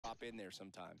pop in there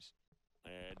sometimes.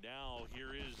 And now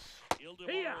here is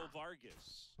Ildemaro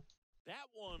Vargas. That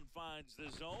one finds the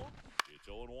zone. It's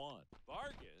 0-1.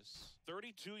 Vargas,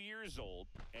 32 years old,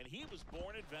 and he was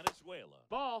born in Venezuela.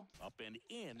 Ball. Up and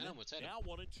in. Now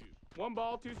 1-2. 1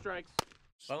 ball, 2 strikes.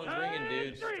 Phone's ringing,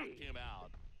 dude. Struck him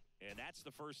out, and that's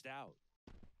the first out.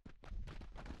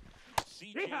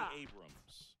 C.J.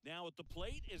 Abrams now at the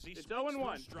plate as he it's swings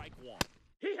 0-1. for strike one.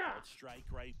 Hee-haw. Strike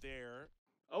right there.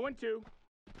 0-2.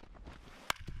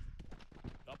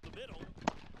 Up the middle.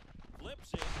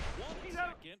 Flips it. 1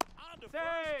 second. On to Save.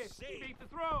 first. He Save. beat the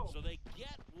throw. So they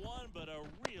get one, but a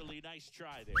really nice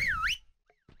try there.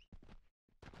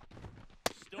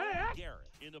 Stone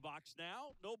Garrett in the box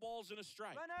now. No balls and a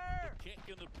strike. Runner. The kick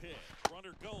in the pit.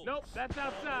 Runner goes. Nope, that's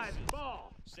outside.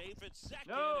 Ball. Safe at second.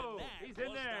 No, and that he's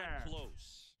in was there. Not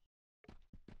close.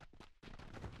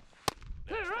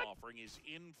 Next offering is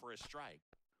in for a strike.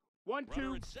 1-2.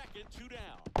 Runner at second, 2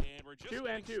 down. And we're just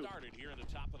getting started here in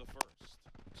the top of the first.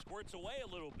 Squirts away a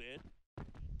little bit.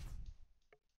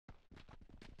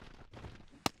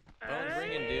 Phone's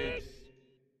ringing, dude.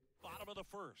 Bottom of the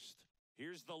first.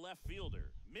 Here's the left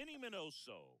fielder, Minnie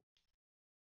Minoso.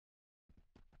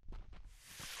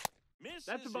 Misses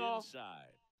That's a ball.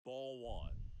 Inside. Ball 1.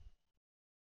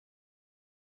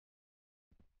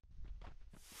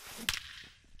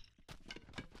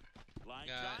 Line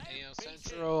Got drive, NL base hit.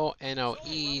 Central, NL So,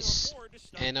 East, runner aboard to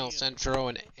start NL the Central,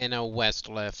 and NL West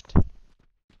left.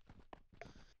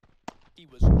 He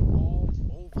was all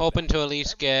over Hoping that. to at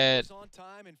least Everything get was on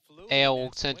time and fluid. AL That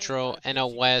swing, Central, that pitch,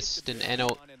 NL he West, gets and the NL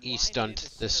ball on and East lined on it into the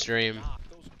center for a stream. knock.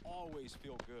 Those always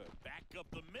feel good. Back up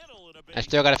the middle and a I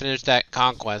still gotta finish that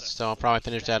Conquest, so I'll probably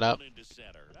finish that up.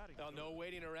 Well, no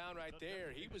waiting around right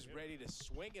there. He was ready to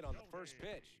swing it on the first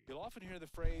pitch. You'll often hear the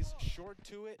phrase short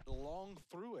to it, long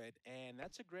through it, and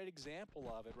that's a great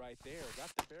example of it right there.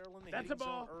 Got the barrel in the hitting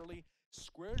zone early,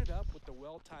 squared it up with the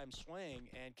well-timed swing,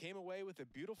 and came away with a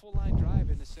beautiful line drive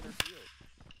into center field.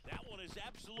 That one is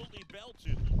absolutely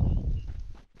belted.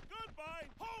 Goodbye,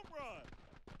 home run.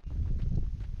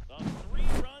 A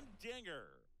 3-run dinger.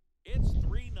 It's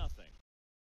 3-0.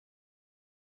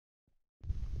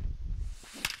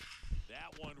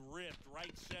 That one ripped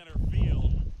right center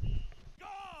field.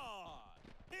 Gone!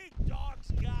 Big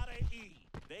Dog's gotta eat.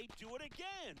 They do it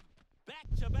again.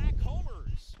 Back-to-back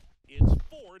homers. It's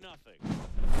 4-0.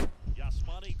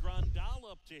 Yasmani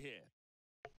Grandal up to hit.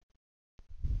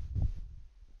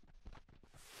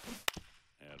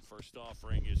 And first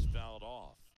offering is fouled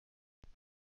off.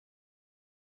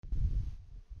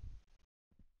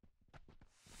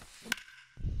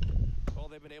 Well,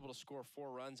 they've been able to score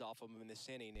 4 runs off of him in this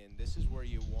inning, and this is where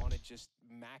you want to just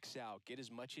max out, get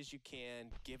as much as you can,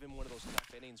 give him one of those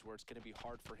tough innings where it's going to be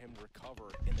hard for him to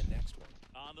recover in the next one.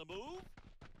 On the move,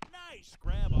 nice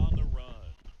grab on the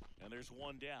run, and there's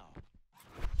 1 down.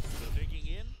 So digging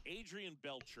in, Adrian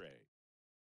Beltre.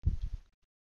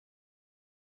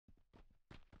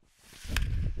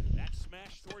 That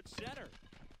smash towards center.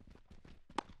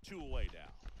 2 away now.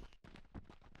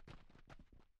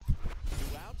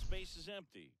 2 outs, base is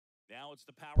empty. Now it's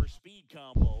the power speed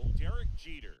combo. Derek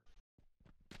Jeter.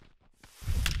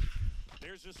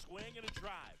 There's a swing and a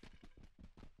drive.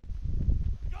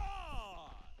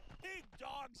 Gone! Big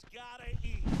Dog's gotta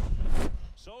eat.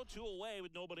 So 2 away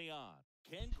with nobody on.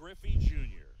 Ken Griffey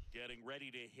Jr. getting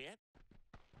ready to hit.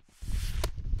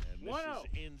 And this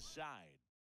is inside.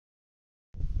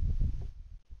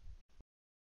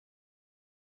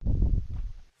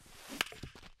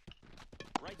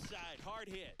 Right side, hard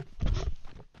hit.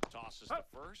 Tosses to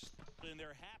first, and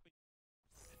they're happy.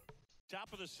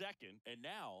 Top of the second, and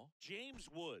now James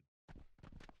Wood.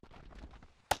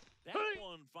 That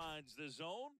one finds the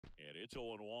zone, and it's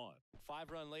 0-1.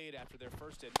 5-run lead after their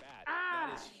first at bat.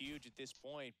 That is huge at this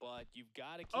point, but you've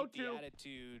got to keep the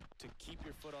attitude to keep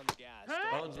your foot on the gas.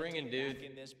 Phone's ringing, dude.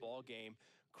 In this ball game,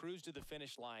 cruise to the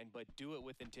finish line, but do it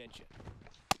with intention.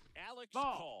 Alex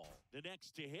Call, the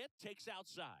next to hit, takes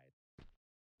outside.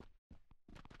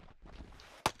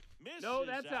 Misses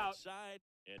outside,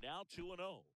 and now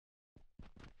 2-0.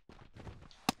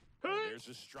 And there's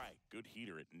a strike. Good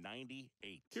heater at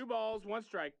 98. 2 balls, 1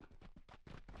 strike.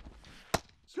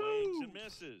 Swings and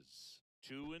misses.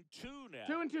 2-2 now.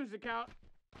 2-2's the count.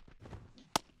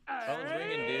 Phone's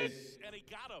ringing, dude. And he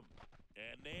got him.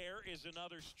 And there is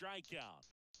another strikeout.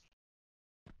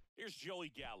 Here's Joey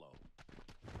Gallo.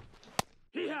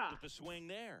 With the swing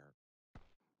there.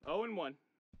 0-1.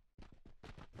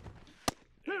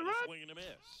 And a swing and a miss.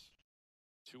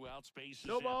 2 outs, base is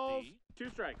no balls, empty. 2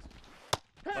 strikes.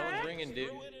 Phone's ringing,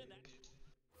 dude.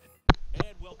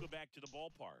 And welcome back to the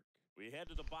ballpark. We head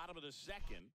to the bottom of the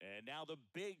second, and now the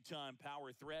big-time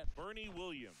power threat, Bernie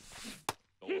Williams.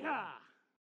 Yeehaw!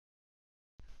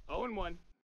 0-1. And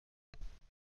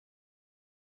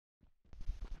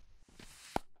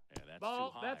that's Ball,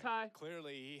 too high. that's high.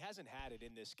 Clearly, he hasn't had it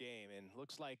in this game, and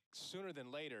looks like sooner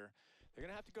than later, they're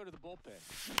going to have to go to the bullpen.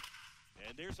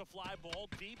 And there's a fly ball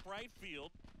deep right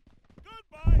field.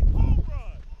 Goodbye, home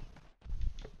run.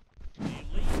 He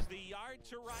leaves the yard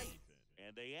to right,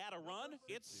 and they add a run.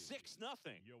 It's 6-0.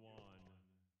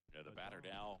 And the batter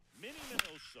now, Minnie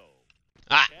Minoso.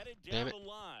 Ah, Headed damn down it. the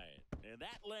line, and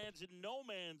that lands in no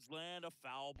man's land, a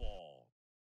foul ball.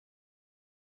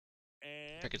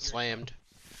 And Freaking slammed.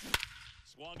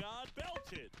 swung on,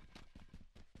 belted.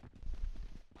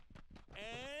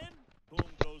 And boom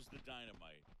goes the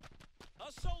dynamite.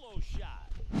 A solo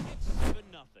shot. It's 7-0.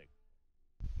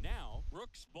 Now,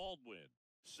 Brooks Baldwin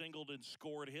singled and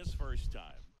scored his first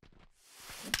time.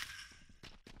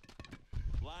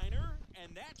 Liner,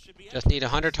 and that should be Just need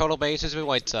 100 total bases with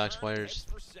White Sox players.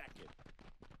 For second.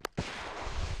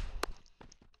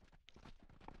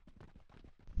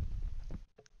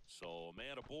 So,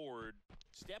 man aboard.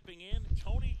 Stepping in,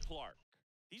 Tony Clark.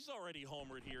 He's already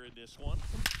homered here in this one.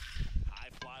 High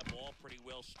fly ball, pretty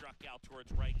well struck out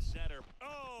towards right center.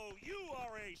 Oh, you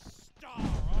are a star,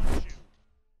 aren't you?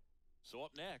 So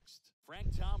up next, Frank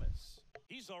Thomas.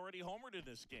 He's already homered in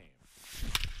this game.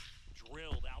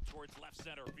 Drilled out towards left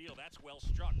center field. That's well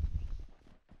struck.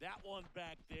 That one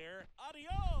back there.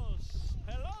 Adios,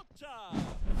 pelota.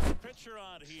 Pitcher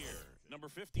on here, number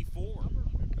 54.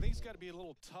 I think it's got to be a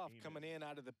little tough coming in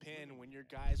out of the pen when your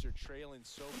guys are trailing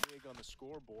so big on the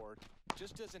scoreboard.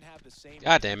 Just doesn't have the same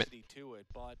God damn it. intensity to it,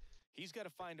 but he's got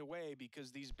to find a way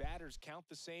because these batters count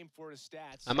the same for his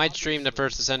stats. I might stream the Obviously,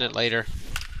 First Descendant later.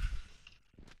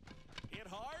 Hit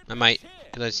hard, I might, hit.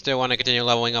 because I still want to continue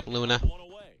leveling up Luna. One away.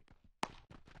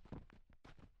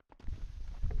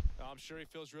 I'm sure he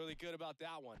feels really good about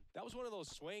that one. That was one of those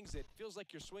swings that feels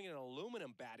like you're swinging an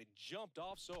aluminum bat. It jumped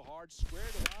off so hard, squared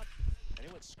it up, and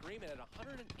it went screaming at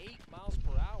 108 miles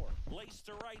per hour. Lace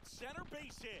to right center,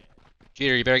 base hit.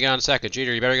 Jeter, you better get on second.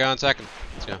 Jeter, you better get on second.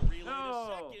 Let's go. Relay to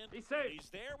No, second. he's safe. He's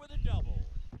there with a double.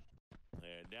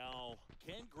 And now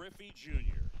Ken Griffey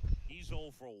Jr. He's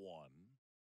 0 for 1.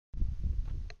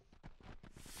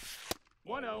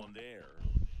 1-0. One there.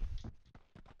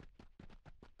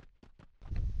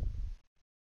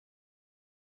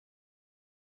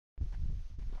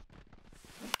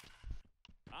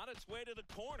 On its way to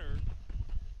the corner.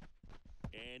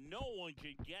 And no one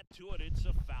can get to it. It's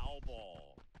a foul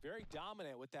ball. Very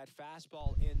dominant with that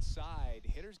fastball inside.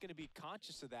 Hitter's going to be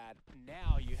conscious of that.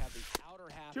 Now you have the outer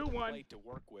half of the 2-1. plate to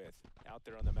work with out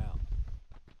there on the mound.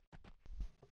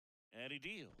 And he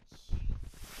deals.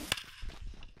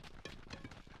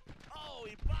 Oh,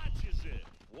 he botches it.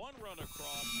 One run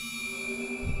across.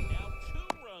 Now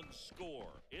 2 runs score.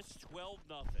 It's 12-0.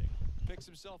 Picks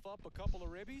himself up a couple of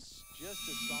ribbies. Just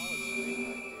a solid swing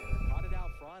right there. Caught it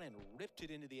out front and ripped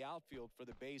it into the outfield for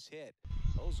the base hit.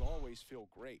 Those always feel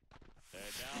great. And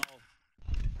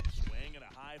now swing and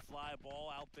a high fly ball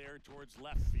out there towards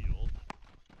left field.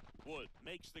 Wood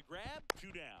makes the grab. 2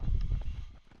 down.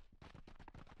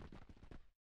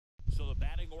 So the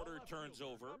batting order turns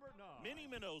over. Minnie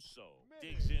Minoso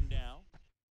digs in now.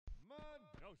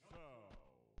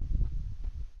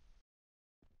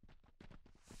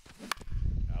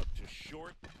 Out to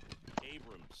short.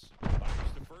 Abrams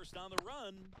fires the first on the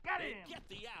run. Got They him. get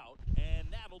the out, and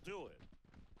that'll do it.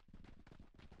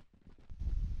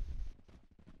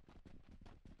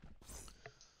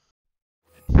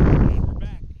 And we're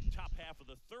back. Top half of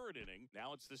the third inning.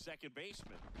 Now it's the second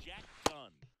baseman, Jack Dunn.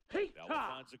 That one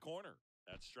Hey-ha! finds the corner.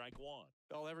 That's strike 1.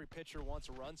 Well, every pitcher wants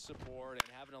a run support,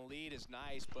 and having a lead is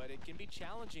nice, but it can be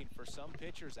challenging for some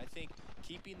pitchers. I think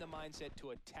keeping the mindset to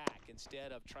attack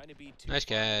instead of trying to be too Nice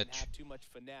fun and catch. have too much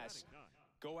finesse.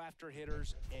 Go after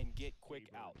hitters and get quick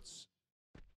outs.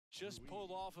 Just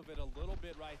pulled off of it a little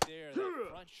bit right there. That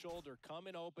front shoulder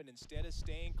coming open instead of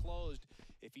staying closed.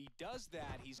 If he does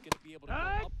that, he's going to be able to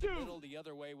go up the middle the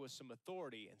other way with some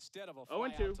authority instead of a fly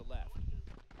out 0-2. to left.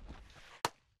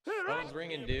 Phone's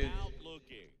ringing, dude. Out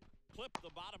looking. Clip the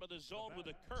bottom of the zone with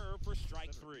a curve for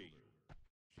strike 3.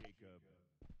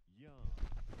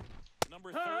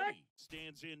 Number 30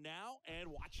 stands in now and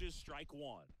watches strike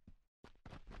 1.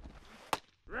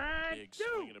 Right, Big 2.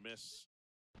 swing and a miss.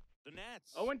 The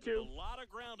Nats. 0-2. A lot of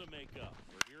ground to make up.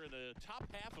 We're here in the top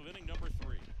half of inning number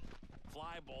 3.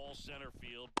 Fly ball center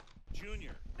field.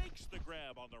 Junior makes the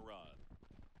grab on the run.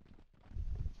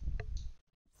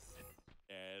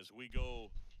 As we go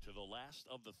to the last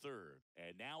of the third.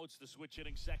 And now it's the switch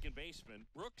hitting second baseman,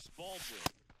 Brooks Baldwin.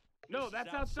 No, This is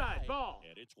that's outside. Ball.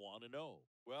 And it's 1-0.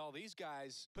 Well, these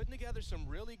guys putting together some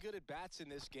really good at-bats in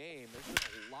this game. There's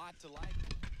been a lot to like.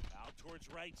 Out towards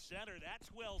right center. That's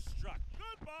well struck.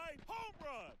 Goodbye. Home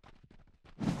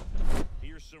run.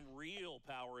 Here's some real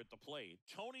power at the plate.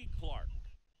 Tony Clark.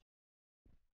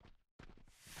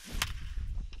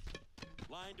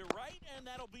 Line to right, and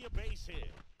that'll be a base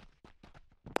hit.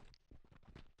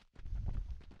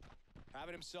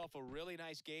 Having himself a really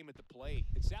nice game at the plate.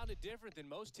 It sounded different than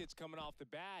most hits coming off the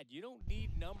bat. You don't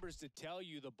need numbers to tell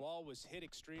you the ball was hit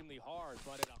extremely hard,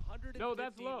 but at 115 No,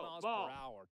 that's low. miles Ball. per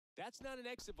hour, that's not an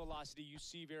exit velocity you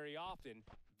see very often.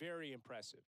 Very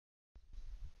impressive.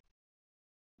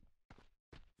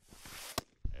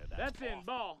 And That's in. off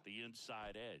Ball. the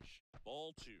inside edge.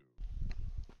 Ball 2.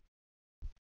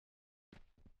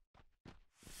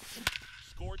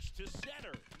 Scorched to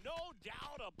center. No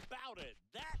doubt about it.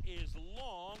 That is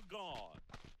long gone.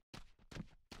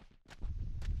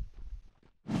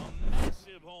 A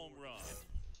massive home run.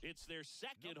 It's their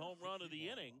second home run of the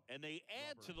inning, and they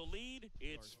add to the lead.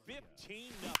 It's 15-0.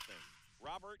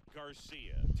 Robert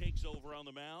Garcia takes over on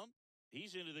the mound.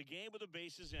 He's into the game with the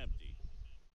bases empty.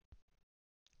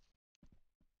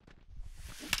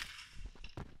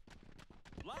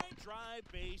 Line drive,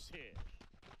 base hit.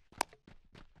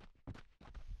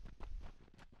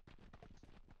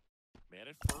 Man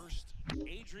at first,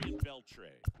 Adrian Beltre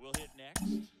will hit next.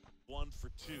 1 for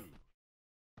 2.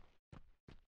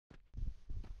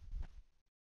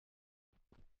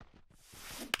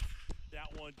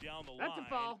 That one down the That's a line.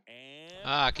 foul.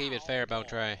 And Keep it fair, foul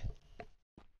Beltre.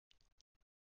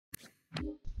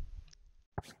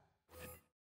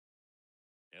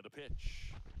 And a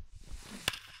pitch.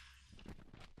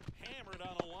 Hammered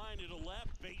on a line to the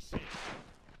left, base hit.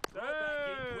 Throw back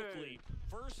in quickly.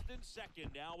 First and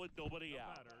second now with nobody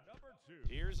out.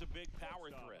 Here's a big power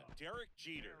threat. Derek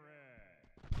Jeter.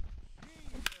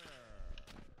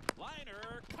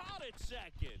 Liner caught it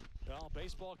second. Well,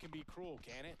 baseball can be cruel,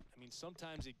 can it? I mean,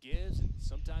 sometimes it gives and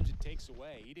sometimes it takes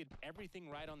away. He did everything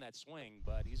right on that swing,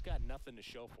 but he's got nothing to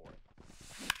show for it.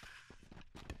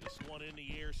 This one in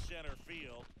the air, center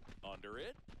field. Under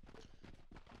it.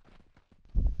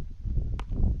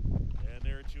 And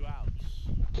there are 2 outs.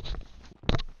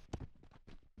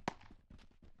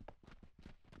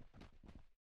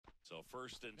 So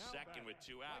first and second with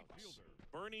 2 outs.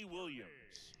 Bernie Williams,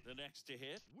 the next to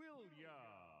hit.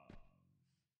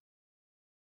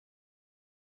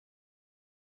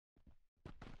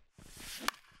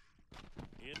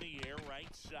 In the air,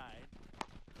 right side.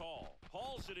 Call.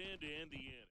 Hauls it in to end the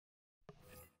inning.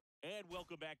 And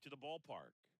welcome back to the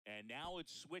ballpark. And now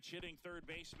it's switch hitting third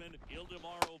baseman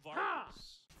Ildemaro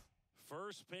Vargas.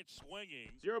 First pitch swinging.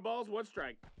 0 balls, 1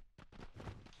 strike.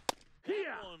 That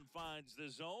Here. one finds the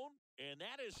zone, and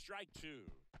that is strike 2.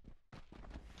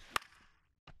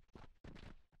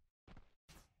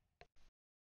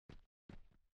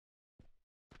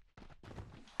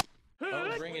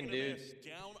 Phone's ringing, Swing and a dude. miss.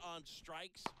 Down on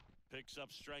strikes. Picks up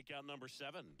strikeout number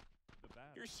 7.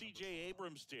 Here's C.J.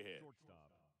 Abrams to hit.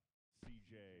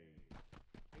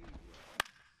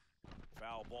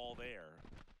 Foul ball there.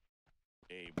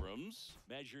 Abrams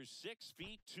measures 6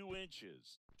 feet 2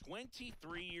 inches.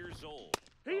 23 years old.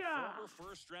 A Here. former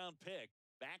first-round pick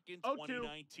back in 0-2.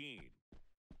 2019.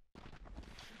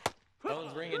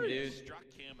 Phone's ringing, dude. Struck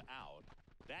him out.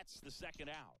 That's the second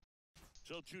out.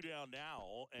 So 2 down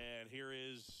now, and here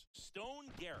is Stone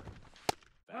Garrett.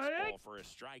 Fastball for a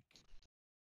strike.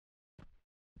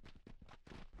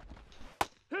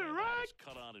 Hey, And that right. is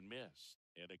cut on and missed.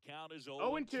 And the count is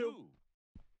 0-2. 0-2.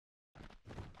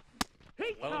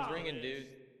 Hey, Phone's ringing, dude.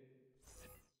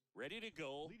 Ready to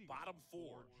go, bottom 4.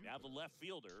 Now the left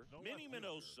fielder, Minnie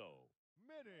Minoso.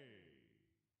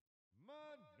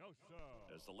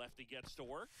 As the lefty gets to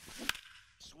work,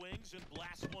 swings and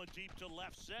blasts one deep to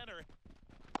left center.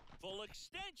 Full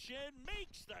extension,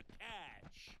 makes the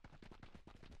catch.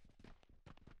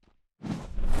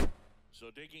 So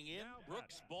digging in,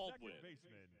 Brooks Baldwin.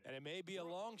 And it may be a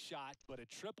long shot, but a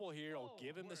triple here will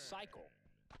give him the cycle.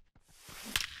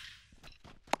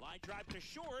 Line drive to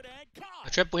short and caught. A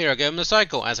triple here, I'll give him the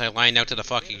cycle as I line out to the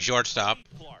fucking shortstop.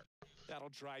 Clark. That'll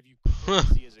drive you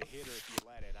crazy as a hitter if you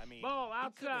let it. I mean, Ball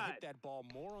he could have outside. hit that ball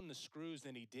more on the screws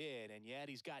than he did, and yet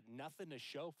he's got nothing to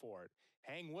show for it.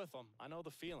 Hang with him. I know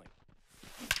the feeling.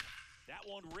 That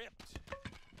one ripped.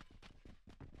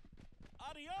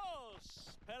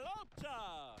 Adios,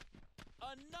 pelota.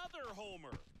 Another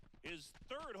homer. His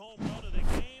 3rd home run of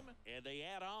the game, and they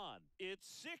add on.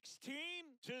 It's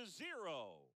 16-0.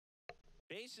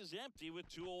 Base is empty with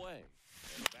 2 away.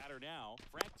 And the batter now,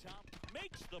 Frank Thompson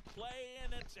makes the play,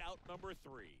 and it's out number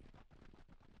 3.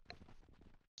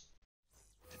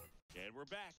 And we're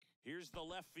back. Here's the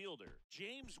left fielder,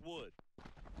 James Wood.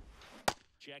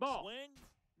 Check Ball. swing,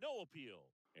 no appeal.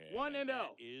 1-0. That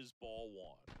is ball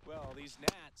one. Well, these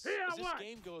Nats, Here, as this what?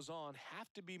 game goes on,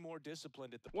 have to be more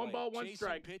disciplined at the One plate. ball, one Chasing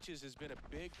strike. pitches has been a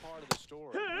big part of the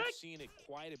story. Hit. We've seen it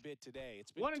quite a bit today.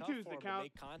 It's been 1 and tough 2's for the them to count.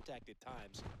 make contact at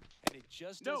times, and it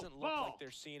just No, doesn't look ball. like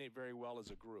they're seeing it very well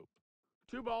as a group.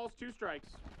 2 balls, 2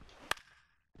 strikes.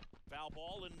 Foul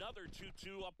ball, another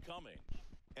 2-2 upcoming.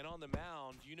 And on the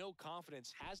mound, you know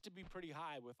confidence has to be pretty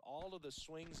high with all of the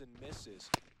swings and misses.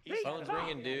 He's Hey, had phone's it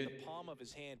ringing, on dude. the palm of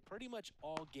his hand pretty much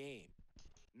all game.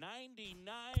 99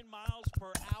 miles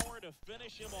per hour to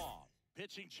finish him off.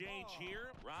 Pitching change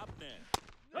here, Rob Nent.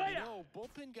 Oh, And you yeah. know,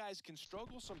 bullpen guys can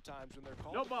struggle sometimes when they're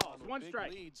called No upon balls, with 1 big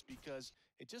strike. leads because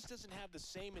it just doesn't have the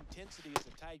same intensity as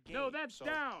a tight game. No, that's so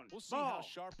down. We'll see how Ball.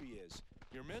 sharp he is.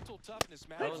 Your mental toughness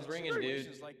matters Phone's in ringing,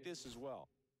 situations dude. like this as well.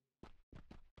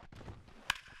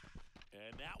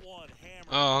 And that one hammered.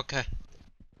 Oh, okay.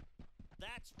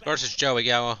 That's back. Versus Joey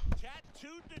Gallo.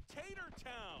 Tattooed to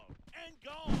Tatertown and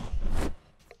gone.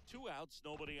 2 outs,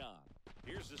 nobody on.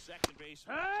 Here's the second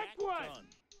baseman, Heck, Jack what? Dunn.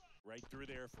 Right through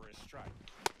there for a strike.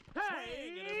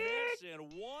 Hey! Swing and a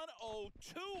miss, and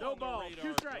 1-0-2 No on ball, the 2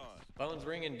 radar strikes. gun. Phone's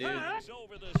ringing, dude. Huh? It's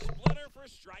over the splitter for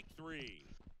strike 3.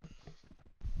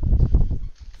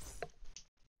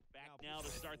 Back now to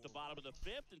start the bottom of the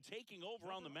 5th and taking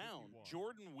over on the mound,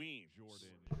 Jordan Weems.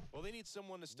 Well, they need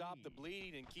someone to stop the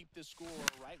bleeding and keep this score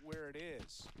right where it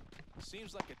is.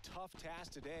 Seems like a tough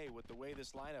task today with the way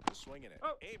this lineup is swinging it.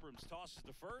 Oh. Abrams tosses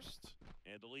the first,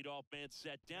 and the leadoff man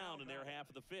set down in their half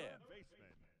of the 5th.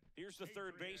 Here's the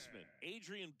third baseman,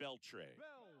 Adrian Beltre.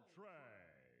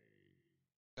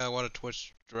 I want to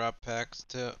Twitch drop packs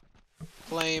to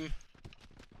Flame.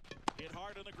 Hit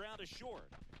hard on the ground to short.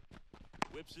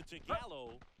 Whips it to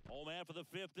Gallo. Home half of the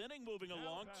 5th inning, moving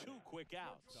along. 2 quick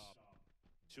outs.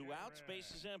 2 outs,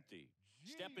 base is empty.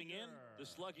 Stepping in, the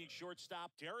slugging shortstop,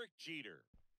 Derek Jeter.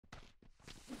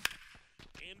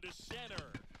 Into center.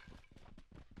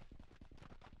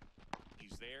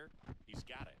 He's there. He's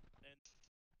got it.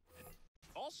 And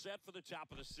all set for the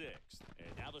top of the 6th. And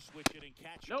now the switch hitting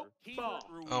catcher, Nope, Hebert ball.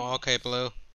 Ruiz. Oh, okay, Blue.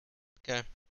 Okay.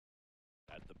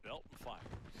 At the belt and fires.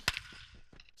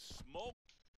 Smoke.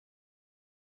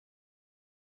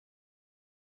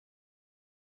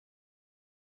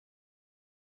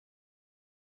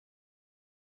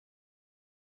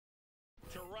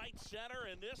 To right center,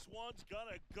 and this one's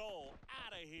gonna go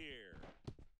out of here.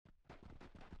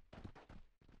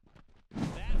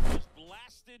 That was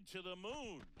blasted to the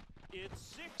moon.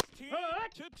 It's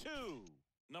 16-2.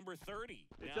 Number 30.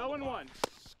 It's down the 0-1.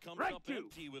 box. Comes Right up to.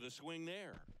 empty with a swing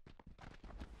there.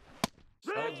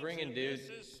 Phone's ringing, And dude.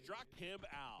 misses, struck him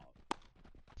out.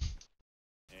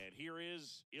 And here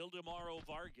is Ildemaro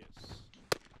Vargas.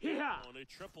 Yeehaw. On a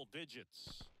triple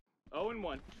digits.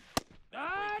 0-1.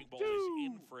 That breaking ball is 2.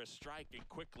 in for a strike, and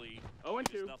quickly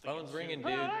 0-2. nothing Phone's else. ringing,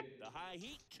 Heck. dude. The high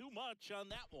heat, too much on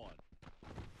that one.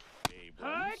 Heck,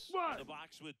 Abrams one. in the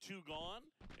box with 2 gone,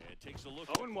 and takes a look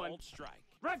 0 at and the 1. called strike.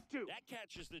 Right 2. That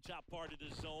catches the top part of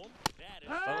the zone. That is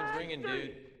Heck. Phone's ringing,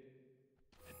 dude.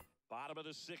 bottom of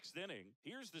the 6th inning.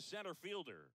 Here's the center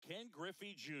fielder, Ken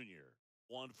Griffey Jr.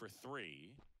 1 for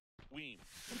 3. Weems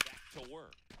back to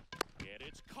work. And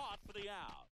it's caught for the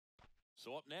out.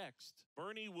 So up next,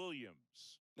 Bernie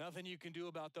Williams. Nothing you can do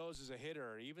about those as a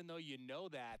hitter. Even though you know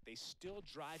that, they still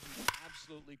drive you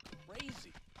absolutely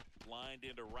crazy. Lined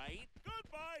into right.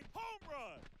 Goodbye, home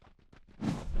run.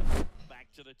 Back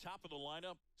to the top of the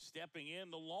lineup. Stepping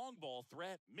in, the long ball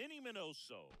threat, Minnie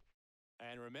Minoso.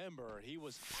 And remember, he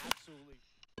was absolutely...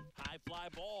 High fly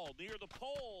ball near the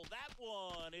pole. That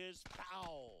one is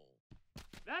foul.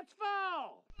 That's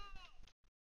foul.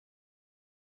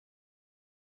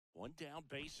 1 down,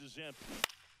 base is empty.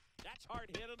 That's hard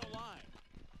hit on the line.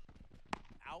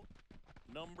 Out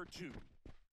number 2.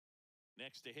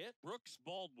 Next to hit, Brooks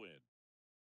Baldwin.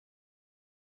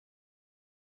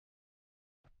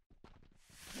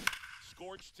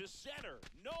 Scorched to center.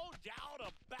 No doubt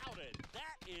about it.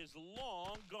 That is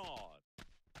long gone.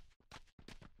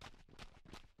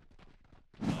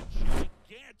 A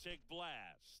gigantic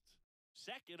blast.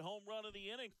 Second home run of the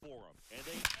inning for him. And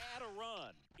they add a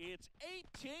run. It's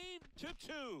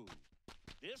 18-2.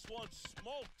 This one's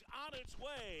smoked on its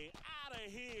way out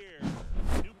of here.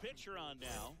 New pitcher on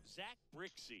now, Zach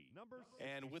Brixey.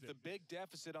 And with the big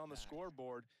deficit on the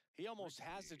scoreboard, he almost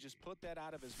has to just put that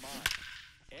out of his mind.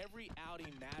 Every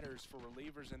outing matters for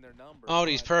relievers and their numbers. Oh,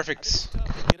 he's but I think perfect. it's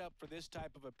tough to get up for this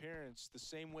type of appearance the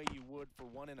same way you would for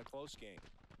one in a close game.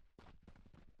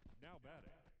 Now batting.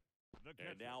 The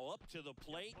And catcher, now up to the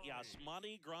plate,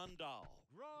 Yasmani Grandal.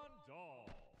 Grandal.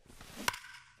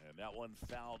 And that one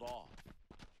fouled off.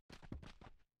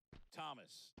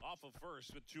 Thomas off of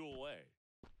first with 2 away.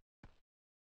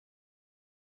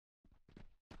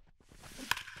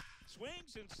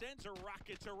 Swings and sends a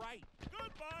rocket to right.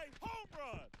 Goodbye, home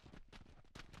run.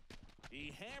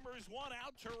 He hammers one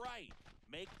out to right.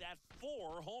 Make that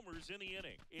 4 homers in the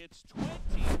inning. It's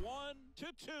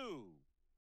 21-2.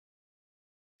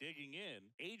 Digging in,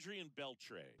 Adrian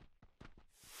Beltre.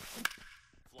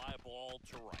 Fly ball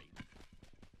to right.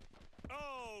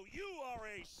 Oh, you are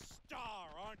a star,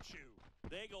 aren't you?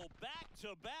 They go back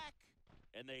to back,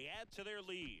 and they add to their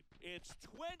lead. It's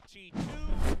 22-2.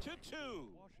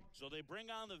 So they bring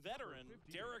on the veteran,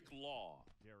 Derek Law.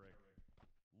 Derek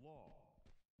Law.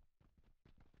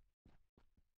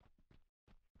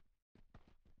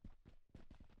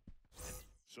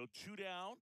 So 2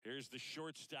 down. Here's the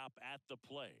shortstop at the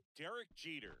plate, Derek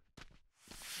Jeter.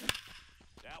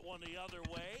 That one the other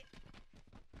way.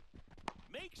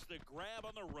 Makes the grab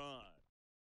on the run.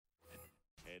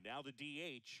 And now the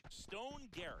DH, Stone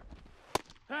Garrett.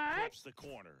 Clips the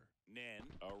corner. Nen,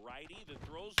 a righty that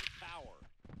throws with power.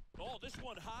 Oh, this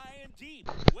one high and deep.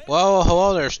 Whoa,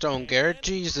 hello there, Stone Garrett.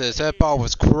 Jesus, that ball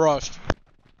was crushed.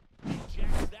 He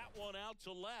jacks that one out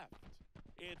to left.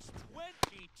 It's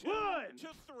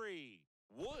 22-3.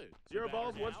 Woods. 0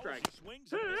 balls, 1 strike. He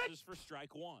swings and misses for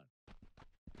strike 1.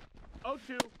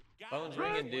 0-2. Phone's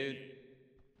ringing, dude.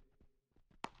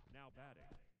 Now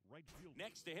batting. Right field.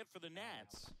 Next to hit for the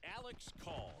Nats, Alex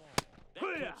Call. That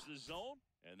clips the zone,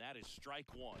 and that is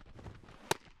strike 1.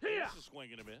 This is a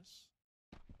swing and a miss.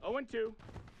 0-2.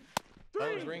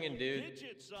 Phone's ringing, dude.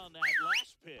 Digits on that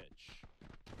last pitch.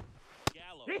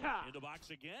 Gallo in the box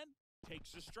again,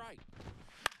 takes a strike.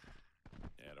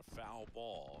 And a foul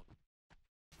ball.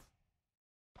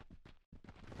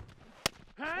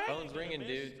 Phone's ringing,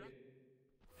 dude.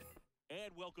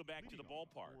 And welcome back to the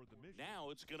ballpark. Now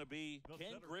it's going to be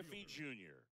Ken Griffey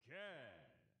Jr.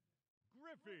 Ken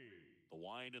Griffey The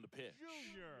wind and the pitch.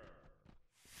 Jr.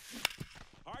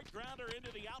 Hard grounder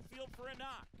into the outfield for a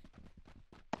knock.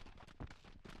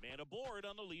 Man aboard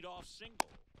on the leadoff single.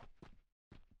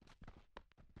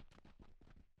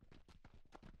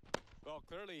 Well,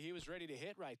 clearly he was ready to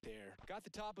hit right there. Got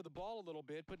the top of the ball a little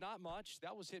bit, but not much.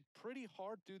 That was hit pretty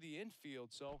hard through the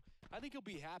infield, so I think he'll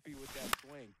be happy with that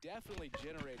swing. Definitely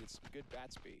generated some good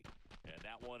bat speed. And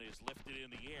that one is lifted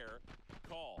in the air.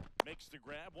 Call makes the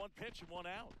grab. 1 pitch and 1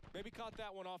 out. Maybe caught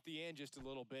that one off the end just a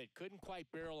little bit. Couldn't quite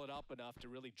barrel it up enough to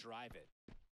really drive it.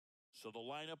 So the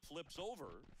lineup flips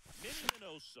over. Minnie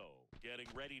Minoso getting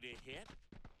ready to hit.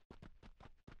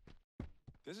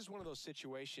 This is one of those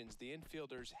situations the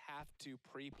infielders have to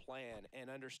pre-plan and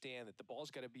understand that the ball's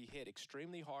got to be hit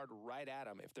extremely hard right at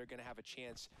them if they're going to have a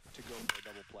chance to go for a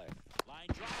double play. Line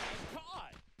drive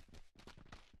caught.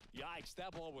 Yikes,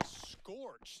 that ball was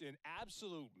scorched, an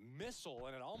absolute missile,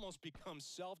 and it almost becomes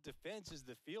self-defense as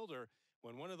the fielder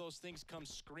when one of those things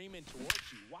comes screaming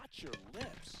towards you. Watch your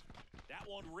lips. That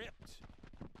one ripped.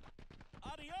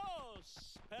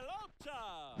 Adios,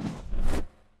 pelota.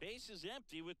 Base is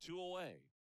empty with 2 away.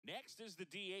 Next is the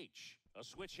DH, a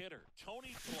switch hitter,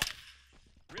 Tony Clark.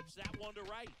 Rips that one to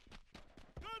right.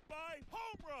 Goodbye,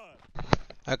 home run.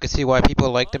 I could see why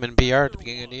people liked him in BR at the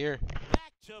beginning of the year.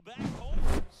 Back-to-back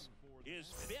homers. His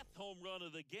 5th home run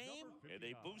of the game, and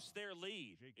they boost their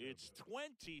lead. It's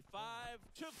 25-3.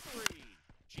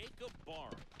 Jacob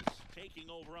Barnes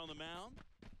taking over on the mound.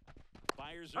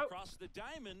 Fires across the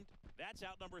diamond. That's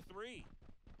out number 3.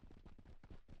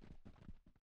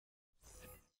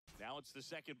 Now it's the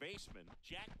second baseman,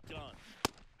 Jack Dunn.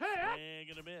 Swing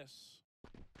and a miss.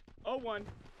 0-1.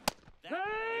 That one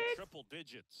triple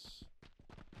digits.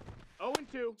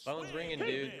 0-2. Phone's ringing,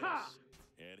 dude.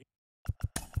 And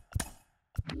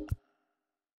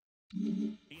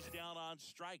he's down on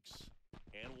strikes.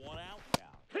 And 1 out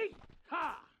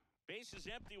now. Base is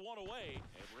empty, 1 away. And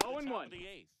we're at the top of the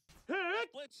 8th.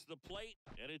 Splits the plate,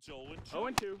 and it's 0-2.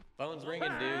 0-2. Phone's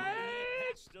ringing, dude.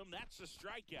 Past him, that's a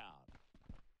strikeout.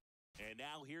 And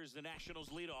now here's the Nationals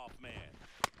leadoff man.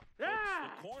 Puts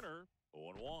the corner,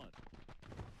 0-1.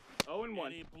 0-1.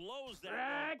 And he blows that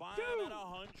one by him at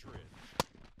 100.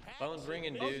 Phone's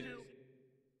ringing, dude.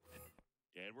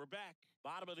 And we're back.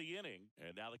 Bottom of the inning.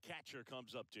 And now the catcher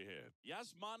comes up to him.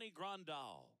 Yasmani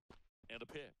Grandal. And the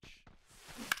pitch.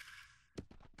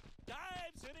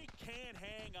 Dives and he can't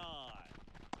hang on.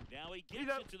 Now he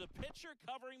gets it to the pitcher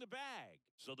covering the bag.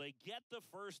 So they get the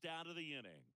first out of the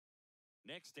inning.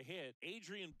 Next to hit,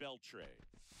 Adrian Beltre.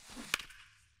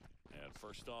 And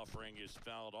first offering is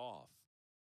fouled off.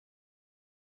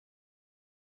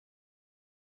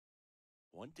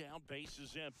 1 down, base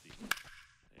is empty.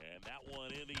 And that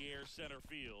one in the air center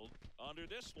field under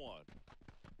this one.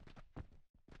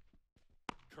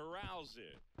 Corrals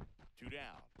it. 2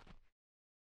 down.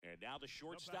 And now the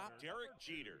shortstop, Derek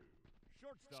Jeter.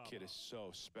 Shortstop. This kid is so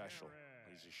special.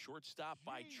 He's a shortstop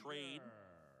by trade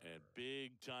and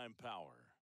big-time power.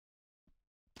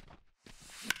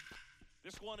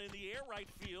 This one in the air, right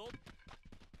field.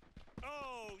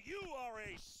 Oh, you are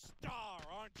a star,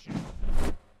 aren't you?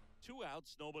 2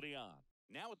 outs, nobody on.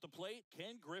 Now at the plate,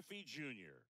 Ken Griffey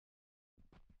Jr.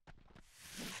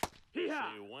 Hee-haw!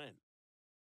 See you win.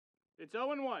 It's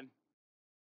 0 and 1.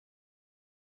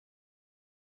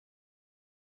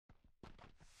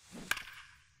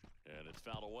 And it's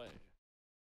fouled away.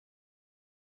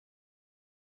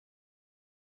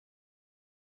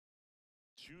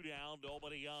 Two down,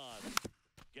 nobody on.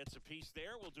 Gets a piece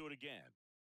there. We'll do it again.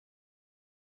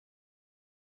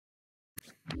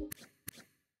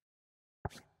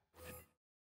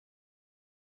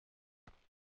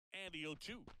 And the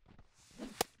 0-2.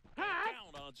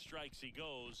 Down on strikes he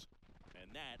goes. And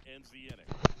that ends the inning.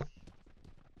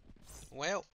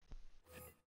 Well,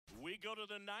 We go to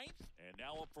the 9th, and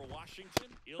now up for Washington,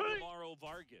 Ildemaro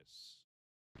Vargas.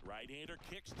 Right-hander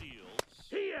kick steals.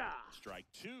 Hee-haw! Strike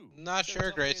 2. not So sure, tough day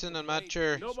at Grayson. the I'm not plate,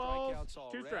 sure. No balls,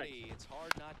 strikeouts 2 strikes. already. It's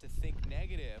hard not to think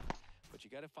negative, but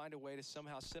you got to find a way to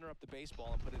somehow center up the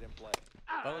baseball and put it in play.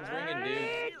 Phone's ringing,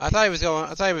 dude. I thought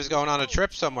he was going on a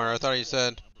trip somewhere. I thought he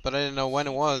said, but I didn't know when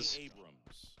it was.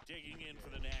 Abrams digging in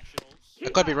for the Nationals. I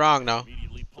could be wrong though.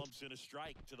 Immediately pumps in a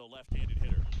strike to the left-handed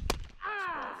hitter.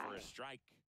 Ball for a strike.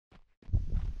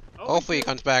 Hopefully he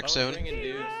comes back Phone's soon. ringing,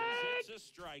 dude. It's a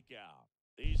strikeout.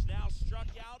 He's now struck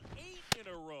out 8 in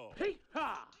a row.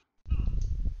 Hee-haw!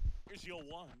 Here's your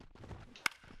 1.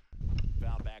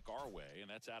 Foul back our way,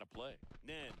 and that's out of play.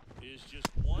 Nen is just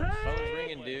 1. Phone's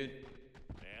ringing, dude.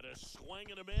 And a swing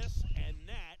and a miss, and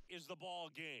that is the ball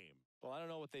game. Well, I don't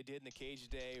know what they did in the cage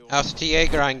today. Or How's the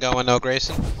TA grind going though,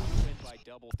 Grayson? win by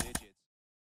double digits.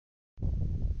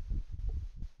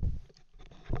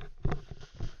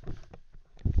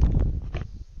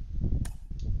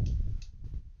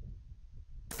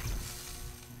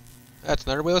 That's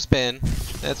another wheel spin.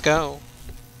 Let's go.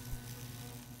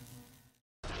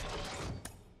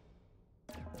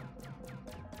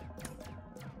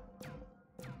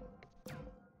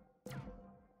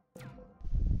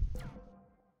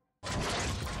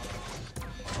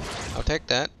 I'll take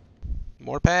that.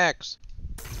 More packs.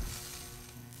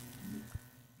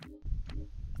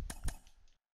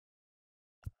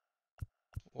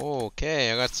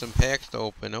 Okay, I got some packs to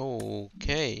open.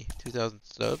 Okay, 2,000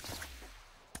 stubs.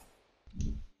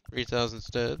 3,000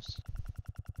 stubs.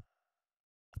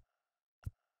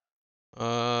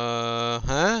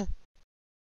 Huh?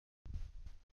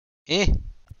 Eh.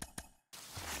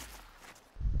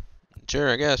 Sure,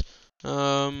 I guess.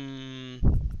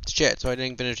 Shit, so I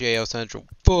didn't finish the AL Central.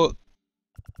 Fuck.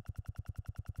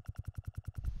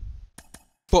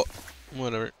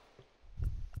 Whatever.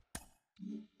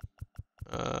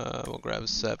 We'll grab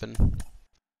 7.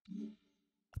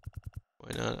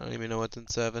 Why not? I don't even know what's in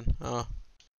 7. Oh.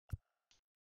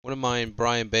 Wouldn't mind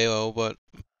Brian Bayo, but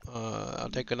I'll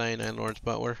take a 99 Lawrence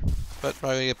Butler. But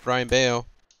probably get Brian Bayo.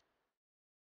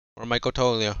 Or Michael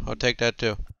Tolio. I'll take that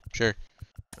too. Sure.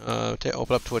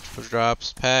 Open up Twitch for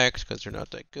drops, packs, because they're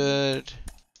not that good.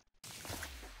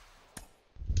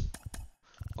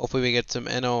 Hopefully we get some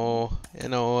NO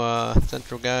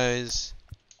Central guys.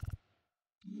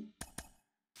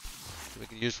 We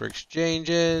can use for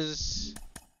exchanges.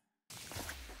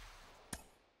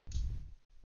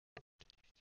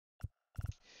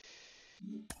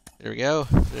 There we go.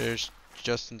 There's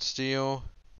Justin Steele.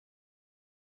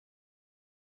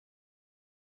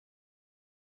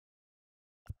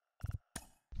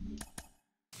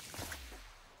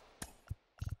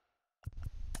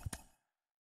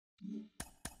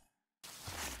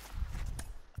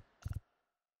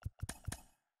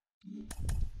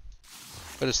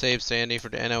 Could have saved Sandy for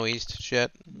the NL East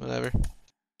shit. Whatever.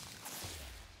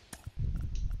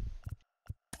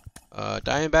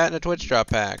 Diamond Bat and a Twitch drop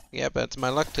pack. Yep, that's my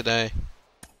luck today.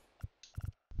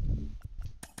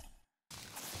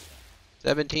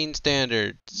 17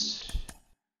 standards.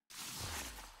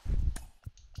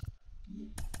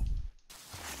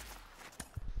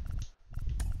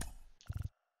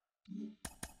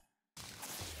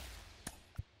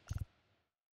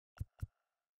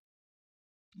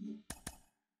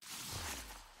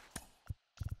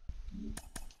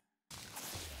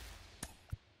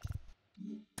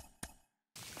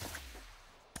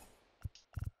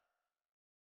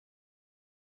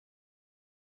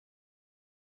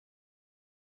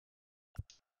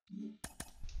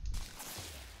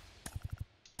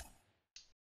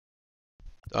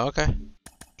 Okay.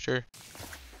 Sure.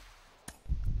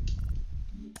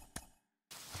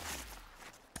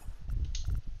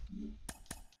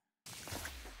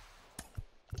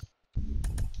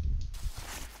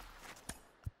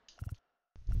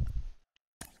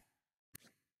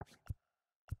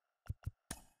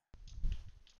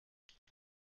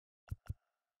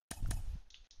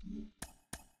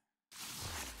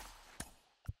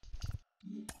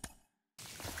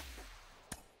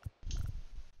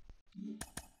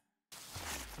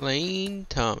 Lane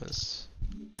Thomas.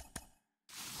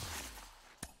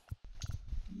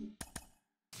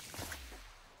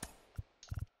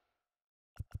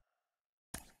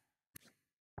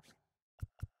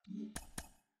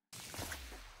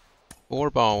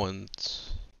 Four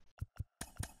Baldwins.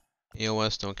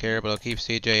 EOS don't care, but I'll keep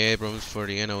CJ Abrams for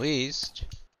the NL East.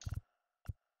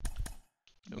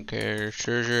 Don't care.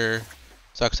 Scherzer.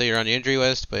 Sucks that you're on the injury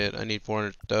list, but I need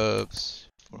 400 stubs.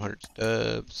 400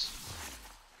 stubs.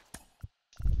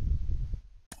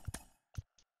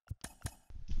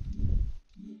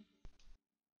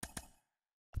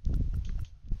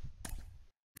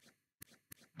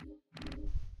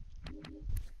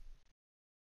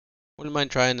 Wouldn't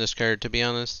mind trying this card, to be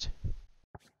honest.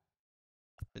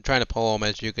 I'm trying to pull him,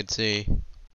 as you can see.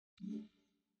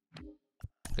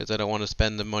 Because I don't want to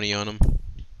spend the money on him.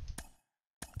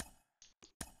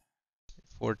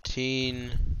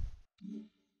 14.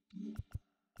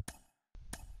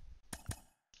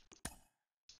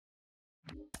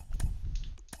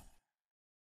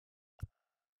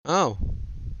 Oh.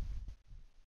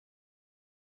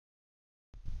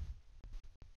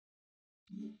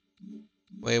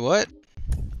 Wait, what?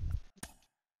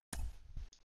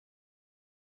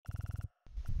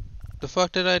 The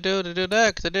fuck did I do to do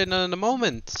that? Because I did none in the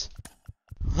moment.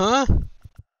 Huh?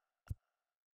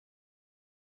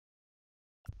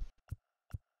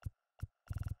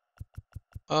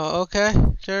 Oh, okay.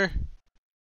 Sure.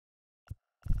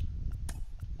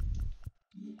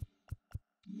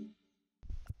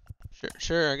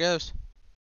 Sure, I guess.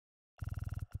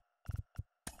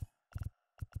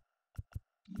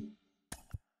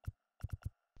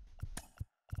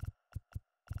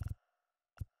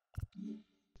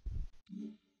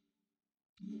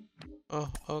 Oh,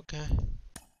 okay.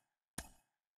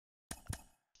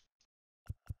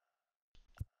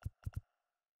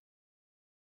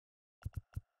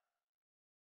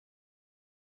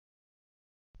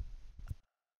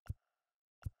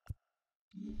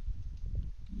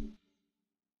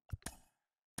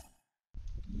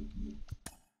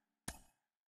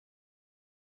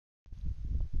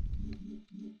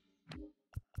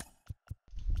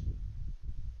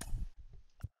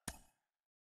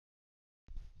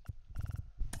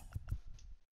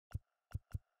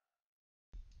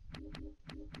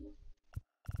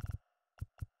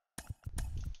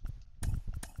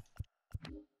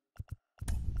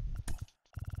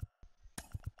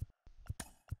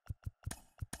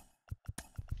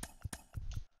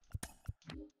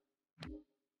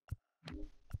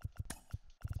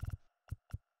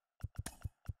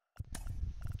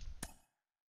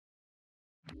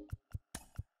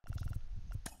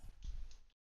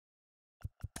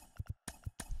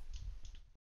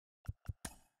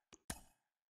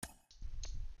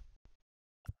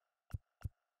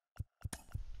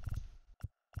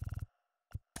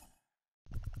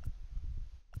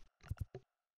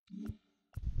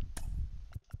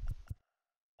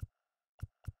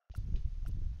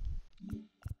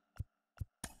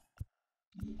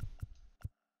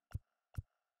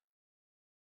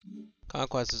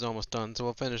 Conquest is almost done, so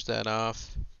we'll finish that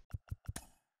off.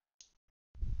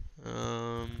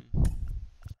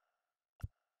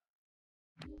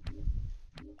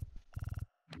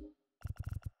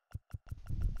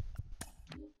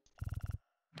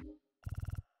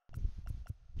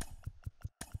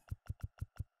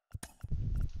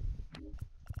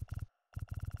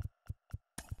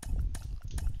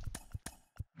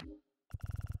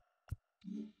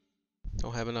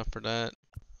 Don't have enough for that.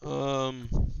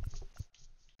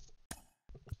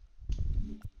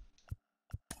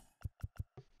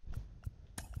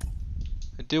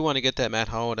 I do want to get that Matt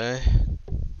Holiday.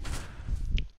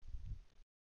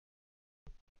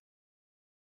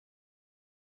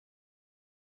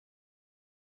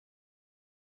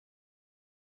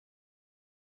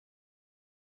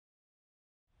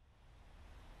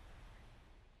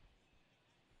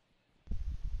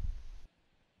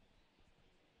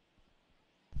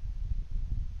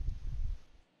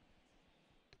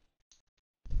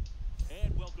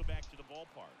 And welcome back to the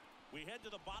ballpark. We head to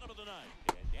the bottom of the ninth.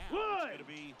 And now it's going to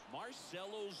be Marcell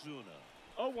Ozuna.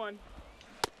 0-1.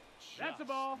 That's a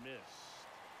ball. Missed.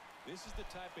 This is the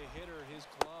type of hitter his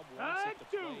club wants at the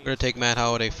Two. plate. We're gonna take Matt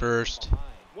Holliday first.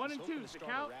 One and He's hoping two to is the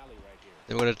start a count. rally right here.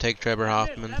 Then we're gonna take Trevor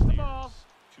Hoffman. That's the ball.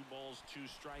 2 balls, 2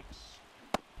 strikes.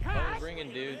 Phone's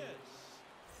ringing, dude.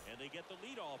 And they get the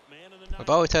leadoff man in the I've ninth.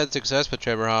 always had success with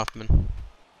Trevor Hoffman.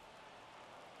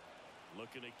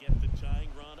 Looking to get the tying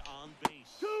run on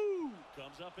base. Two.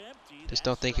 Comes up empty. Just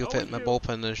don't think he'll fit in my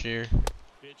bullpen this year.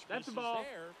 Pitch That's the misses ball.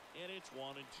 there, and it's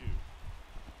 1 and 2.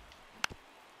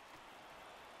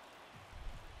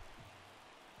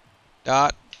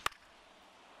 Dot.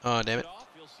 Oh, damn it. Off,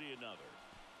 you'll see another.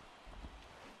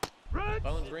 Run.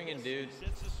 Phone's ringing, dude.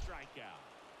 It's a strikeout.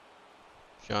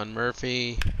 Sean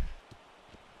Murphy.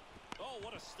 Oh,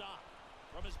 what a stop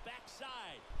from his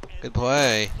backside. And Good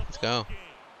play. there's the Let's ball go. game.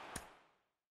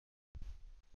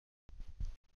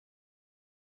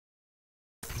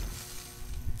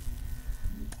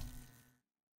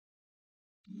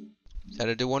 Just had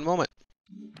to do one moment.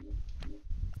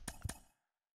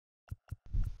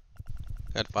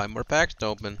 Got 5 more packs to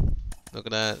open. Look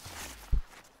at that.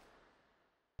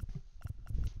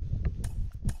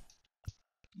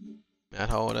 Matt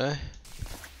Holliday.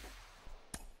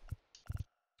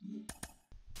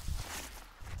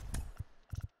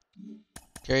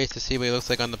 Curious to see what he looks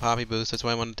like on the Poppy Boost. That's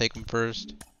why I wanted to take him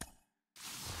first.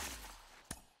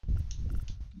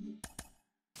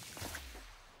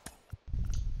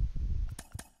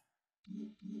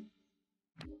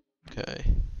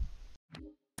 Okay.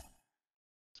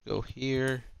 Let's go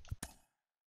here.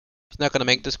 He's not gonna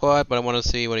make the squad, but I want to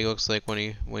see what he looks like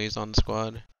when he's on the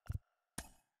squad.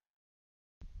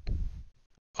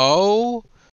 Oh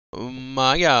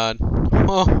my God!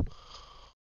 Oh,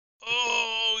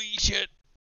 oh shit!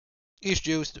 He's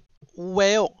juiced.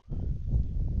 Well.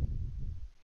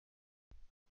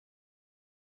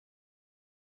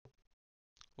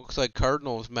 Looks like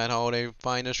Cardinals Matt Holliday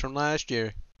finest from last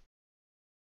year.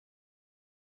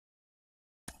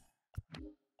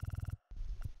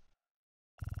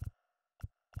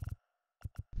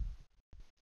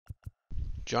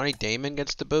 Johnny Damon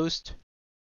gets the boost.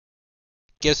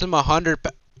 Gives him 100.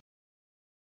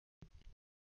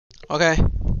 Okay.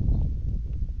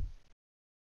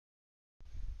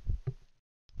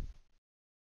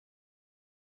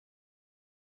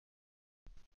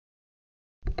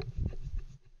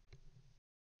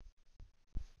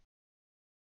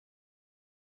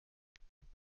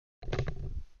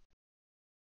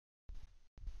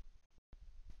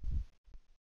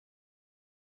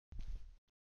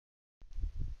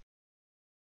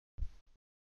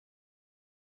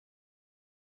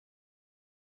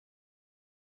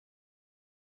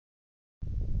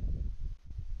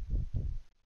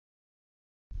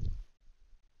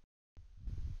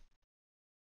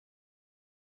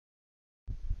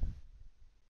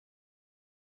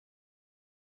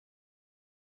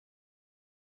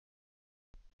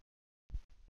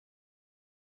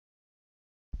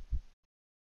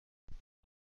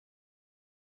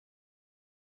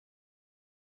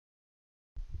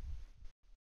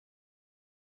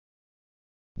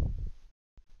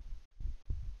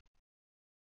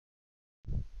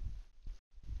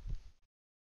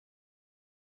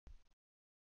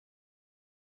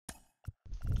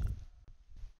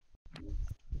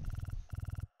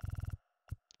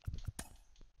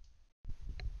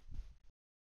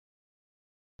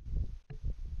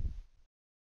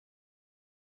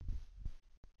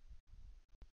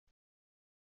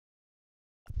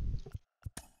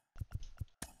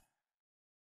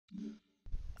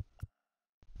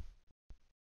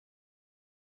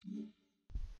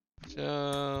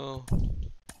 So,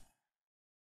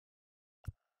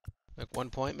 like 1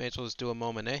 point, may as well just do a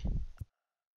moment, eh?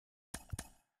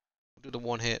 Do the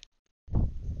one hit.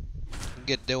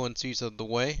 Get Dylan Cease out of the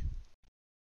way.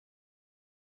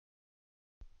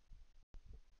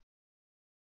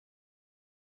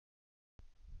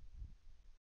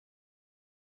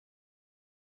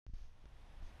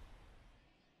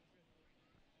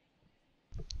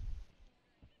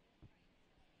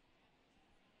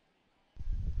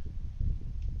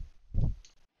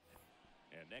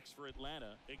 And next for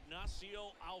Atlanta,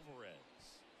 Ignacio Alvarez.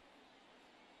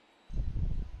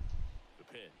 The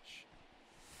pitch.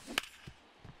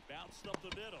 Bounced up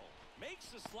the middle. Makes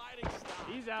the sliding stop.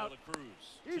 He's out. For the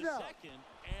Cruz. He's to out. second,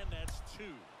 and that's 2.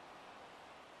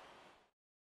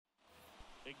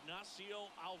 Ignacio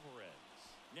Alvarez.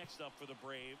 Next up for the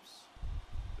Braves.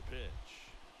 The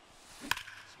pitch.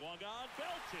 Swung on,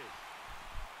 belted.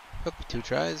 Hook 2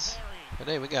 tries. But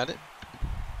hey, we got it.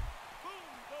 Boom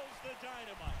goes the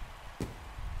dynamite.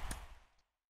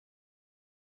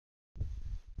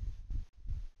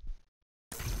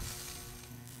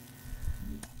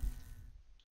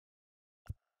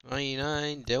 Oh,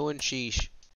 99, Dylan Sheesh.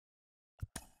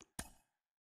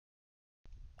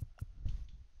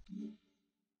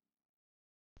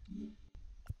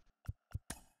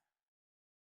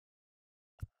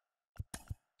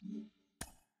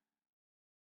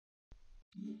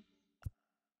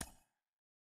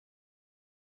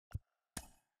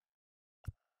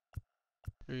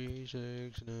 Three,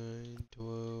 6, 9,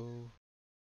 12,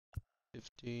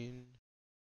 15,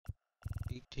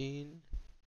 18.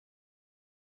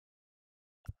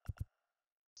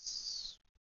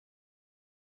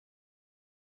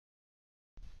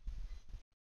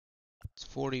 It's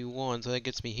 41, so that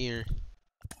gets me here.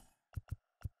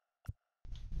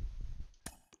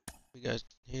 We got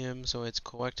him, so let's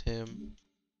collect him.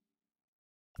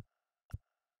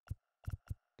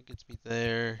 That gets me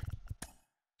there.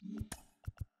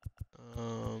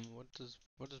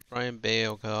 What does Brian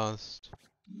Bale cost?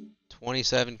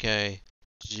 27k.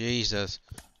 Jesus.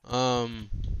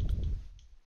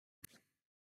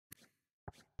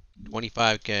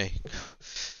 25k.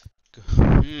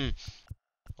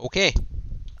 Okay.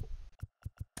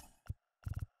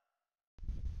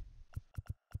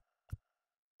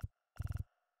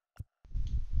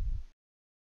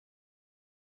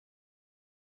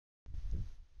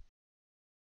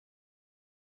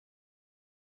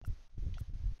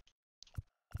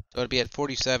 So it'd be at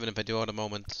 47 if I do all the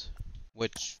moments,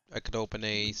 which I could open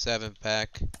a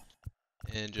 7-pack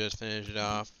and just finish it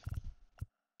off.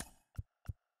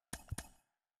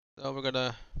 So we're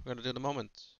gonna do the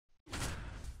moments.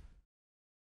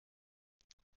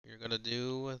 You're gonna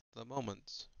do the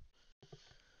moments.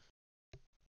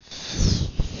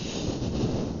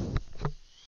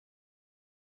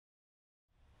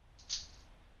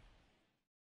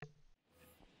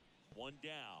 One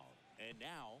down. And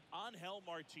now, Angel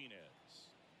Martinez.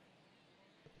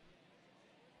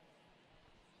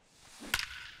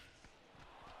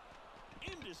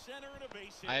 Into center and a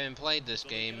base hit. I haven't played this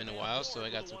game in a while, so I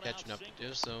got some catching up to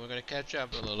do. So we're gonna catch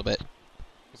up a little bit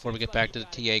before we get back to the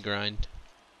TA grind.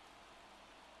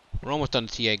 We're almost done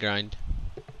the TA grind.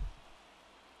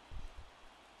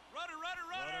 Runner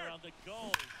on the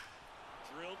goal.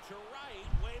 Drilled to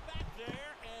right, way back there,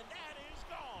 and that is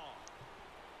gone.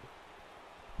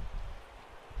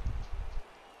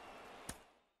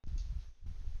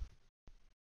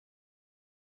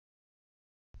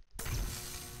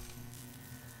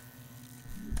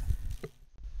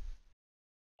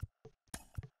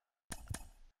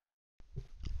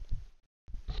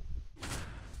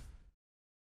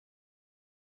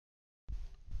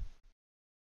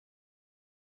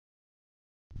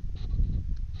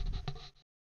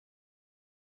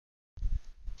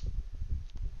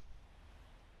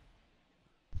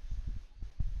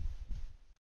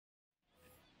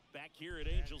 Back here at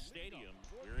Angel Stadium,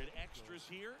 we're in extras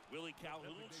here. Willie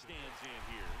Calhoun stands in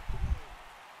here.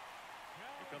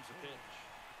 Here comes the pitch.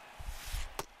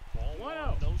 Ball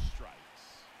 1-0, no strikes.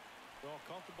 Well,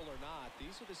 comfortable or not,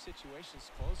 these are the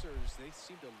situations closers they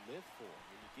seem to live for.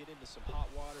 When you get into some hot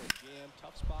water, a jam,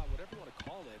 tough spot, whatever you want to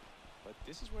call it, but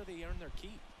this is where they earn their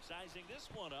keep. Sizing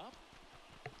this one up.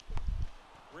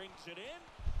 Brings it in.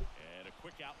 And a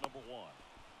quick out, number 1.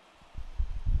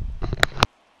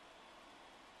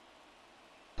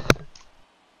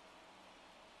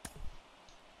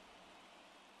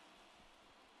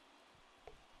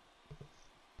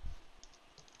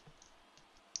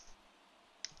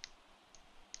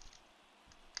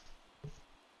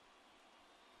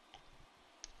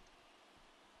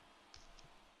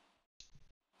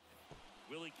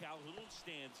 Willie Calhoun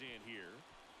stands in here.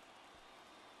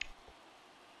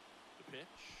 The pitch.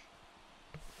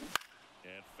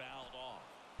 And fouled off.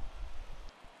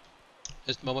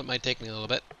 This moment might take me a little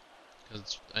bit,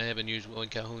 because I haven't used Willie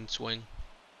Calhoun's swing.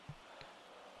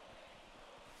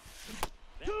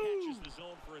 That catches the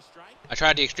zone for a strike. I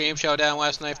tried the Extreme Showdown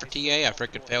last night for TA. I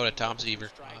freaking failed at Tom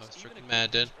Seaver. I was freaking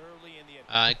mad, dude.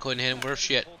 I couldn't hit him worth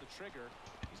shit.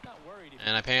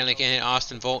 And I apparently can't hit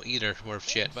Austin Volt either worth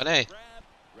shit. But hey.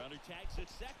 Runner tags at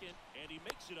second, and he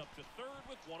makes it up to third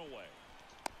with 1 away.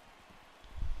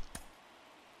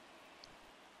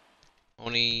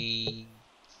 Only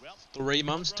 3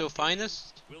 months till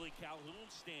finest. Willie Calhoun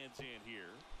stands in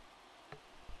here.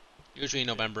 Usually in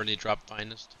November they drop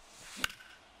finest.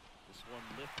 This one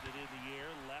lifted in the air,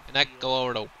 left. Can that go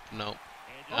over the no?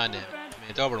 Ah, damn. I mean,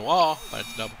 it's over the wall, but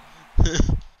it's double.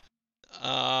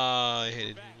 I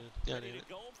hated it. God Ready damn to it.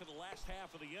 go for the last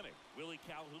half of the inning. Willie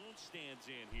Calhoun stands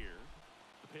in here.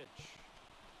 The pitch.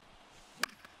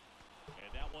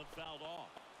 And that one fouled off.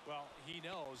 Well, he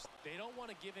knows they don't want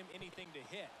to give him anything to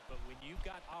hit, but when you've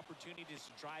got opportunities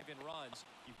to drive in runs,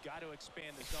 you've got to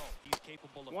expand the zone. He's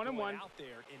capable of going out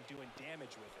there and doing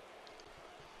damage with it.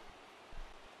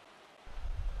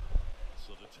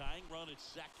 So the tying run at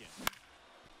second.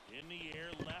 In the air,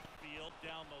 left field,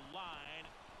 down the line.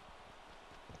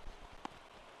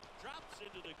 Drops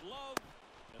into the glove,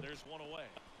 and there's one away.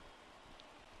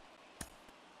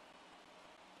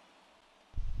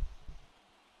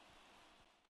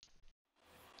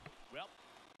 Well,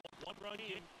 one run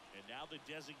in, and now the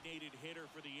designated hitter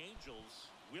for the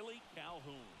Angels, Willie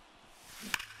Calhoun.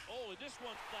 Oh, and this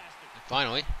one's blasted.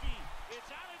 Finally. It's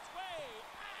on its way.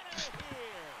 Out of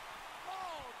here.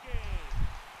 Ball game.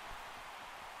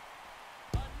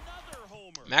 Another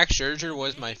homer. Max Scherzer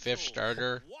was my fifth Angels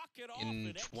starter walk it off in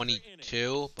extra 22,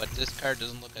 innings. but this card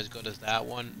doesn't look as good as that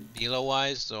one velo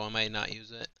wise, so I might not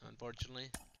use it, unfortunately.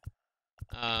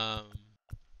 I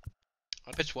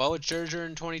pitched well with Scherzer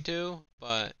in 22,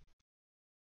 but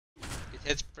his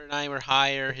hits per nine were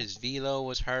higher, his velo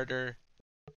was harder.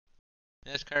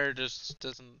 This card just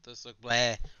doesn't look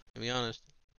bleh, to be honest.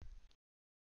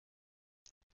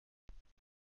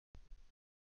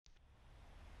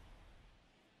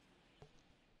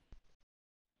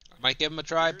 Might give him a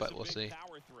try, Here's but a we'll big see.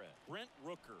 Power threat. Brent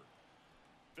Rooker.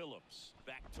 Phillips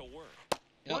back to work.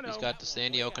 Yep, he's got the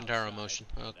Sandy Alcantara motion.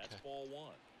 Okay. That's ball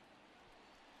one.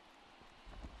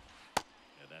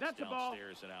 And That's a ball.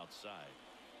 downstairs and outside.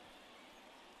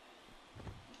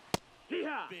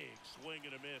 Hee-haw. Big swing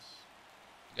and a miss.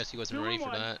 Guess he wasn't 2-1. ready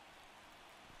for that.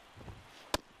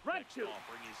 Right Next to.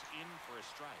 offering is in for a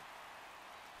strike.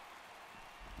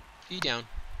 He down.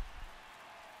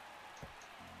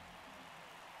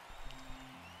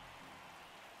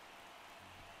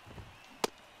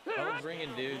 Phone's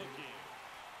ringing, dude.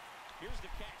 Here's the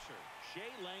catcher,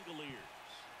 Shea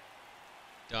Langoliers.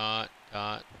 Dot.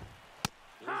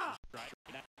 There's a strike.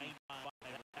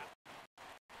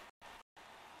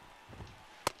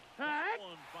 That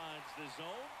one finds the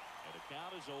zone, and the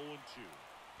count is 0-2.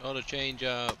 Oh, the change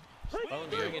up.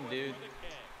 Phone's ringing, dude.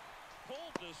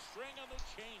 Pulled the string on the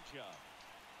changeup.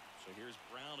 So here's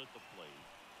Brown at the plate.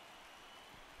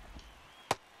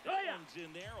 That one's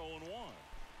in there, 0-1.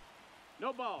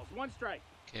 No balls. One strike.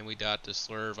 Can we dot the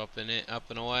slurve up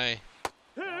and away?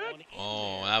 That one in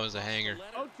Oh, there that was a across the hanger.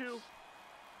 letters. 0-2.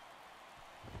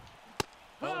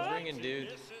 Phone's ringing, dude.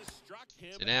 This has struck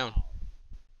him Sit down. out.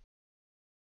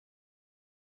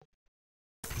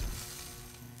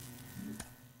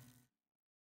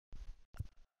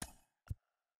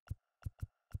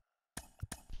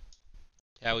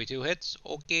 Howie 2 hits.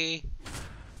 Okay.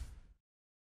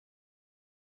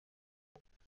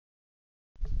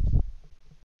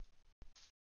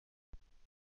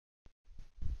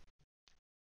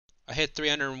 I hit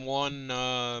 301,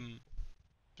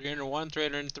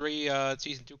 303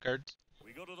 season 2 cards.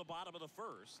 We go to the bottom of the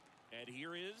first, and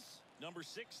here is number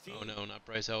 16. Oh no, not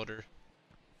Bryce Elder.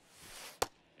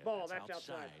 And Ball, that's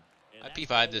outside. I And that's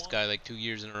P5'd this ball guy one. like 2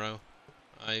 years in a row.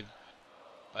 I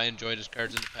enjoyed his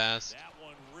cards in the past. That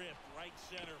one ripped right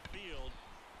center field.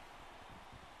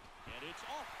 And it's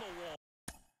off the wall.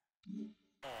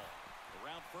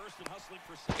 Around first and hustling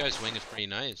for This second. guy's swing is pretty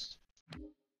nice.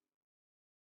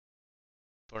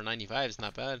 For 95, it's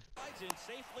not bad. Slides in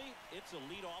safely. It's a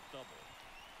leadoff double.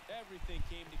 Everything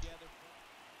came together.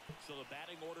 So the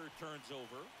batting order turns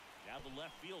over. Now the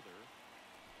left fielder.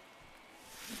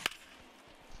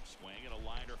 Swing and a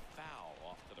liner foul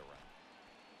off to the right.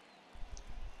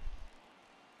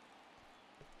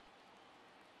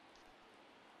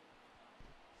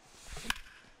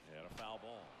 And a foul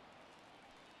ball.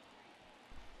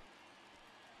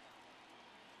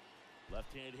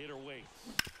 Left-hand hitter waits.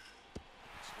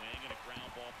 Swing and a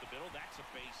ground ball off the middle. That's a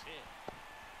base hit.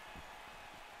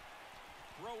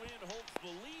 Throw in holds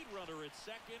the lead runner at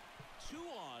second. 2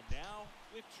 on now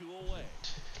with 2 away.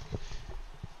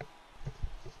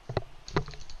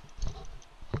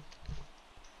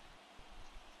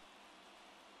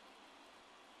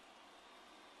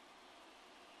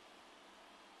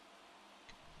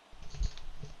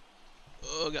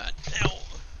 Oh god. Ow.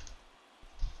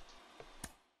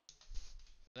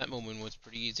 That moment was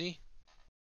pretty easy.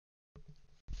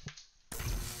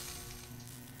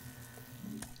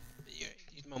 Yeah,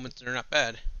 these moments are not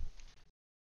bad.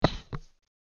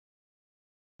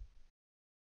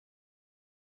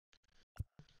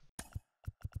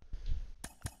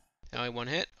 Now I one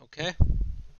hit, okay.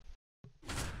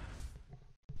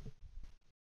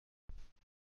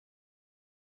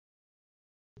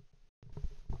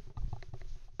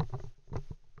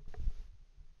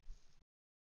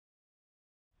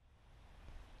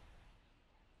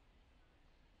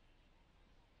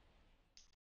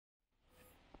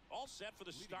 All set for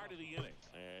the start of the inning.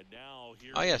 And now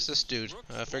here Oh yes, is this dude.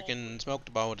 Brooks Freaking Baldwin. smoked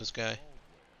the ball with this guy.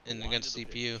 And Line against to the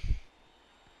CPU.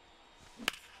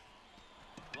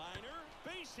 Liner,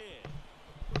 base hit.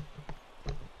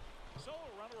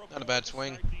 Not a bad To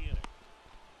swing. start the inning.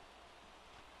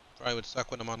 Probably would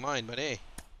suck when I'm online, but hey.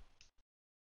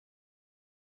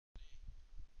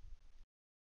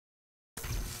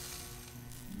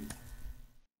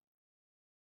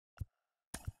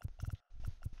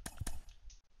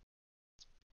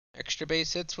 Extra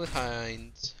base hits with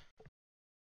Hines.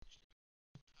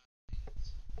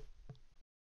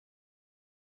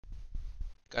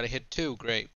 Got to hit 2,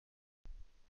 great.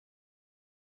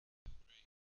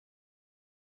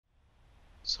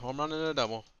 It's a home run and a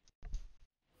double.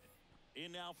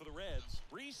 In now for the Reds,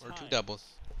 Reese Or 2 Hines. doubles.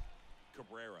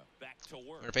 Cabrera back to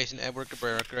work. We're facing Edward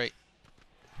Cabrera, great.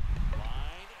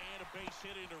 Line and a base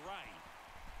hit into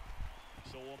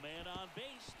right. So a man on base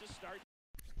to start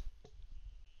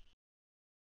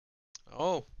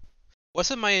Oh. What's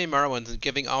the Miami Marlins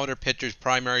giving all their pitchers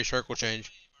primary circle change?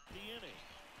 the inning.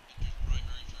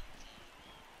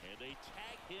 And they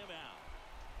tag him out.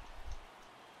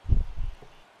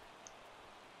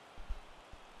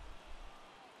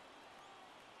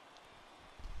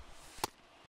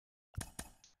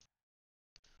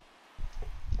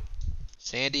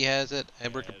 Sandy has it.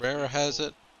 Edward As Cabrera we has go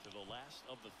it. to the last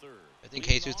of the third. I think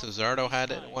Leading Jesus off, Luzardo Reese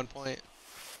had it at Hines. one point.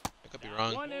 I could be Down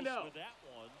wrong. close 1-0. with that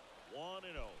one.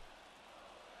 1-0.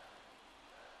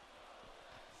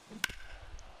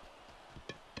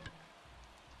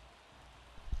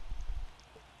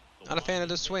 The Not a fan of one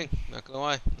this swing. Not gonna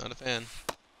lie. Not a fan.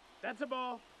 That's a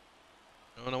ball.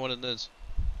 I don't know what it is.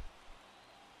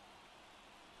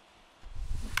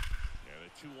 And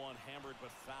a 2-1 hammered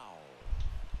but foul.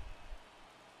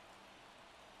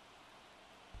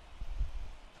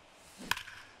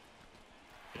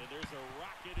 And there's a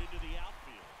rocket into the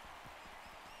outfield.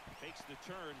 Takes the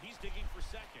turn. He's digging for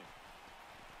second.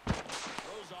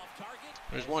 Throws off target.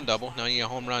 There's one double. Now you get a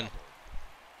home run.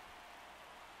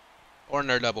 Or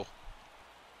another double.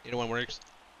 Either one works.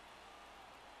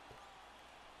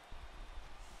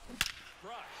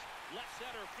 Crushed. Left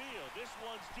center field. This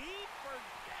one's deep.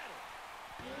 Forget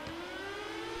it.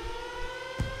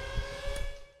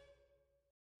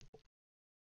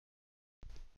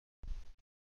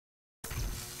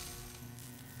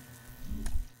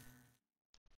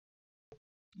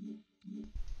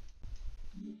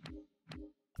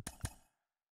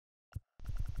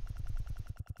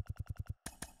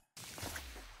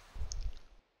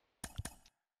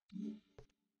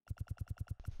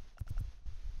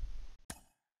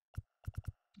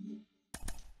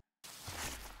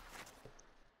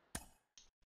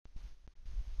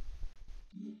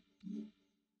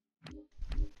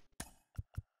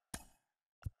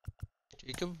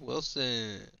 Jacob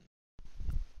Wilson.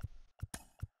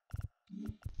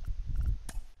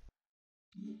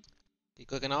 Keep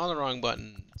clicking all the wrong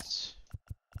buttons.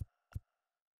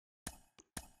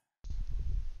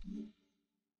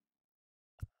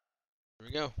 Here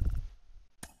we go.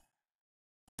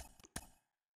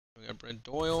 We got Brent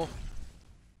Doyle.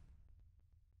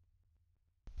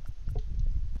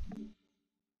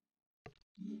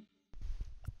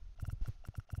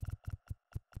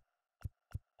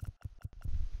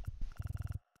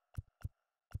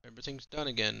 Everything's done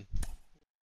again.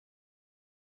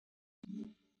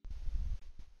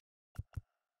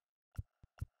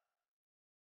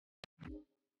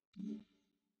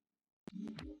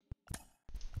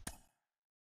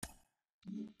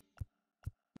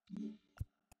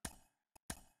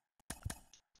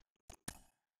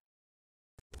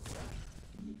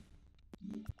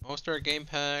 All-Star Game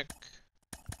Pack.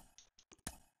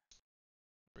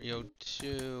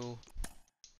 302.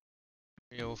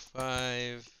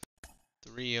 305.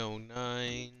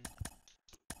 309.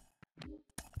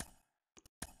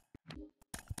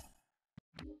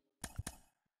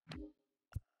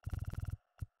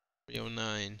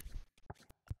 .309.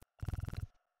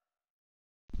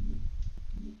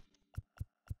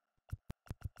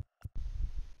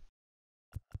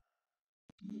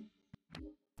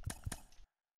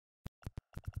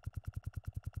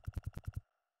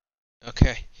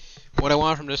 Okay, what I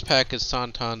want from this pack is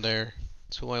Santander.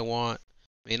 That's who I want.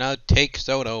 I mean, I'd take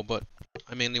Soto, but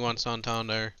I mainly want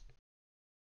Santander.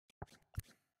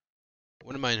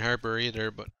 Wouldn't mind Harper either,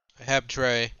 but I have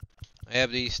Trey, I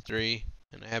have these three,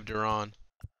 and I have Duran.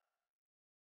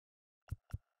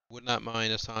 Would not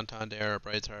mind a Santander or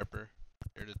Bryce Harper.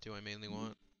 They're the two I mainly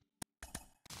want.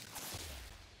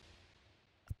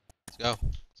 Let's go,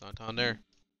 Santander.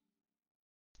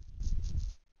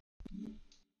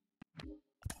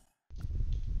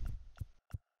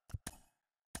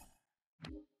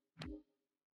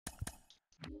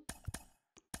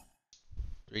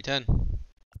 $310.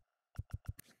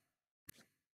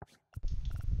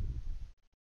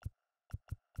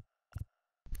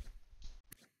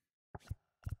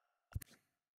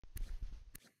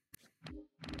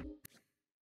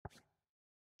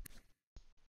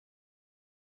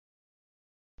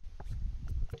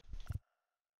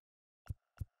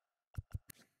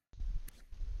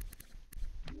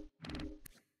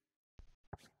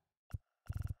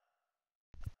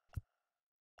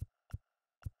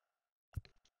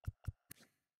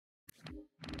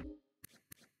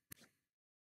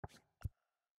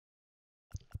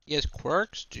 He has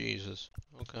quirks? Jesus.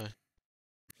 Okay.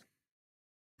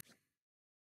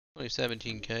 Only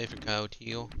 17k for Kyle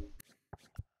Teal.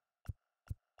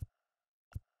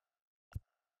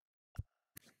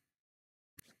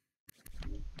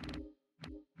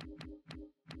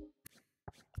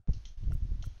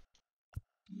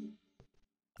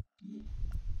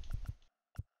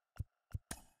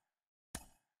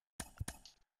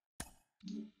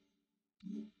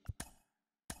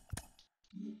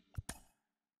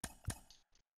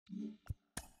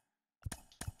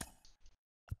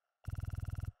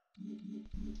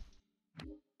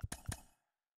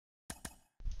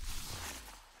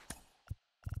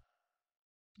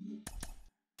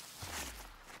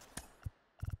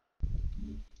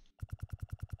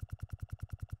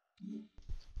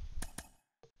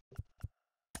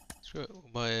 Screw it, we'll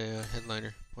buy a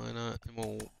headliner. Why not? And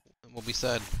we'll be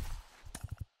sad.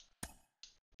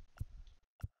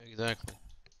 Exactly.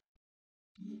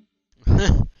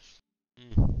 Mm.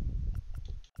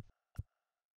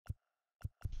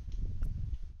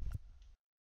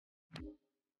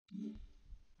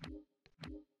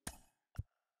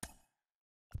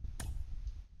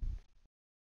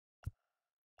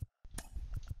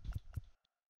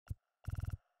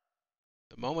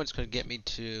 The moment's gonna get me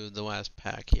to the last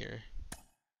pack here.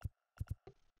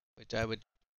 Which I would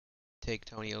take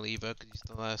Tony Oliva because he's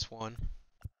the last one.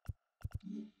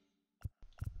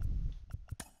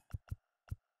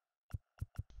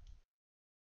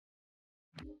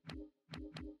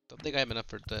 Don't think I have enough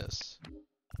for this.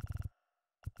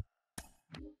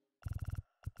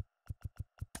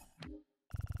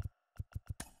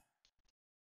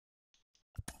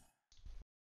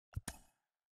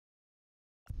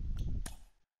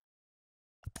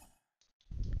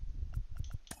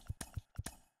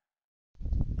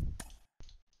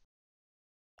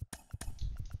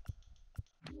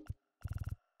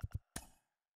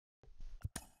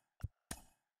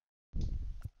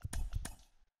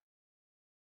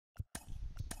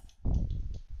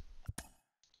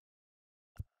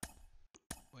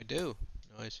 I do.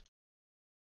 Nice.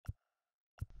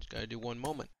 Just gotta do one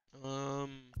moment.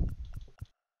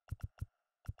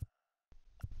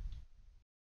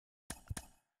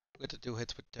 Get the 2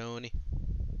 hits with Tony.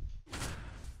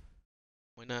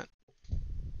 Why not?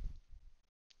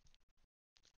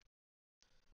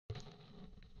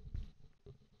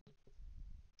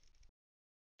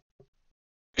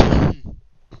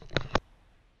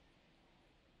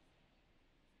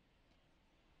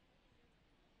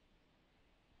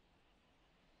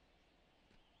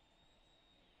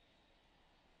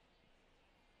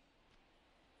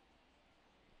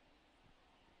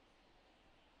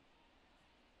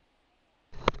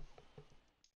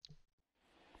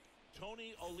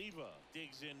 Tony Oliva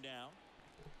digs in now.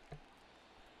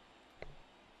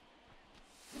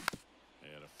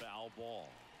 And a foul ball.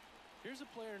 Here's a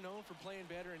player known for playing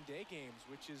better in day games,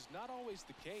 which is not always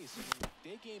the case. I mean,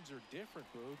 day games are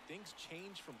different, bro. Things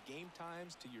change from game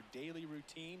times to your daily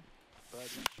routine, but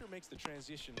he sure makes the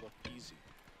transition look easy.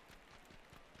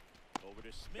 Over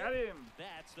to Smith. Got him.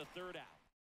 That's the third out.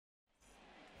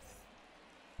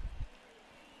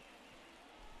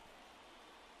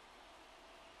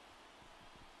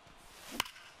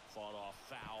 Fought off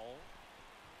foul.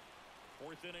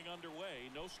 4th inning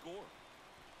underway, no score.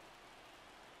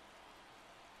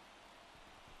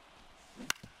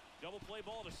 Double play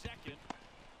ball to second.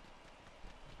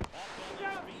 Off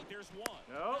on his feet, there's one.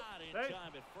 Nope. Not in Hey.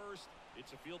 time at first.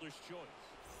 It's a fielder's choice.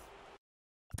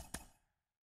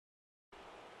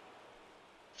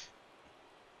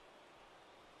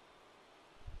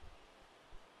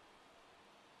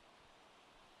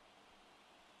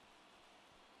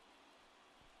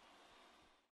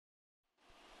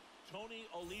 Tony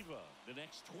Oliva, the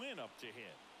next twin up to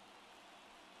hit.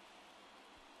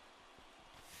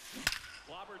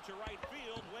 Clobber to right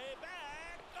field, way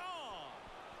back, gone.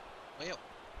 Way up.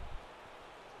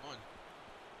 Come on.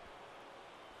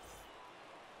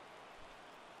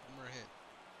 One more hit.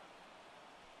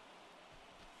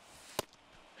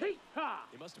 Hee-ha!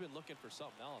 He must have been looking for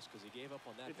something else because he gave up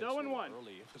on that It's pitch a 0-1. little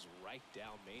early. It was right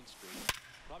down Main Street.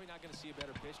 Probably not going to see a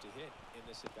better pitch to hit in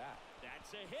this at bat.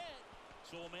 That's a hit.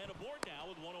 So a man aboard now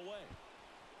with one away.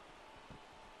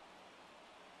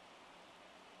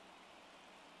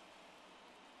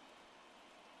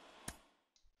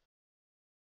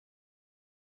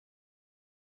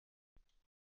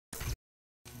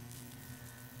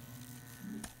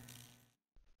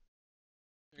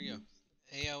 There you go.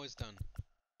 AO is done.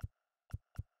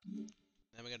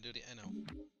 Now we gotta do the NO.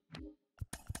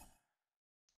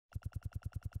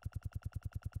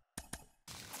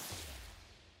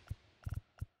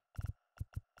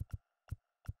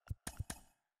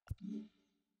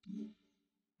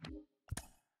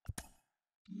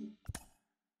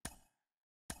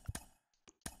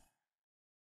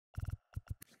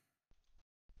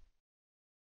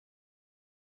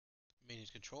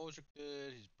 his controls are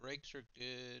good, his brakes are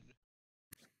good.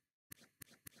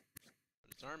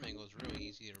 But his arm angle is really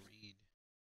easy to read.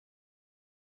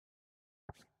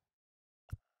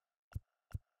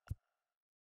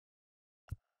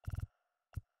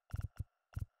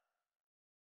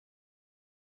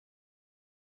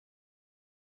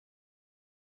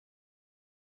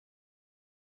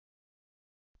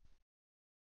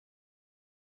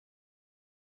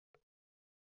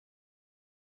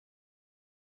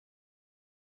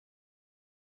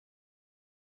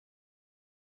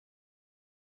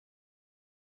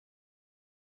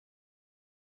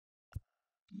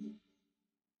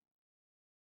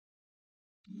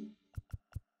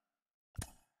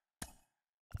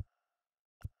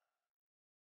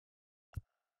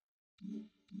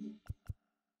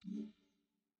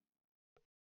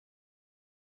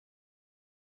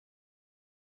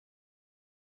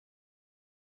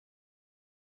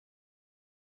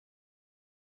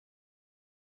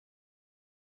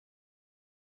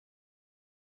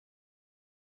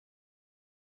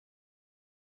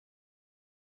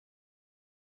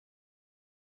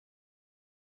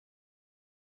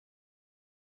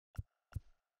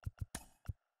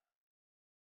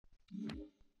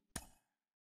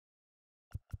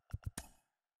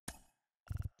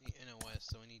 The NOS,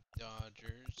 so we need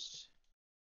Dodgers.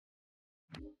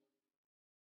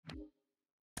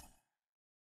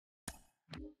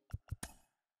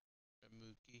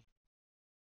 Mookie.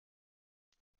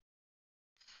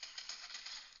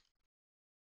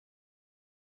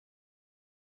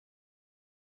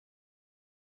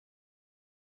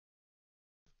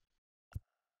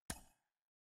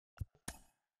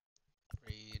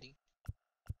 Brady.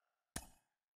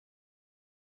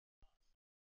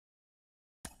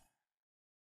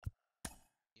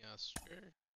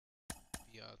 Oscar.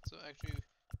 Piazza. Actually,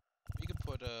 we could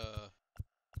put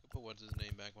what's his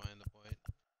name back behind the point.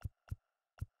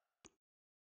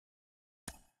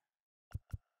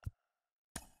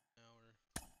 Now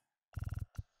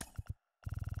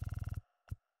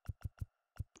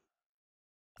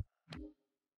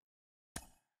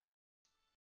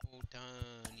we're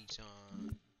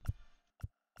Otani-san.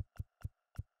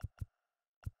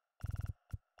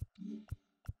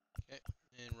 Okay,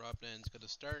 and Rob Nann's gonna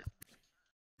start.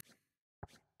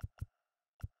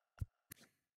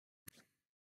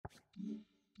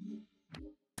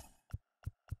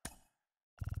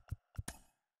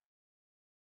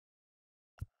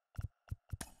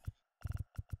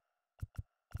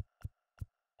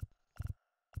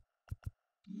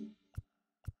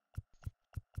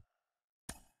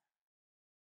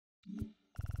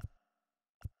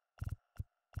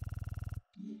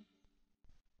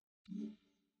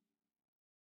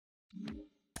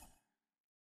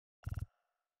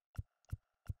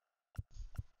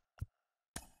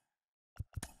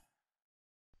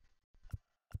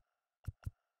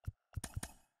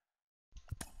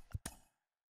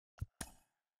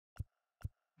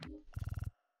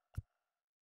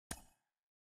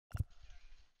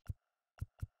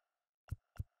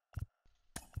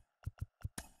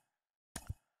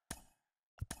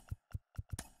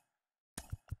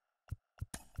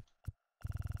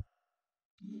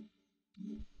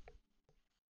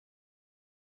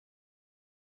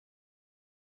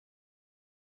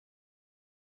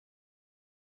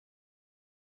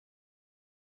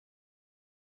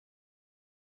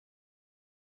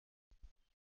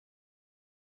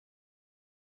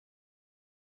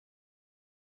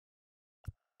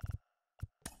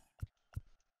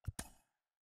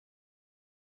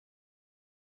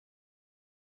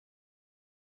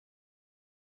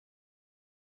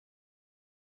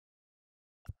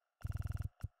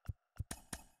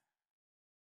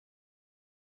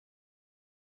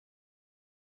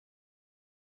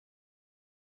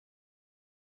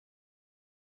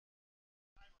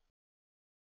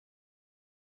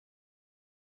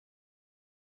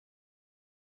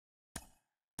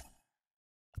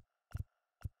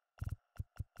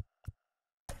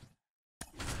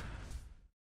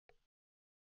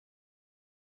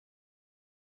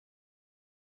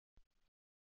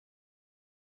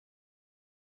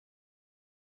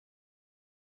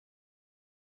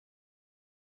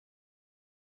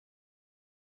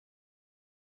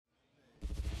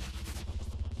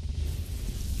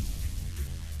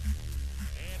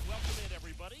 And welcome in,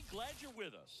 everybody. Glad you're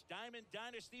with us. Diamond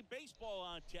Dynasty Baseball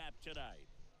on tap tonight.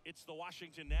 It's the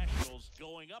Washington Nationals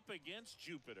going up against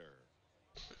Jupiter.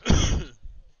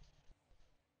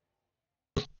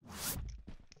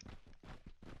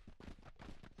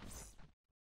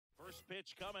 First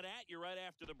pitch coming at you right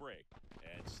after the break.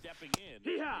 And stepping in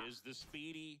Yeehaw! is the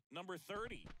speedy number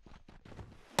 30.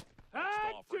 Hot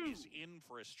Next offer two. is in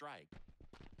for a strike.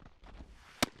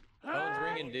 Phone's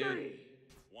ringing, dude. Three.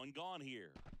 One gone here.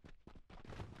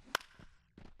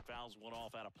 Fouls one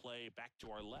off out of play. Back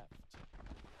to our left.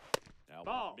 Now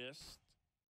Ball. one missed.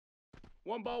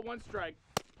 1 ball, 1 strike.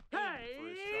 In Hey! for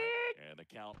a strike. And the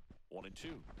count 1 and 2.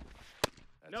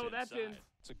 No, that's in. inside.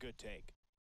 It's a good take.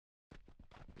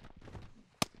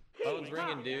 Phone's Hee-haw.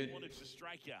 ringing, dude. One, it's a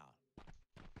strikeout.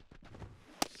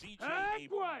 CJ Hack Abrams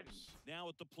one. now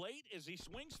at the plate as he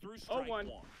swings through strike 0-1. one.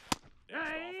 Next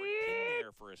Hey. offer in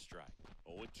there for a strike.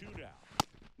 0-2 now.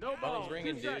 No ball. Phone's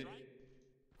ringing, 2 dude. strikes.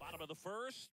 Bottom of the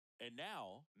first, and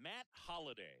now Matt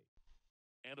Holliday.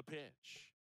 And a pitch.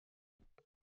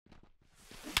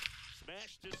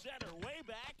 Smash to center, way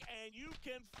back, and you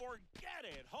can forget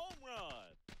it. Home run.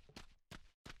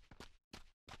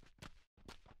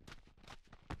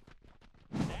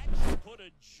 That should put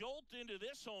a jolt into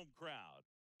this home crowd.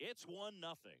 It's 1-0.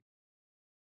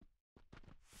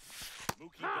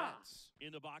 Mookie Ha! Betts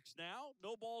in the box now.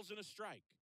 No balls and a strike.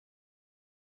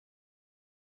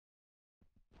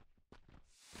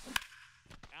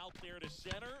 Out there to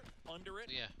center, under it.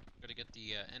 So yeah, gotta get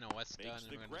the NOS done, Makes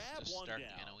and the we're gonna grab, just one start down.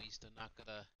 the NO East. I'm not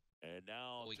gonna. And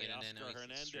now We get an Teoscar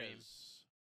NL East stream. Hernandez.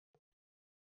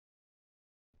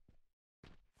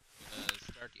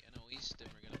 Start the NO East, and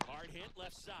we're gonna Hard hit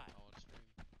left side. Oh,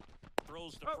 stream.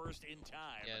 Throws to first in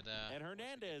time. Get, and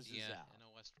Hernandez the is out. NO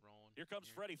West rolling. Here comes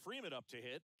Freddie Freeman up to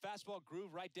hit. Fastball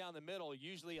groove right down the middle.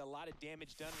 Usually a lot of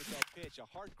damage done with that pitch. A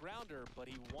hard grounder, but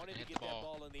he wanted to Hit get the that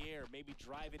ball. ball in the air, maybe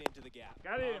drive it into the gap.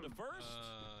 Got On him. to first.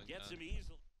 Gets God. him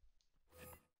easily.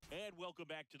 And welcome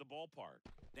back to the ballpark.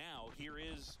 Now here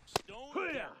is Stone.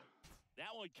 Hoo-yah. Garrett.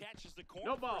 That one catches the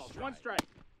corner. No for a balls. 1 strike.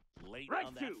 strike. Late Strike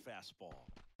on that two. fastball.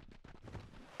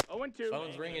 0-2.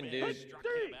 Phone's ringing, Him in, dude. Struck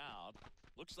Three. him out.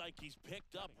 Looks like he's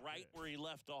picked up right where he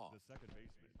left off. The second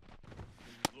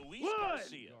baseman. Luis Wood.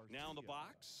 Garcia now in the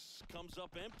box. Comes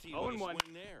up empty with a 0-1.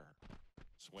 swing there.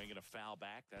 Swinging a foul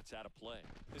back. That's out of play.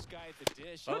 This guy at the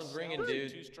dish. Phone's he's ringing, sells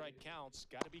dude. 2 strike counts.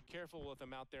 Got to be careful with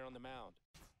him out there on the mound.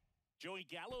 Joey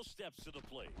Gallo steps to the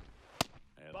plate.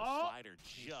 And Ball. the slider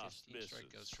 15 just misses.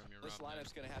 strike goes from your This Rob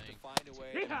lineup's going to have to thing. find a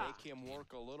way to Hee-haw. make him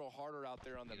work a little harder out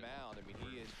there on the mound. I mean,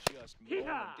 he is just mowing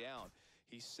Hee-haw. him down.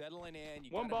 He's settling in.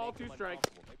 You 1 gotta ball, make him 2 strikes.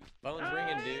 uncomfortable. Maybe Phone's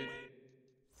ringing, dude.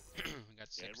 We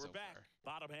got 6 And we're so back. far.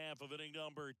 Bottom half of inning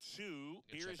number 2.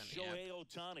 Good Here's check on the Shohei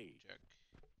Otani. Check.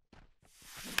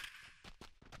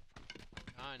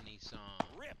 Nissan.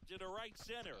 Ripped into right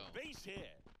center. Oh. Base hit.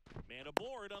 Man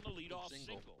aboard on the leadoff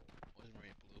Single. single. Wasn't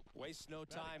very blue. waste no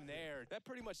time there. That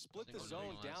pretty much split the Single zone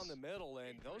nonetheless. down the middle,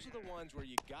 and those are the ones where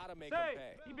you got to make them Hey,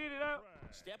 pay. he beat it out.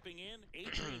 Stepping in,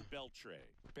 Adrian Beltre.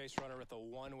 Base runner with a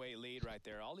one-way lead right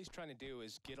there. All he's trying to do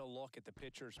is get a look at the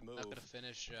pitcher's move. Not gonna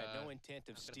finish. Had no intent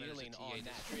of not gonna finish stealing the on TA that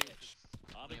this pitch.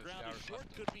 On the Liam ground, Flowers the short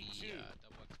left could to be the, 2.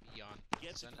 double XP on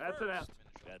Gets center. it That's an out. Finish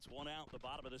off. That's one out in the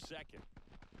bottom of the second.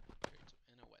 Carries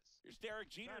him in a West. Here's Derek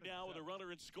Jeter now with a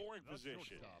runner in scoring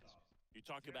position. You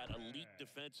talk about elite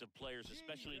defensive players,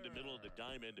 especially in the middle of the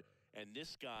diamond, and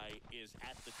this guy is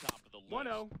at the top of the list.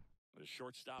 1-0. The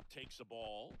shortstop takes the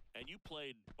ball, and you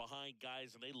played behind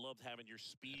guys, and they loved having your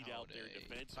speed out there Holiday,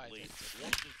 defensively. 5 hits.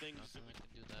 One of the things, Nothing I can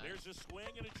do that. there's a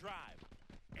swing and a drive.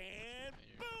 And Right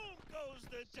here. boom goes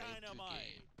the Save 2 dynamite.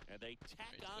 game. And they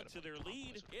tack Ready to go on to to their Buffalo.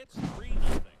 lead. Let's go. It's 3-0.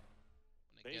 When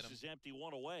they Base get him, is empty,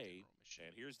 one away. throw machine.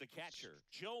 And here's the catcher,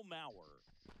 Joe Mauer.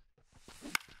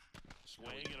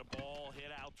 Swing and a ball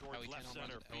hit out towards Howie left 10 home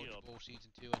center runs field. eligible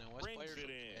season 2 and West Brings players. it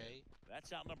in. Okay.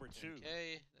 That's out number 2.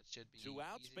 Okay, that should be 2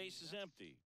 outs, easy base is enough.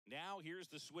 empty. Now here's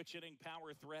the switch hitting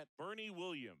power threat, Bernie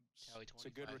Williams. Howie It's a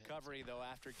good 25 hits. recovery, though,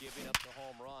 after giving up the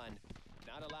home run.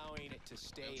 Not allowing it to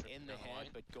stay tripping in the down the head, line.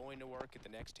 but going to work at the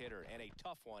next hitter, and a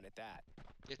tough one at that.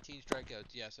 15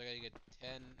 strikeouts. Yeah, so I gotta get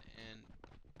 10 and 15.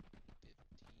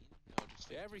 No, just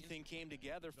 15. Everything came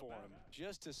together for him.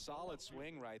 Just a solid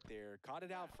swing right there. Caught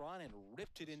it out front and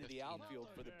ripped it into the 15. outfield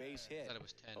for the base I hit. thought it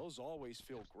was 10. Those always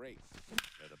feel great.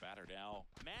 And the batter now,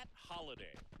 Matt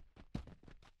Holliday.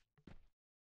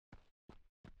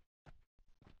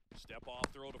 Step off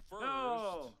throw to first.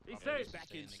 No, he's And safe. he's back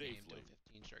Stay in the game, safely.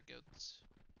 doing 15 strikeouts.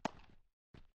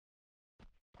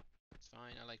 It's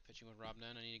fine. I like pitching with Rob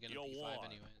Nunn. I need to get him Yo, P5 one.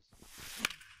 anyways.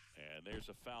 And there's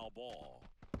a foul ball.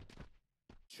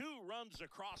 2 runs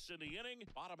across in the inning.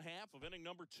 Bottom half of inning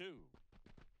number 2.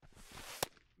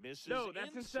 Misses No,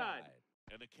 that's inside.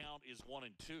 And the count is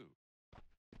 1-2.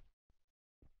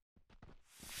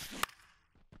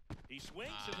 He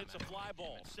swings and hits a man, fly damn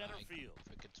ball, it. center I field.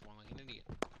 freaking swung like an idiot.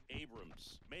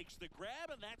 Abrams makes the grab,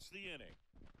 and that's the inning.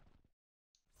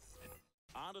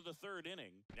 On to the third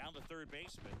inning. Down the third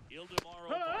baseman, Ildemaro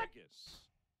Huh? Vargas.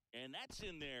 And that's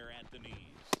in there at the knees.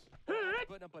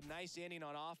 Putting up a nice inning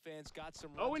on offense, got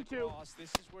some 0 runs and 2. across. This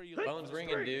is where you let Phone's those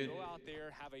ringing, guys dude. Go out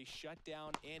there, have a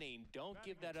shutdown inning. Don't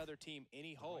give that other team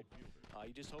any hope.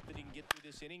 You just hope that he can get through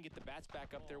this inning, get the bats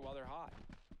back up there while they're hot.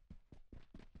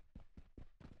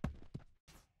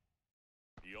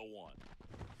 The 0-1.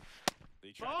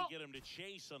 They tried Ball. to get him to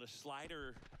chase on a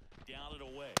slider down and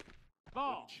away.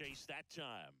 Ball. Wouldn't chase that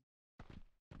time.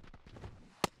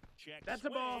 Check That's a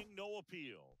swing, ball. no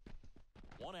appeal.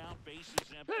 1 out, bases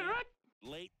empty.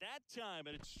 Late that time,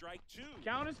 and it's strike 2.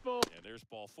 Count is full. And there's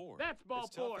ball 4. That's ball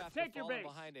It's tough 4. after Take your falling base.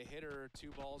 behind a hitter, 2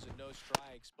 balls and no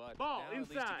strikes, but Ball now at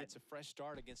least inside. he gets a fresh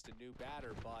start against a new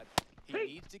batter, but he Hey,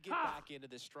 needs to get ha. back into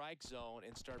the strike zone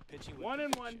and start pitching with 1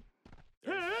 and 1.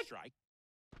 conviction. There's Hit. a strike.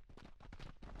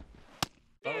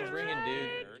 Phone's ringing,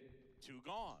 dude. 2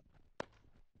 gone.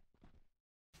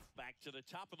 Back to the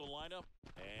top of the lineup,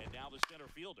 and now the center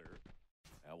fielder.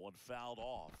 That one fouled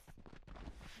off.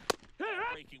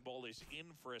 That breaking ball is in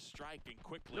for a strike, and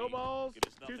quickly No balls, it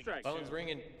is 2 nothing strikes. but Phone's 2.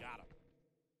 ringing. Got him.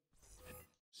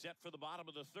 Set for the bottom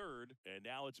of the 3rd, and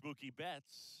now it's Mookie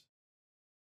Betts.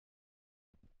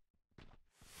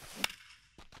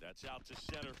 That's out to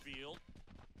center field.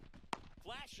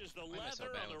 Flashes the Why am I so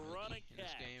leather bad on the with Mookie running in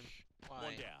this catch. game? 1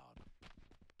 Why? down.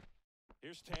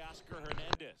 Here's Teoscar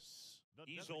Hernandez. The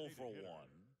He's 0 designated for 1.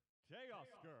 hitter,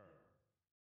 Teoscar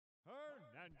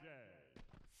Hernandez.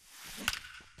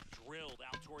 Drilled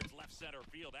out towards left center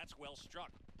field. That's well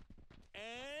struck.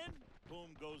 And boom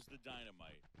goes the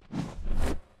dynamite.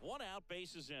 1 out,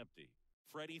 base is empty.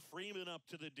 Freddie Freeman up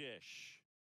to the dish.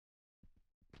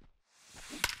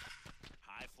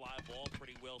 High fly ball,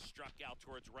 pretty well struck out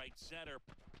towards right center.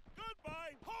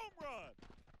 Goodbye, home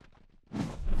run.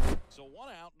 So 1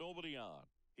 out, nobody on.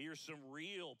 Here's some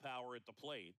real power at the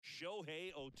plate.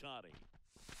 Shohei Ohtani.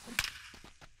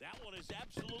 That one is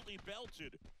absolutely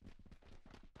belted.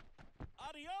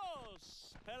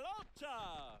 Adios,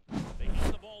 pelota. They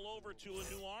hand the ball over to a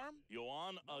new arm,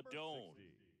 Yohan Adon.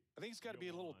 I think it's got to be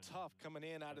a little tough coming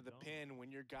in out of the pen when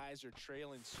your guys are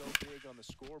trailing so big on the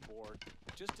scoreboard.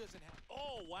 Just doesn't have.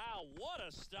 Oh, wow, what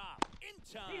a stop. In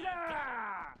time.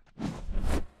 Yeah.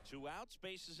 2 outs,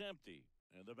 base is empty.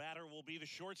 And the batter will be the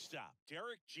shortstop,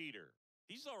 Derek Jeter.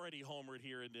 He's already homered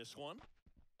here in this one.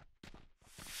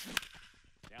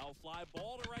 Now a fly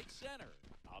ball to right center.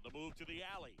 On the move to the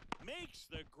alley. Makes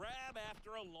the grab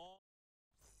after a long.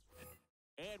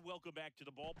 And welcome back to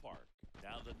the ballpark.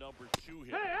 Now the number 2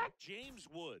 hitter, James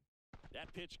Wood.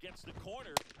 That pitch gets the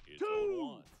corner. It's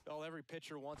 0-1. Well, every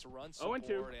pitcher wants a run 0 and 2.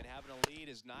 support, and having a lead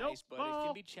is nice, but it ball.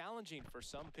 can be challenging for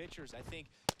some pitchers. I think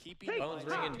keeping Hey, the Phone's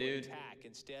lines ringing, on dude. attack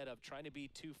instead of trying to be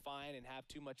too fine and have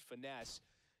too much finesse.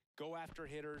 Go after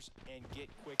hitters and get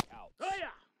quick outs. Oh, yeah.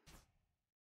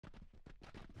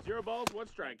 0 balls, 1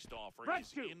 strike. Next offer Strike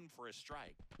is 2. in for a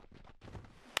strike.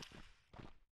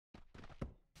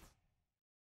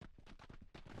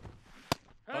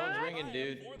 Phone's ringing, Ryan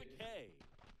dude. For the K.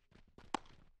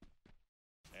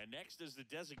 And next is the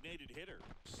designated hitter,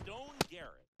 Stone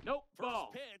Garrett. Nope. First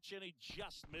Ball. pitch, and he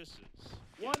just misses.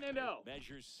 1 and 0.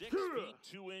 Measures 6 feet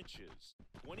 2 inches.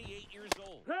 28 years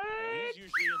old. And Hey. he's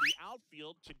usually in the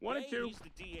outfield. Today, 1 and 2. he's the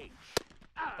DH.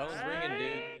 Phone's ringing,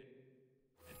 dude.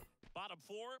 Bottom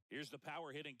 4, here's the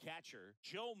power hitting catcher,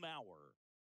 Joe Mauer.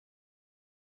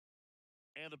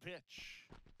 And the pitch.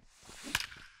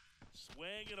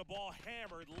 Swing and a ball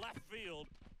hammered left field.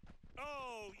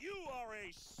 Oh, you are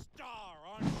a star,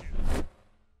 aren't you?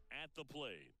 At the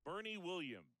plate, Bernie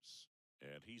Williams.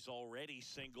 And he's already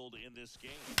singled in this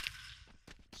game.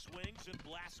 Swings and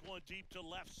blasts one deep to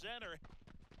left center.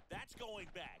 That's going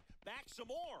back. Back some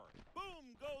more.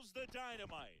 Boom goes the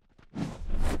dynamite.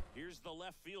 Here's the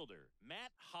left fielder,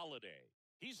 Matt Holliday.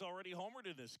 He's already homered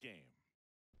in this game.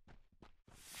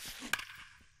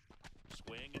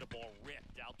 Swing and a ball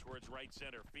ripped out towards right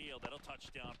center field. That'll touch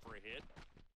down for a hit.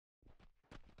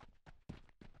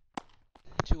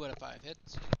 2 out of 5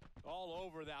 hits. All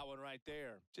over that one right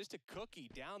there. Just a cookie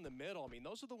down the middle. I mean,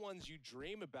 those are the ones you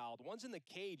dream about. The ones in the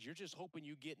cage, you're just hoping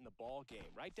you get in the ball game.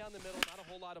 Right down the middle, not a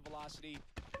whole lot of velocity,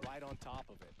 right on top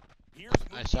of it. Here's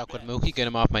I Mookie suck with Betts. Mookie. Get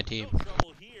him off my team. No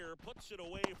trouble here. Puts it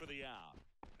away for the out.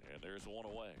 And there's one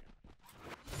away.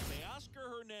 Teoscar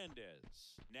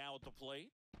Hernandez now at the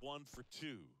plate. 1 for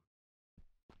 2.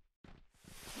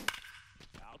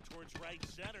 Out towards right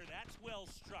center. That's well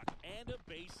struck. And a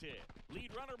base hit. Lead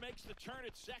runner makes the turn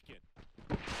at second.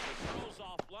 Throws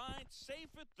offline. Safe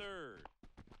at third.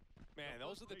 Man,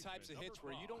 those are the types of hits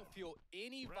where you don't feel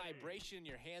any vibration in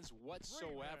your hands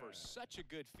whatsoever. Such a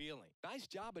good feeling. Nice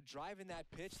job of driving that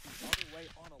pitch the other way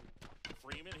on a...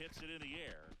 Freeman hits it in the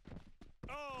air.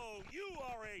 Oh, you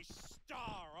are a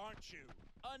star, aren't at you.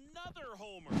 Another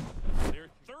homer. Their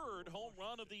third home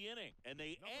run of the inning. And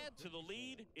they add to the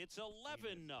lead. It's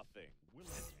 11-0.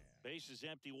 Bases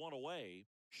empty, one away.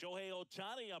 Shohei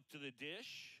Ohtani up to the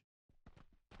dish.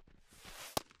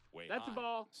 Way That's a high.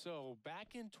 ball. So back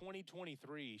in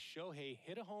 2023, Shohei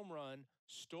hit a home run,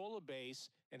 stole a base,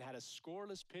 and had a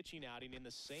scoreless pitching outing in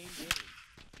the same game.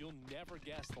 You'll never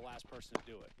guess the last person to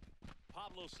do it.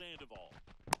 Pablo Sandoval.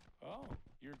 Oh,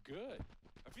 you're good.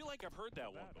 I feel like I've heard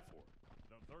that one before.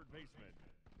 The third baseman,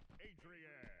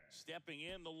 Adrian. Stepping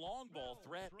in, the long ball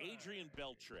threat, Adrian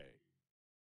Beltre.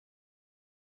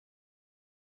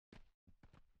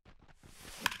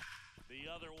 The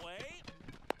other way.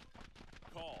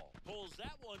 Call. Pulls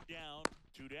that one down.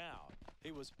 2 down.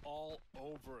 He was all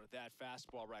over that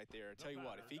fastball right there. I tell you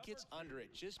what, if he gets under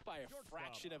it just by a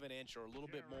fraction of an inch or a little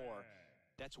bit more,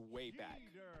 that's way back.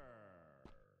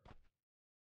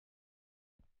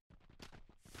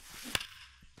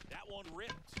 That one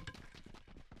ripped.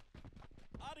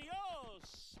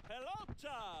 Adios,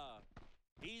 pelota.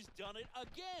 He's done it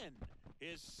again.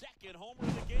 His second homer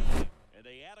of the game. And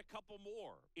they add a couple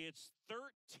more. It's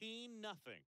 13-0.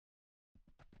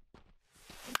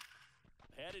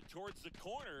 Headed towards the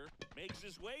corner. Makes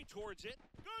his way towards it.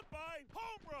 Goodbye,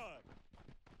 home run.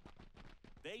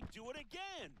 They do it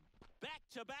again.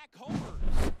 Back-to-back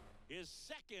homers. His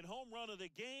second home run of the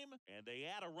game, and they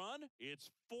add a run. It's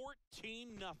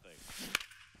 14-0.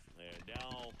 And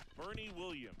now Bernie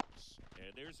Williams.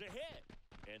 And there's a hit.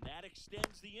 And that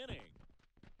extends the inning.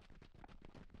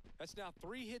 That's now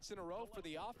 3 hits in a row for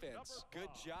the offense. Good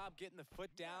job getting the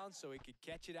foot down so he could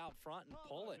catch it out front and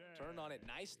pull it. Turned on it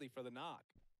nicely for the knock.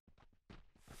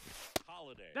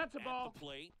 Holiday That's a ball. at the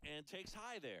plate and takes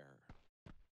high there.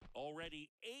 Already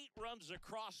 8 runs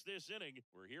across this inning.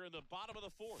 We're here in the bottom of the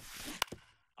 4th.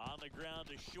 On the ground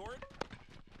to short.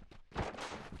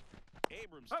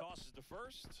 Abrams tosses to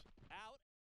first. Out.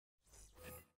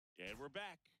 And we're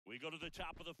back. We go to the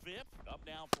top of the 5th. Up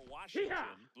now for Washington.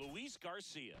 Luis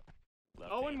Garcia.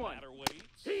 Left-hand 0-1. batter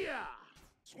waits. Yeah.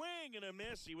 Swing and a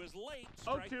miss. He was late. 0-2.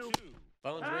 Strike 2.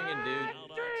 Phone's ringing, dude. Down on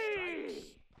strikes.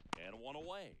 And 1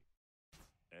 away.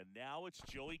 And now it's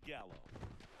Joey Gallo.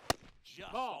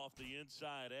 Just Ball. off the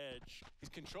inside edge. He's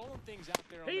controlling things out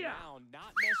there on the Hiya. mound,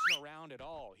 not messing around at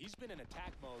all. He's been in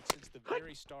attack mode since the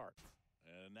very start.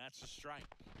 And that's a strike.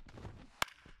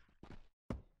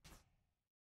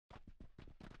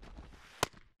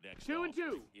 Next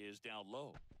 2-2. is down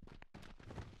low.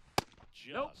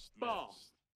 Just Nope, ball.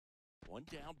 missed. One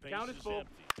down, base Count is is full.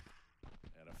 empty.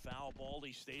 And a foul ball,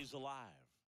 he stays alive.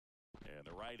 And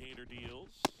the right-hander deals.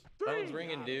 Phone's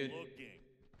ringing, dude. Looking.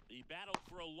 He battled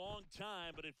for a long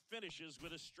time, but it finishes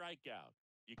with a strikeout.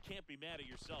 You can't be mad at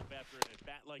yourself after an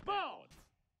at-bat like Ball.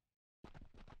 that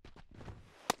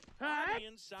one. On Hey. the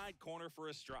inside corner for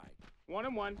a strike.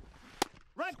 1-1.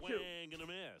 Right 2. Swing and a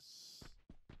miss.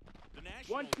 The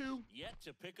Nationals 1-2. yet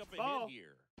to pick up a Ball. hit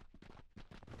here.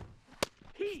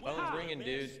 Phone's ringing,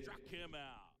 Miss dude. struck him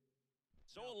out.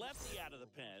 So a lefty out of the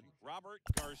pen, Robert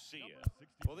Garcia.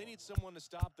 Well, they need someone to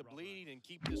stop the bleeding and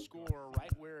keep the score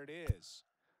right where it is.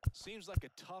 Seems like a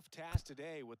tough task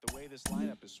today with the way this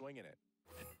lineup is swinging it.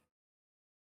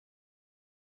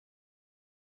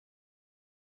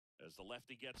 As the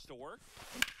lefty gets to work,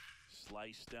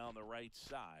 slice down the right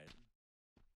side.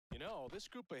 You know, this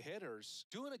group of hitters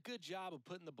doing a good job of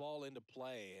putting the ball into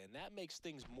play, and that makes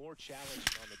things more challenging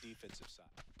on the defensive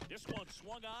side. This one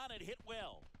swung on and hit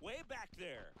well. Way back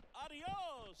there.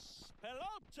 Adios,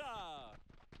 pelota.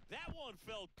 That one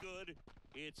felt good.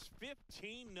 It's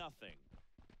 15-0.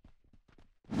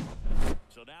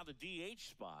 So now the DH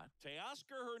spot,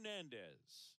 Teoscar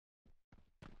Hernandez.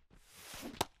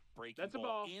 Breaking That's a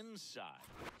ball ball. inside.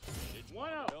 It's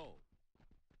 1-0. 1-0.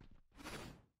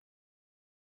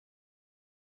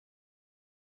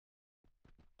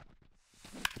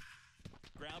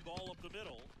 Ground ball up the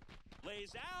middle.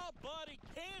 Lays out, but he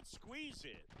can't squeeze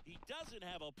it. He doesn't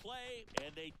have a play,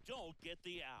 and they don't get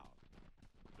the out.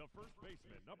 The first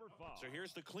baseman, number 5. So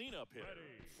here's the cleanup hitter,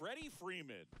 Freddie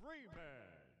Freeman. Freeman.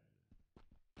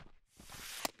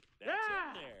 That's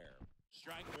Yeah. in there.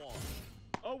 Strike 1.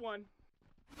 0-1.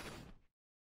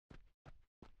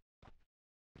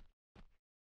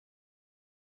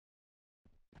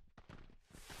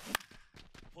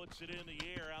 Puts it in the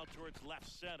air out towards left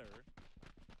center.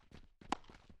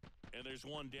 And there's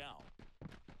one down.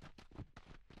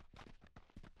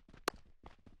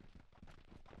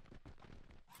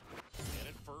 And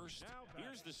at first,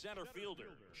 here's the center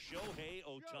fielder, Shohei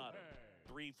Ohtani.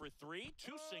 3 for 3,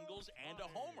 2 singles, and a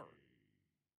homer.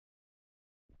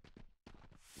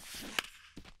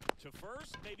 To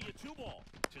first, maybe a 2-ball.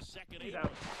 To second, He's a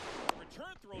out.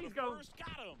 return throw He's to go. first.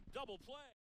 Got him. Double play.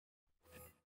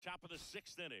 Top of the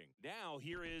 6th inning. Now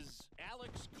here is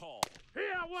Alex Call.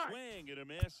 Here, what? Swing and a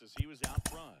miss as he was out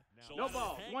front. So No out of the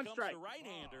ball, pen 1 comes strike. the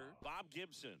right-hander, Bob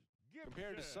Gibson.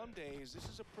 Compared to some days, this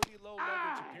is a pretty low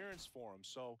leverage appearance for him,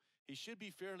 so he should be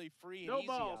fairly free and No easy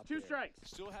balls, out 2 there. strikes.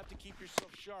 Still have to keep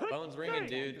yourself sharp. Phone's ringing, in the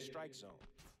dude. strike zone.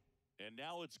 And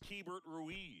now it's Keibert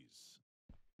Ruiz.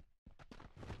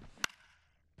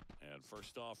 And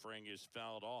first offering is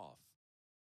fouled off.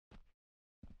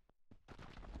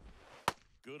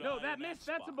 Good No, eye that in missed.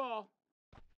 That's a spot. ball.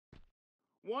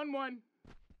 1-1.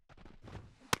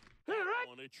 Here, right.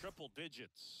 One at triple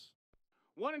digits.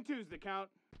 1 and 2's the count.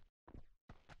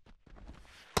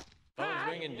 Phone's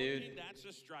ringing, dude. That's a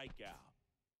strikeout.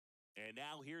 And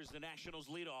now here's the Nationals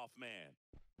leadoff man.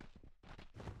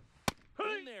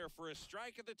 In there for a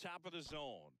strike at the top of the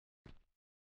zone.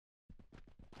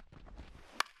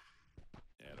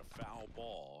 And a foul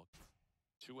ball.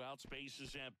 2 outs, base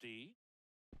is empty.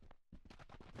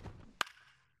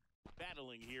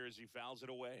 Battling here as he fouls it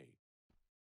away.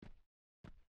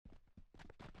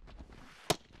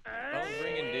 Phone's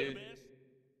ringing, dude.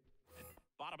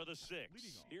 Bottom of the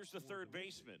 6th. Here's the third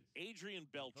baseman, Adrian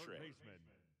Third Beltre. baseman,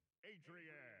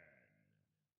 Adrian.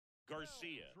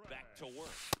 Garcia back to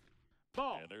work.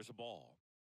 Ball. And there's a ball.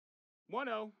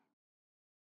 1-0.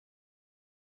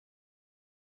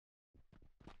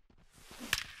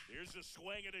 Here's a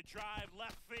swing and a drive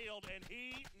left field, and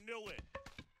he knew it.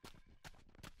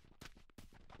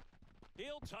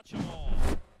 He'll touch them all.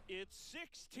 It's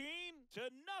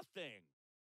 16-0.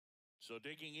 So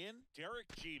digging in, Derek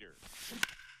Jeter.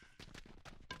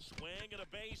 Swing and a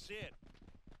base hit.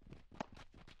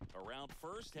 Around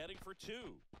first, heading for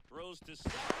 2. Throws to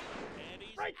second, and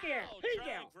he's Right there. out, He's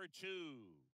trying out. for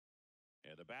 2.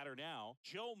 And the batter now,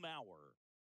 Joe Mauer.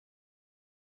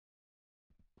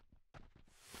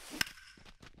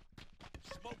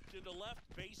 Smoked into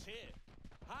left, base hit.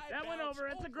 High That went bounce over.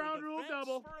 It's a over ground the rule fence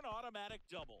double. for an automatic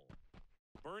double.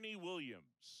 Bernie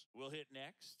Williams will hit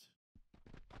next.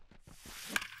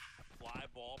 Fly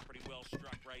ball, pretty well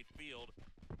struck right field.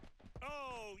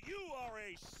 Oh, you are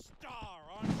a star,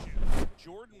 aren't you?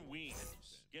 Jordan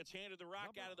Weems gets handed the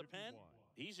rock out of the pen.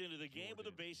 He's into the game with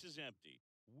the bases empty.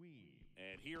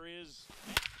 And here is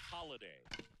Holiday.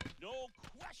 No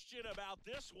question about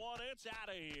this one. It's out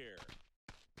of here.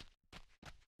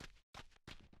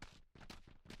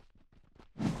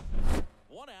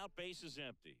 One out, base is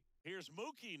empty. Here's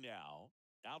Mookie now.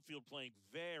 Outfield playing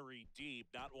very deep,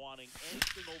 not wanting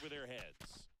anything over their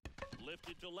heads.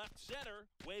 Lifted to left center,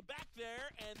 way back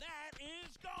there, and that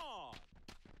is gone.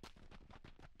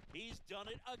 He's done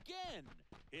it again.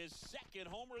 His 2nd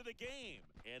homer of the game,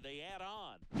 and they add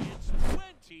on. It's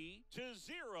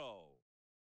 20-0.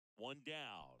 One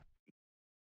down.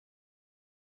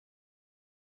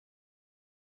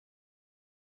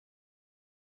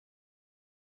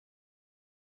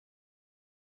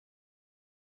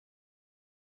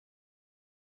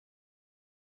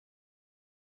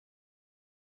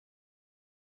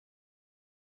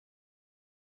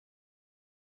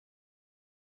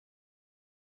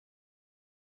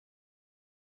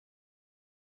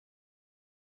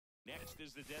 Next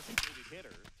is the designated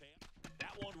hitter.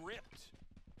 That one ripped.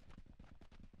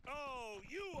 Oh,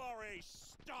 you are a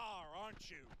star, aren't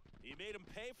you? He made him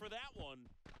pay for that one.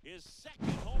 His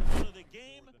 2nd home run of the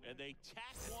game, and they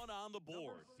tack one on the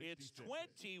board. It's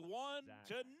 21-0.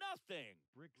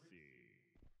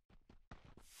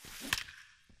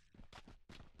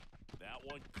 That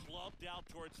one clubbed out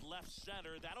towards left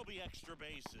center. That'll be extra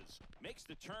bases. Makes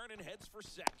the turn and heads for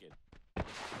 2nd.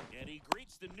 And he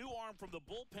greets the new arm from the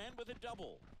bullpen with a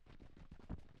double.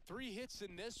 3 hits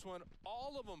in this one,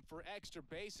 all of them for extra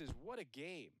bases. What a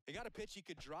game. He got a pitch he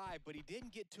could drive, but he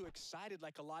didn't get too excited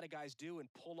like a lot of guys do and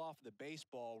pull off the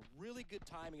baseball. Really good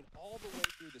timing all the way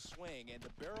through the swing, and the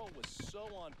barrel was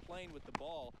so on plane with the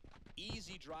ball.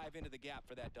 Easy drive into the gap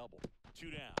for that double.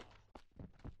 2 down.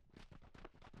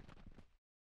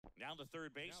 Now the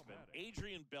third baseman,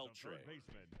 Adrian Beltre. Third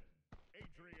baseman,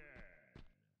 Adrian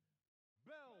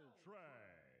Beltre.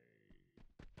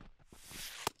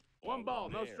 1 ball,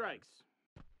 no there. strikes.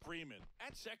 Freeman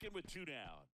at 2nd with 2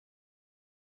 down.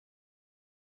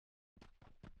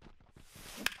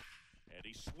 And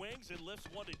he swings and lifts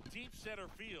one to deep center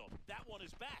field. That one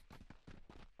is back.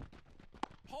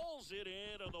 Pulls it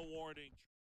in on the warning.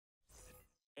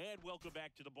 And welcome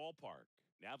back to the ballpark.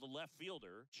 Now the left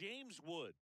fielder, James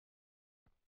Wood.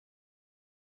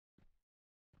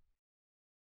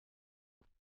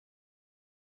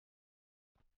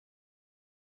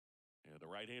 And the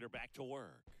right-hander back to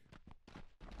work.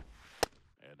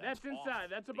 And That's inside. off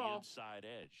That's a the ball. inside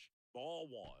edge. Ball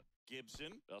one.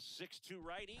 Gibson, a 6'2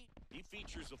 righty. He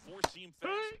features a four-seam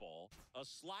fastball, a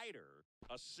slider,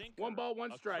 a sinker, 1 ball,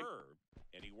 1 a strike. curve,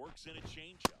 and he works in a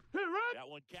changeup. Hit right. That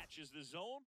one catches the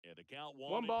zone, and the count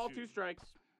 1 ball, 1-2. 2 strikes.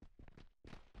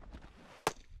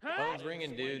 Phone's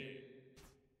ringing, dude.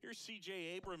 Here's C.J.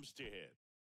 Abrams to hit.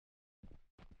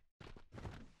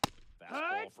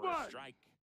 High Fastball for a spot. strike.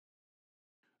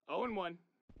 0-1. And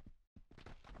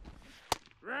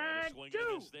a Right, swing 2. and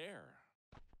a miss there.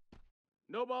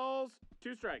 No balls,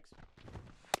 2 strikes.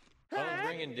 Phone's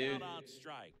ringing, dude. Down on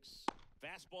strikes.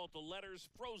 Fastball to letters,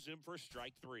 froze him for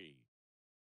strike 3.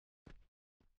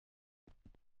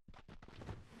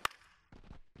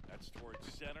 That's towards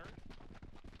center.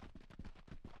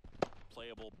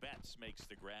 Playable Betts makes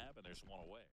the grab, and there's one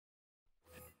away.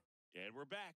 And we're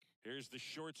back. Here's the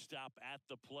shortstop at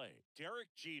the plate, Derek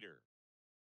Jeter.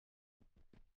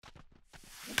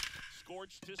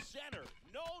 Scorched to center.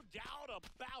 No doubt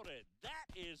about it. That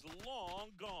is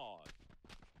long gone.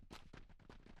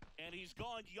 And he's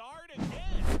gone yard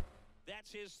again.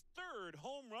 That's his 3rd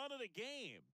home run of the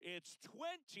game. It's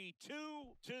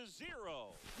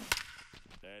 22-0.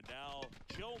 And now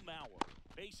Joe Mauer,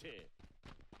 base hit.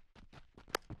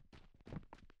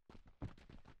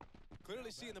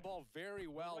 Clearly seeing the ball very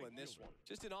well in this one.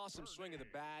 Just an awesome swing of the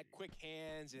bat, quick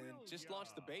hands, and just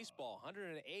launched the baseball.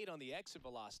 108 on the exit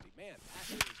velocity. Man, that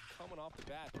is coming off the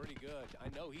bat pretty good. I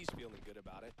know he's feeling good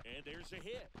about it. And there's a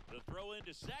hit. The throw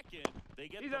into second. They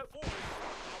get He's the out. 4th,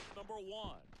 out number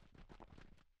 1.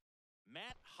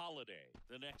 Matt Holliday,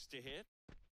 the next to hit.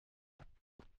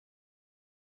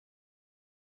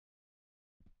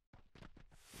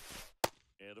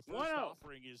 And the first 1-0.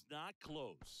 offering is not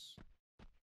close.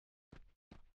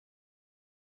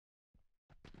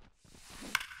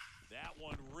 That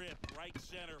one ripped right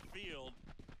center field.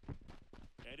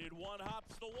 And in one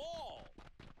hops the wall.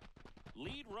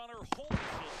 Lead runner holds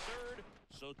at third,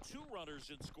 so 2 runners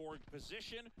in scoring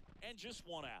position and just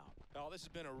 1 out. Oh, this has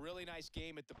been a really nice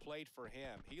game at the plate for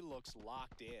him. He looks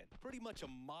locked in. Pretty much a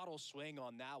model swing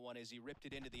on that one as he ripped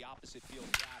it into the opposite field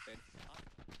gap. And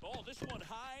Oh, this one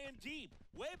high and deep,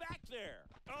 way back there.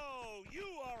 Oh, you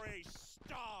are a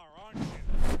star, aren't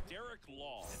you? Derek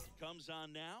Law comes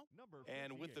on now.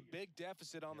 And with the big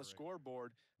deficit on the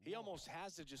scoreboard, he almost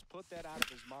has to just put that out of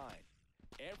his mind.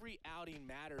 Every outing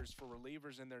matters for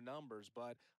relievers and their numbers,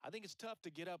 but I think it's tough to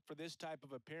get up for this type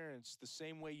of appearance the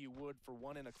same way you would for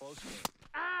one in a close game.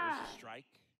 There's a strike.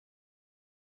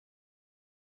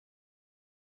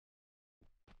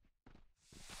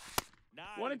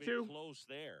 Not 1 and even 2. close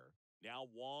there. Now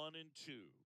 1 and 2.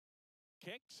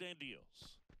 Kicks and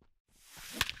deals.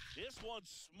 This one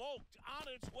smoked on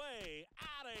its way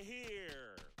out of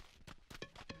here.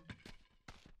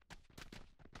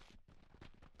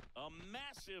 A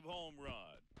massive home run.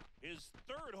 His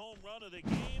 3rd home run of the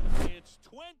game. It's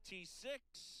 26-0.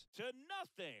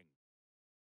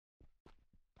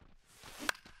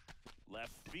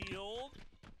 Left field.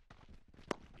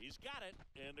 He's got it,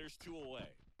 and there's 2 away.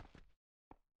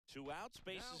 2 outs,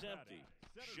 base is empty.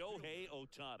 Shohei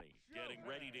Ohtani getting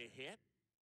ready to hit.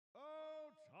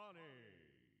 Ohtani.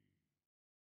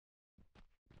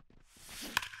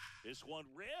 This one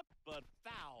ripped, but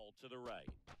foul to the right.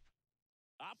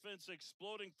 Offense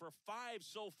exploding for 5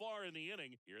 so far in the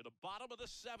inning. Here, the bottom of the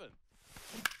 7th.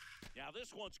 Now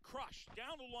this one's crushed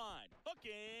down the line.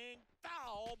 Hooking,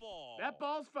 foul ball. That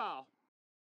ball's foul.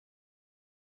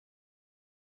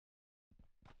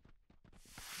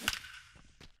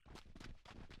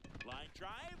 Line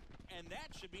drive, and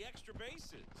that should be extra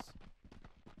bases.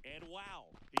 And wow,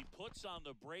 he puts on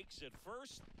the brakes at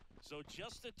first, so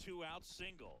just a 2-out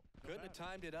single. Couldn't have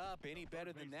timed it up any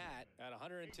better than that. At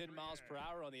 110 miles per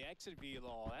hour on the exit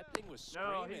velo, that thing was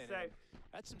No, screaming. he's safe.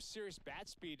 That's some serious bat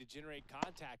speed to generate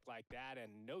contact like that,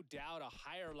 and no doubt a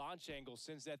higher launch angle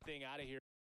sends that thing out of here.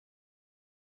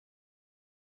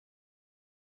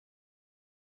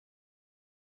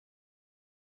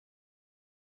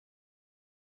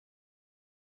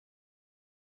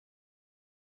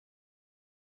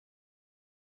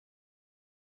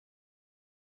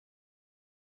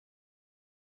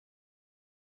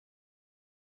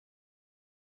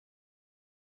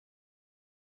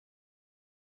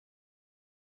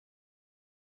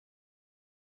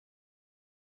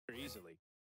 Easily.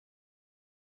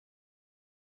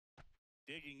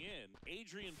 Digging in,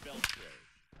 Adrian Beltre.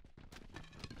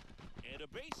 And a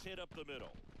base hit up the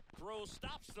middle. Throw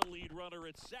stops the lead runner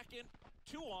at second,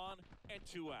 2 on and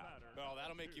 2 out. Oh,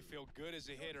 that'll make you feel good as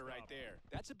a hitter right there.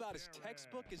 That's about as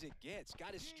textbook as it gets.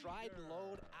 Got his stride and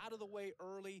load out of the way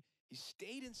early. He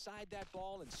stayed inside that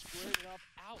ball and squared it up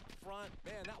out front.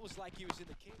 Man, that was like he was in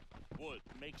the king. Wood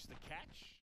makes the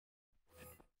catch.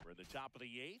 We're at the top of the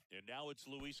 8th, and now it's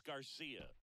Luis Garcia.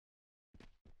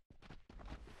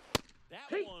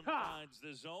 That one finds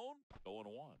the zone. 0-1.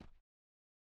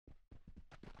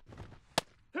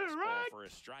 Ball for a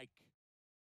strike.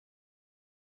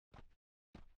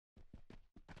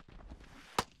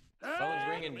 Phone's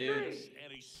ringing, dude.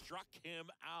 And he struck him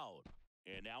out.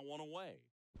 And now 1 away.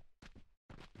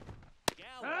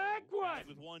 Gallo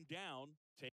with 1 down.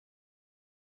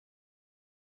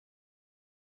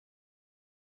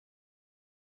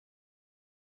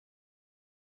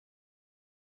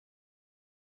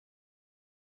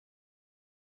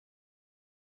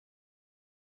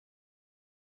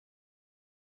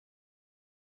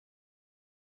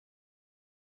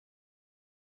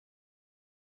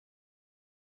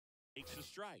 Takes a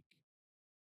strike.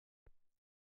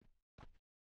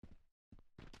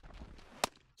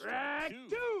 Strike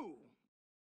 2.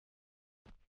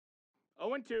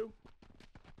 0-2.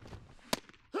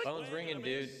 Phone's ringing,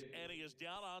 dude. And he is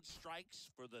down on strikes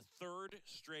for the 3rd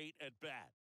straight at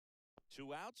bat.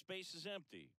 2 outs, base is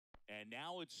empty. And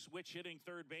now it's switch hitting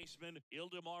third baseman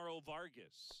Ildemaro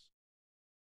Vargas.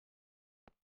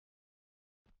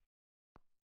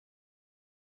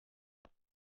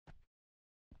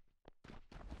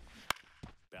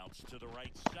 Bounce to the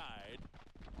right side.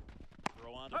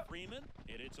 Throw on to Freeman,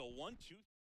 and it's a 1-2.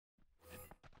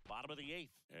 Bottom of the 8th,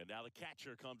 and now the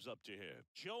catcher comes up to him.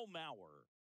 Joe Mauer,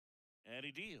 and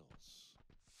he deals.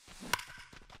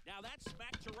 Now that's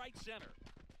smack to right center.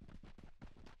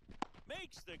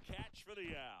 Makes the catch for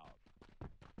the out.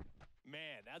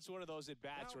 Man, that's one of those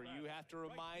at-bats where you have to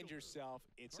remind yourself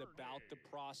it's about the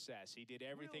process. He did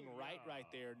everything right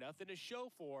there. Nothing to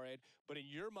show for it, but in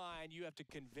your mind, you have to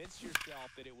convince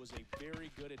yourself that it was a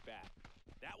very good at-bat.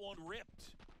 That one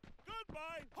ripped.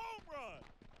 Goodbye, home run.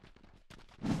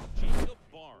 Jacob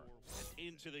Barnes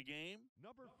into the game.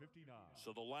 Number 59.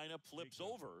 So the lineup flips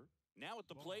over. Now at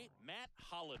the plate, Matt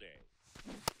Holliday.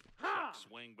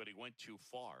 Swing, but he went too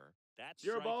far. That's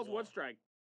 0 balls, 1 strike.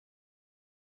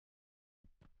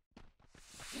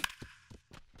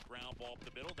 Ground ball up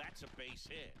the middle. That's a base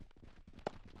hit.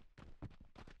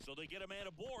 So they get a man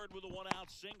aboard with a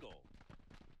 1-out single.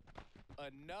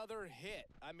 Another hit.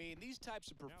 I mean, these types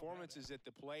of performances at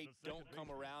the plate don't come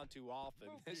around too often.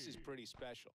 This is pretty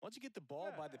special. Once you get the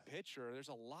ball by the pitcher, there's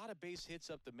a lot of base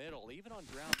hits up the middle, even on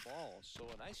ground balls. So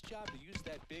a nice job to use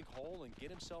that big hole and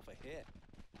get himself a hit.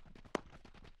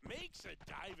 Makes a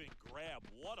diving grab.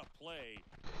 What a play.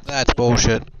 That's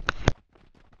bullshit.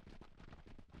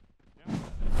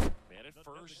 Man at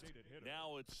first.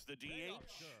 Now it's the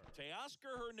DH,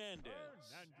 Teoscar Hernandez.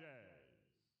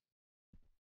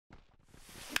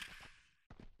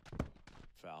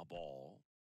 Foul ball.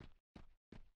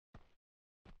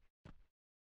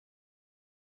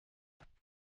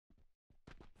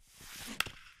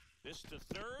 This to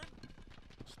third.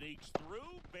 Sneaks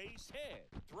through, base hit.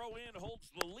 Throw in, holds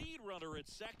the lead runner at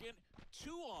second.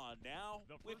 2 on now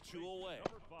with 2 away.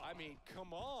 I mean,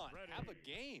 come on, have a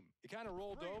game. He kind of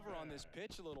rolled over on this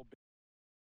pitch a little bit.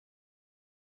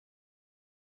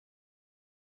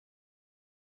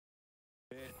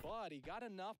 But he got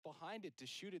enough behind it to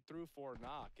shoot it through for a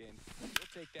knock, and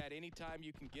you'll take that anytime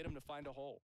you can get him to find a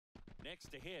hole.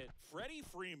 Next to hit, Freddie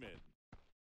Freeman.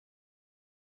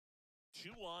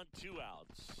 2 on, 2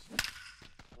 outs.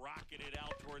 Rocketed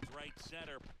out towards right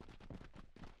center.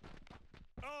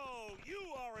 Oh, you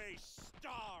are a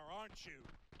star, aren't you?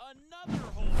 Another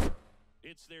homer.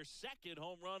 It's their 2nd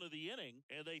home run of the inning,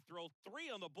 and they throw 3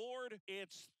 on the board.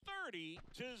 It's 30-0.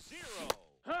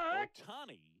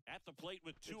 Ohtani at the plate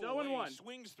with 2 away.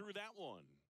 Swings through that one.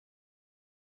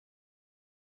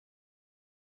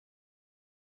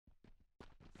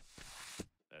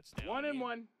 That's down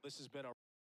 1-1. This has been a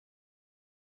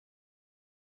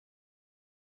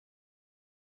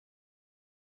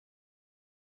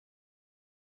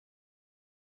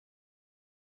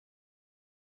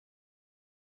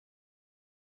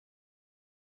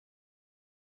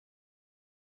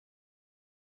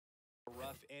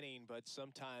rough inning, but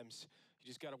sometimes you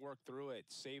just got to work through it,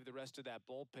 save the rest of that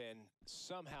bullpen,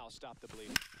 somehow stop the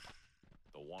bleeding.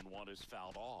 The 1-1 is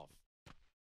fouled off.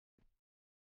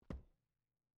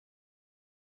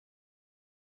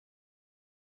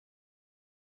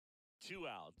 Two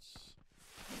outs.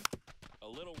 A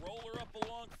little roller up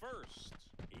along first.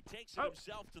 He takes it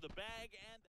himself to the bag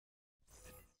and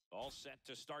All set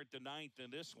to start the ninth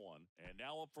in this one. And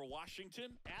now up for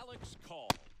Washington, Alex Call.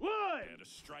 Wood. And a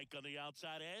strike on the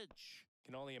outside edge.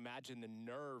 Can only imagine the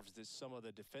nerves that some of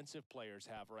the defensive players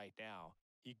have right now.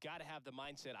 You got to have the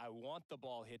mindset, I want the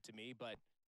ball hit to me, but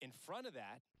in front of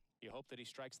that, you hope that he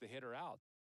strikes the hitter out.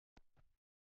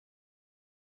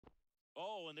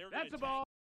 Oh, and they're That's going a ball.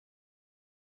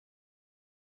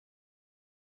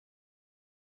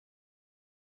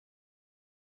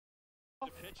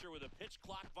 the pitcher with a pitch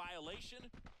clock violation.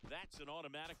 That's an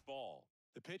automatic ball.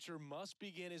 The pitcher must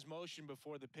begin his motion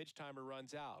before the pitch timer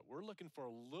runs out. We're looking for a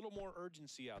little more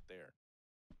urgency out there.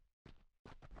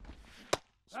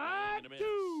 Swing and a miss.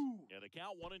 2. Yeah, the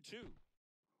count 1-2.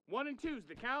 1 and 2's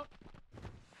the count.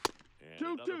 And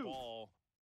 2-2. another ball.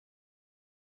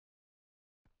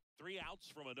 3 outs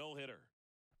from a no-hitter.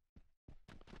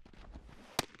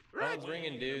 Phone's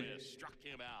ringing, dude. Struck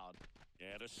him out.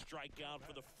 And a strikeout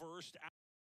for the first out.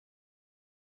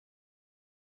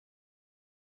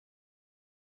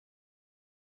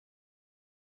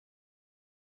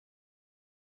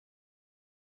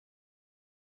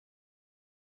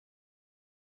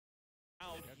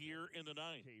 Out here in the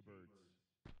ninth. K-Birds.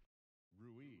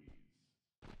 Ruiz.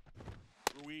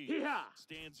 Ruiz Yeah.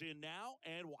 stands in now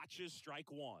and watches strike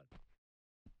 1.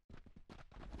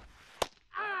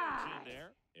 Ah. It's in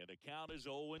there, and the count is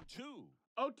 0-2.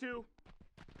 0-2.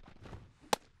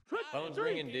 Phone's Three.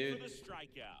 ringing, For dude. the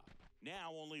strikeout.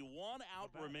 Now only 1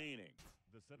 out remaining.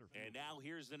 The center And fielder. now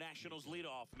here's the Nationals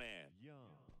leadoff man.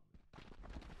 Young.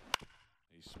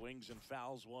 He swings and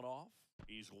fouls one off.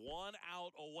 He's 1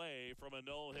 out away from a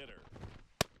no-hitter.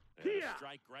 And a Yeah.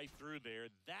 strike right through there.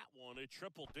 That one at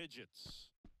triple digits.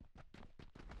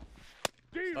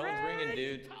 Phone's ringing,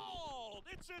 dude. Called!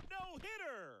 It's a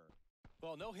no-hitter!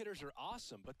 Well, no-hitters are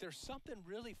awesome, but there's something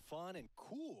really fun and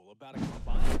cool about a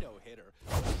combined no-hitter.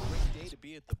 What a great day to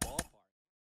be at the ballpark.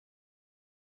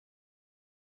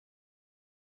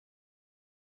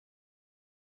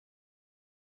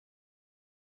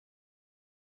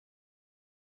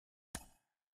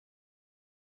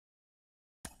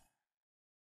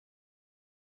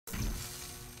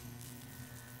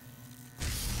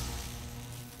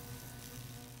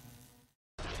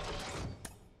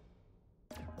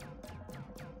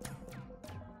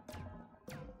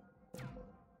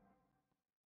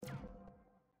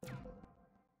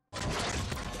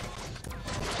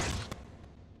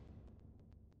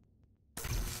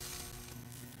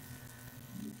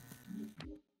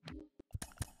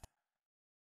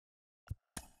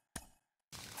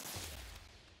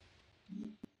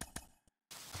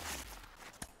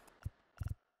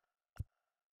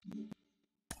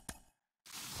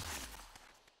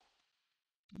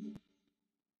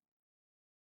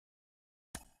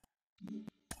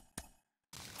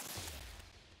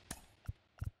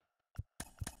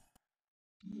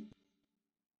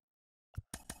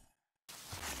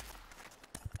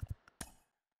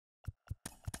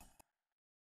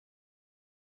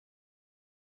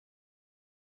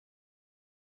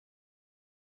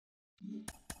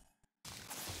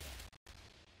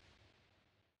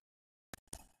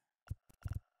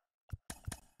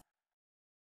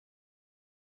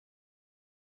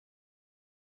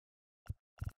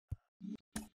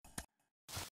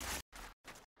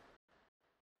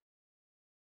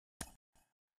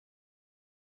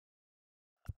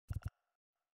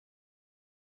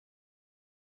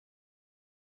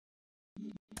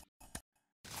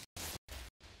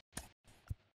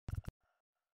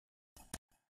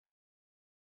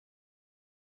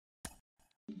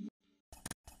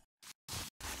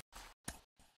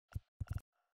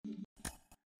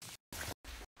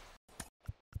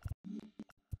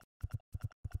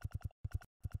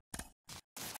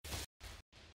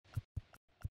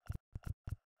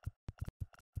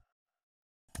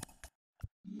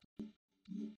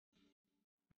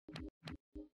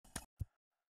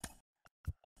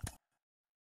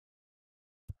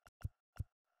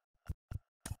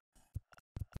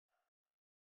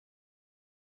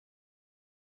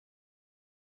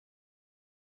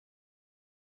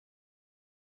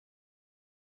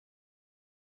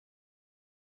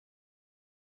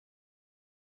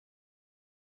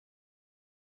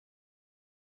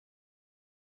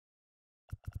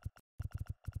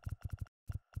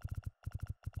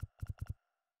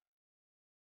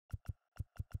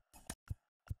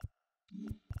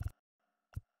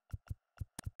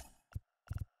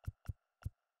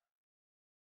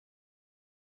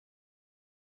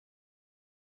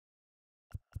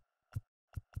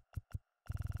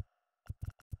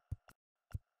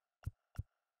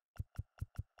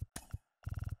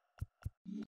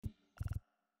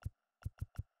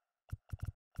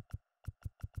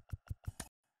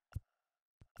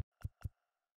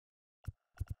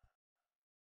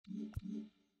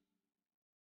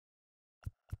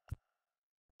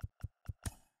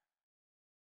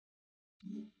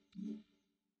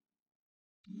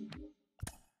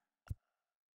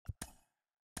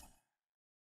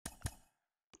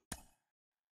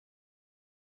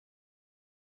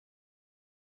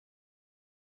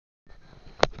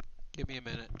 Give me a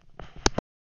minute.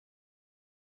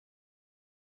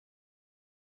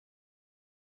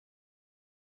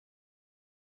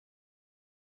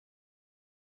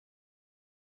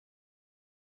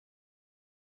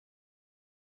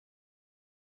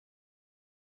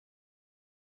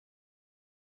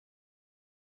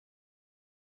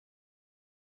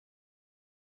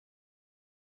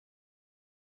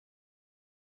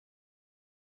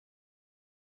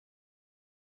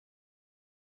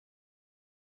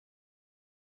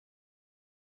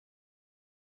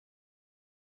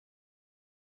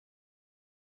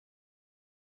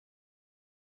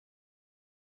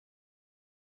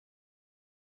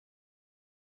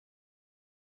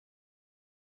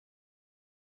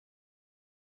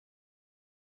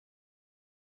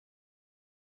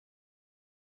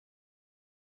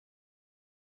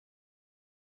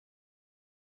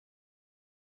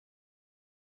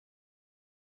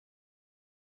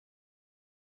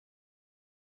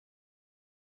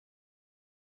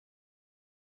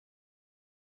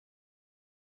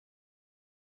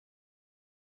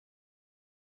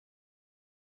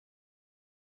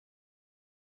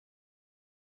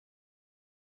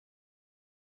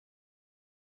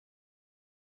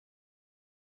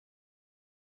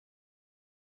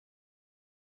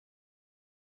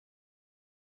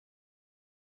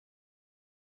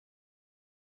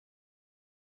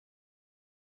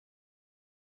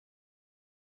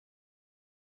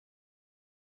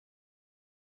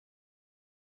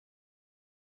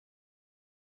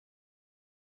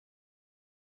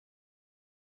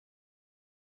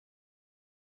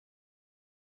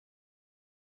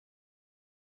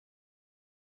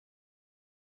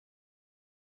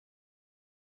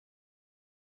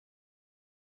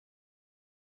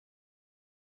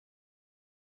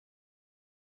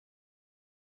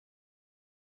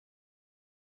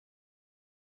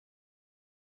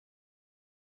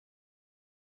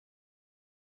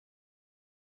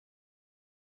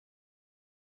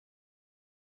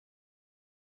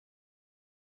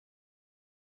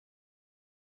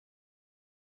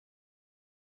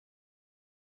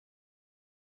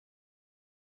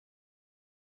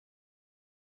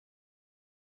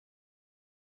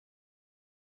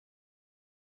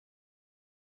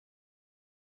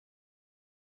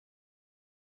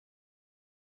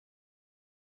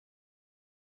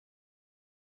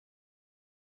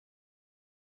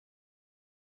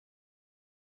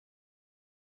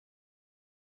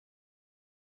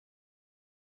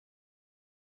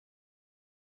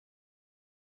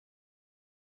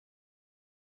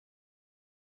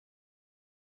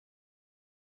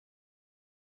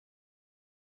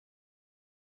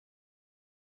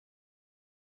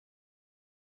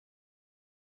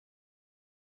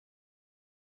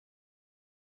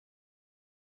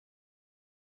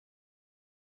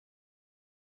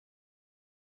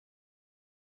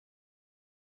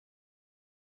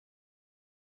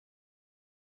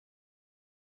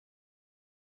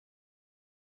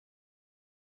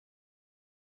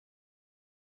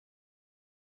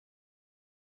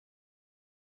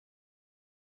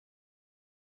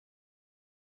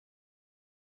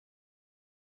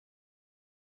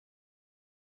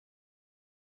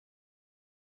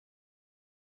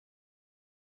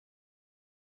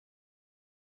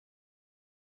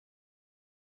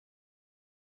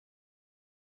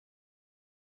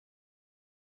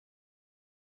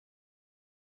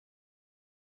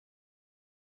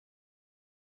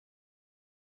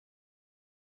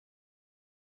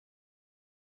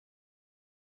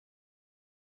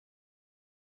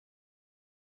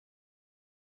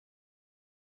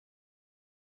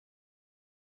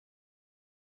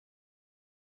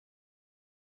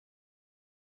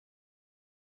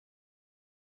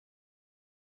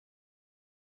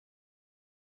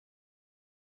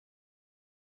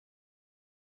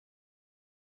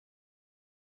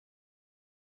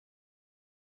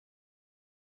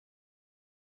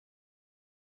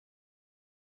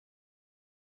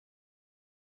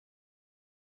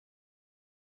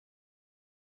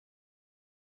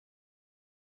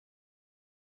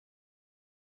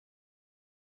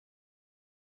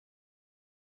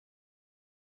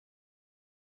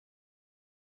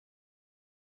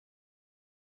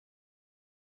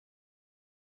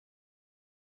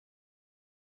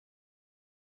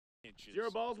 Inches. 0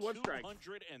 balls, 1 strike.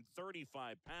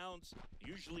 235 pounds,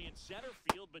 usually in center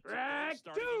field, but Strike today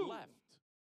starting two. in left.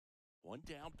 One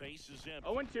down, base is empty.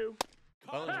 0-2.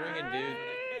 Phone's ringing, dude.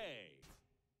 Hey,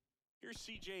 here's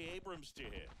C.J. Abrams to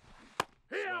hit.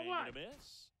 Here, Swing one. and a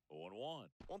miss. 0-1.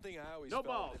 One thing I always No felt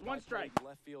balls, if one I played strike.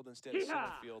 left field instead of center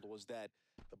Hee-haw. field was that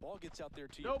the ball gets out there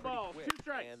to you No pretty balls, quick, 2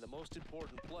 strikes. and the most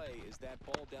important play is that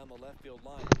ball down the left field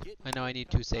line. Get I know I need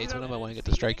 2 saves, but I might want to get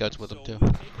the So strikeouts with them too. we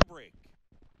take a break.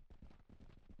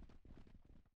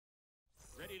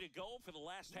 for the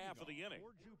last half of the inning.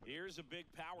 Here's a big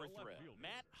power threat,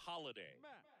 Matt Holliday.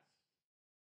 Matt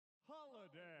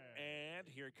Holliday. And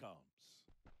here it comes.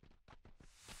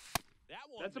 That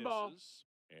one That's a misses, ball.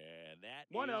 and that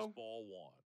 1-0. is ball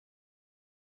one.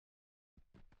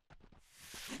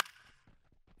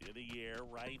 In the air,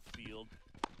 right field.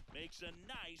 Makes a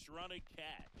nice running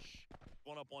catch.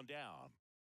 One up, one down.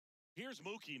 Here's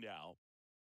Mookie now.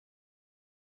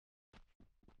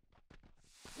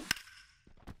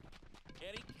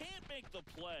 And he can't make the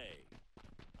play.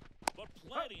 But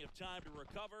plenty of time to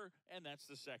recover, and that's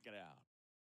the second out.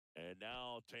 And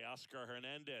now Teoscar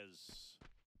Hernandez.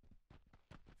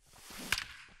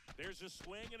 There's a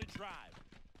swing and a drive.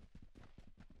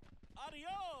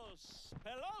 Adios,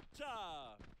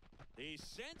 pelota. He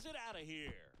sends it out of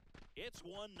here. It's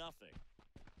 1-0.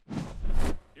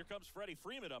 Here comes Freddie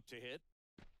Freeman up to hit.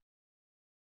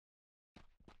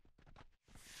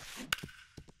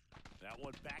 That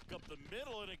one back up the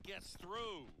middle, and it gets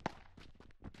through.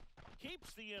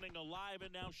 Keeps the inning alive,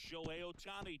 and now Shohei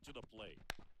Ohtani to the plate.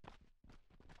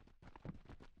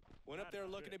 Went up there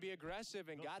looking to be aggressive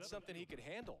and got something he could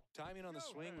handle. Timing on the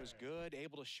swing was good,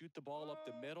 able to shoot the ball up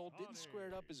the middle. Didn't square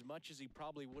it up as much as he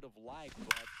probably would have liked,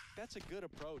 but that's a good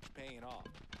approach paying off.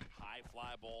 High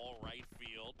fly ball, right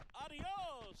field.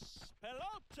 Adios,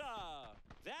 pelota.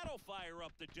 That'll fire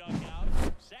up the dugout.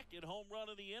 Second home run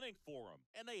of the inning for him,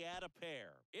 and they add a pair.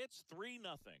 It's 3-0.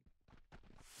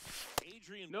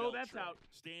 Adrian No, Beltre that's out.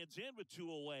 stands in with 2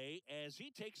 away as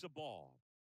he takes a ball.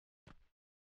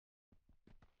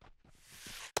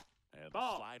 And the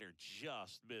Ball. slider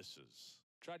just misses.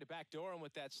 Tried to backdoor him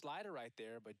with that slider right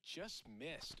there, but just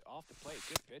missed off the plate.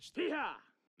 Good pitch, though. Hee-haw.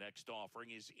 Next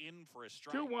offering is in for a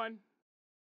strike. 2-1.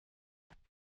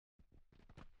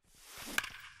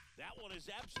 That one is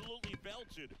absolutely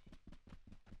belted.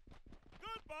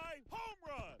 Goodbye, home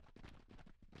run.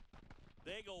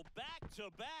 They go back to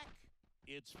back.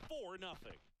 It's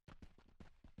 4-0.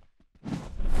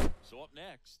 So up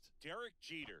next, Derek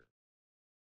Jeter.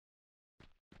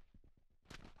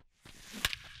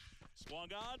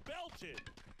 Swung on, belted.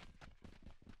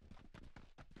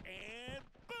 And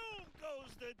boom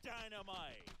goes the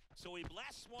dynamite. So he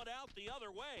blasts one out the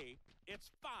other way.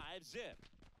 It's 5-zip.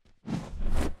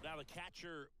 Now the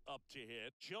catcher up to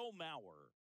hit, Joe Mauer.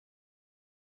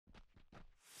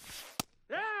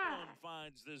 Yeah. One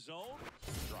finds the zone.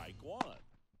 Strike one.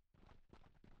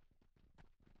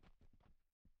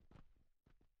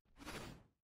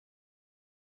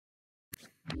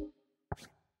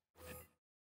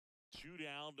 Two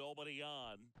down, nobody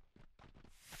on.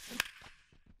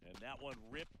 And that one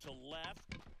ripped to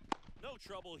left. No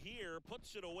trouble here.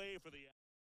 Puts it away for the...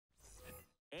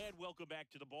 And welcome back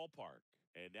to the ballpark.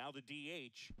 And now the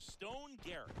DH, Stone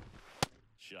Garrett.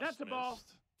 Just That's a ball.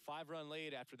 missed. 5-run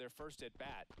lead after their first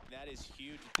at-bat. That is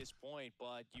huge at this point,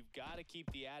 but you've got to keep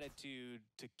the attitude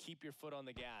to keep your foot on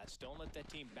the gas. Don't let that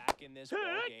team back in this ball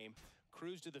game.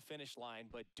 Cruise to the finish line,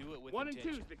 but do it with 1 and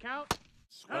intention. 2's the count.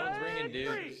 Phone's ringing, dude.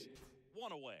 3.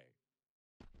 One away.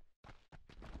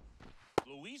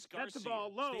 Luis That's Garcia the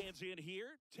ball low. stands in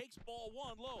here, takes ball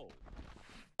one low.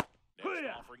 Next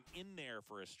Hoo-yah. offering in there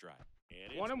for a strike.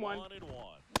 And it's 1 and 1. 1 and 1.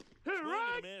 Hey, Swing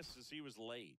right. and a miss as he was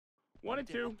late. 1 and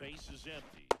 2. Base is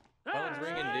empty. Phone's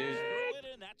ringing, dude. Throw it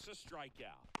in, that's a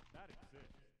strikeout. That is it.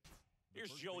 The Here's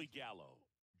first Joey baseman, Gallo.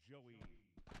 Joey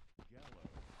Gallo.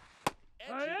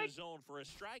 Edge Hey. of the zone for a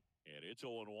strike, and it's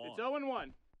 0 and 1. It's 0 and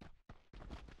 1.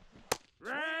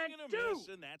 Swing Right, and a 2. miss,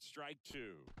 and that's strike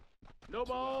 2. No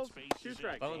balls, Two outs, 2 bases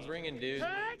strikes. Phone's ringing, dude.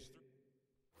 Hey.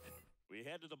 We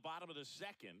head to the bottom of the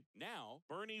second. Now,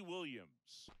 Bernie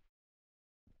Williams.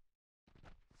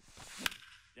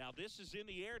 Now, this is in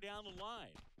the air down the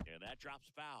line, and that drops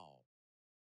foul.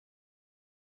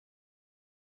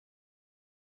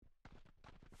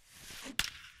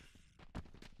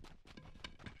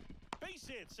 Base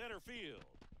hit, center field.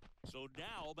 So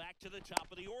now back to the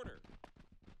top of the order.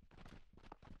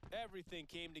 Everything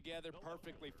came together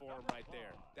perfectly for him right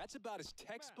there. That's about as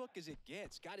textbook as it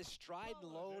gets. Got his stride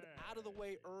and load out of the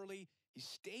way early. He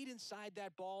stayed inside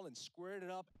that ball and squared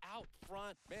it up out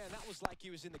front. Man, that was like he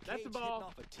was in the That's cage the hitting ball.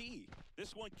 off a tee.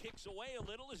 This one kicks away a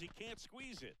little as he can't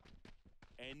squeeze it.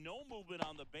 And no movement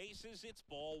on the bases. It's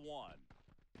ball one.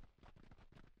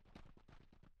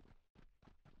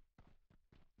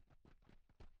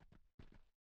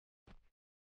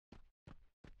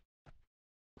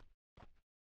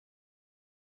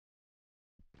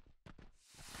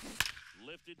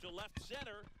 Lifted to left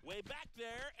center, way back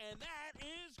there, and that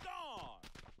is gone.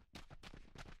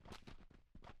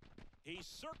 He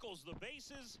circles the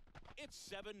bases. It's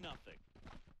 7-0.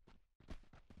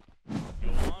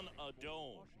 Go on John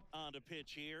Adone on the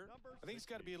pitch here. I think it's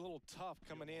got to be a little tough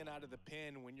coming in out of the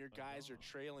pen when your guys are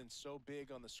trailing so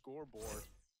big on the scoreboard.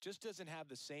 Just doesn't have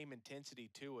the same intensity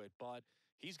to it, but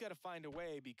he's got to find a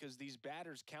way because these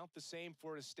batters count the same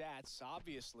for his stats,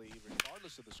 obviously,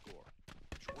 regardless of the score.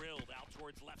 Drilled out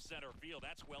towards left center field.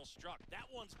 That's well struck. That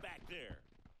one's back there.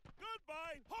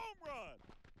 Goodbye, home run.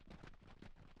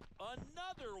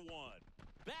 Another one.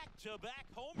 Back-to-back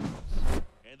homers.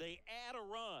 And they add a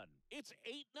run. It's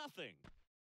 8-0.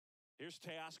 Here's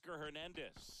Teoscar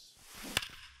Hernandez.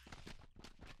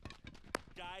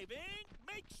 Diving,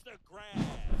 makes the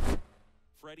grab.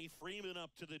 Freddie Freeman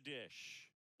up to the dish.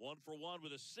 1 for 1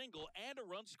 with a single and a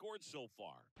run scored so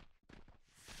far.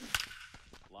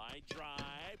 Line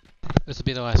drive. This will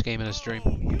be the last game in the stream.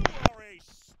 Oh, you are a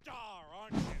star,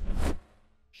 aren't you?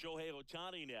 Shohei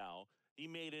Ohtani now. He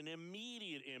made an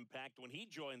immediate impact when he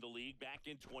joined the league back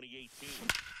in 2018.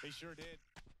 They sure did.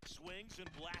 Swings and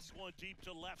blasts one deep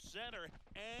to left center,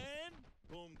 and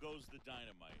boom goes the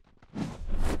dynamite.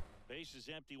 Base is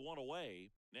empty, one away.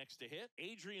 Next to hit,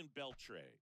 Adrian Beltre.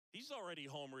 He's already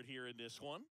homered here in this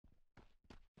one.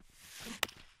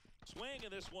 Swing,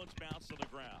 and this one's bounced to the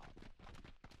ground.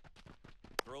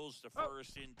 Throws to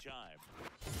first in time.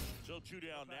 So 2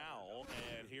 down now,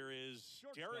 and here is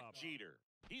Derek Jeter.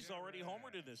 He's already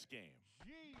homered in this game.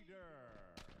 Jeter.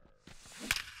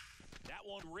 That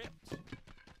one ripped.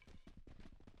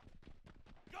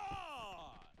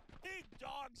 Gone! Big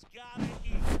dog's gotta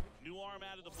eat. New arm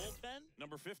out of the bullpen,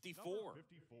 number 54.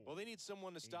 Well, they need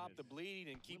someone to stop the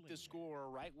bleeding and keep the score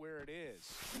right where it is.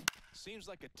 Seems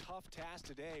like a tough task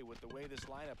today with the way this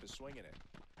lineup is swinging it.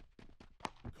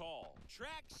 Call.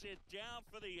 Tracks it down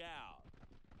for the out.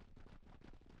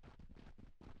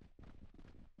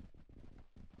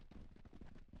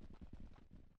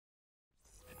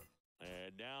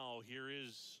 And now here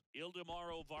is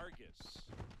Ildemaro Vargas.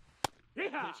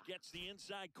 Yeehaw! Pitch gets the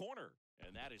inside corner,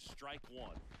 and that is strike 1.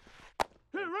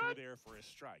 Hey, Right right. through there for a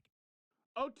strike.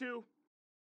 0-2.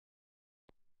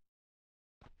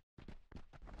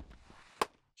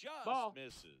 Just Ball.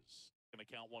 misses. Gonna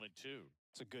count 1 and 2.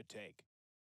 It's a good take.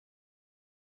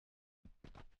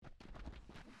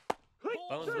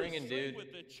 Phone's ringing, dude.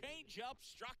 With the changeup,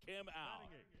 struck him out.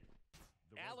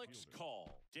 Alex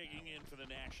Call digging in for the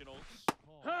Nationals.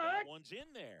 That one's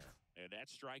in there, and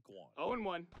that's strike 1.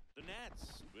 0-1. The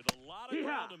Nats with a lot of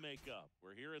ground to make up.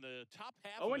 We're here in the top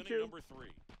half of 0-2. inning number 3.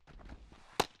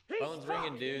 Phone's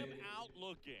ringing, dude. Him out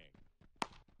looking.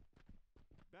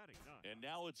 Batting 9. And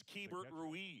now it's Keibert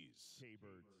Ruiz.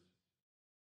 Keibert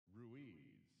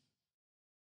Ruiz.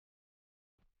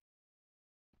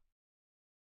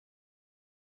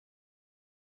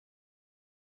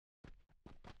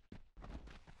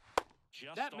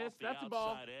 Just That off missed. the That's a ball.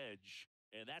 outside edge.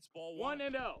 And that's ball 1.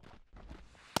 1-0.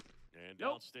 And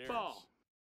Nope. downstairs. Ball.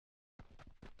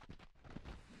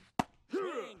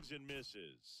 Swings and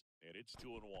misses. And it's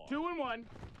 2-1. 2-1. And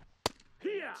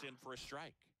Here. that's in for a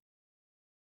strike.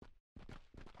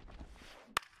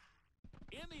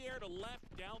 In the air to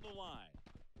left down the line.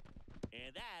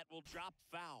 And that will drop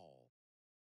foul.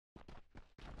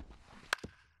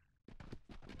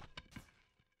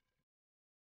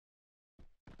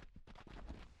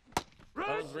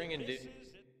 Phone's ringing, dude.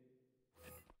 Misses it.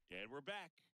 And we're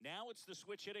back. Now it's the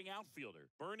switch hitting outfielder,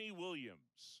 Bernie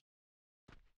Williams.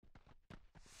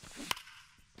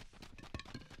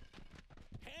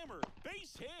 Hammer,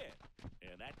 base hit.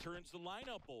 And that turns the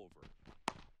lineup over.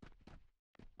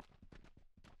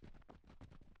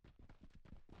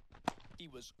 He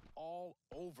was all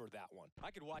over that one. I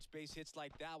could watch base hits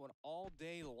like that one all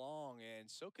day long, and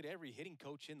so could every hitting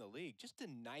coach in the league. Just a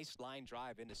nice line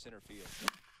drive into center field.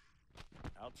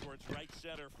 Out towards right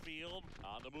center field.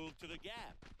 On the move to the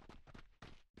gap.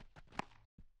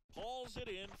 Hauls it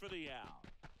in for the out.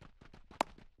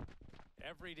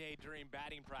 Every day during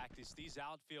batting practice, these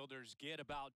outfielders get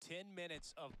about 10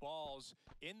 minutes of balls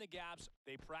in the gaps.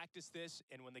 They practice this,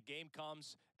 and when the game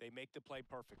comes, they make the play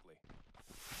perfectly.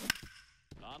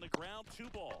 On the ground, 2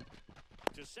 ball.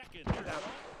 To second.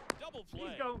 Double play.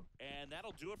 Let's go. And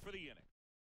that'll do it for the inning.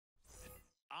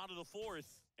 On to the 4th.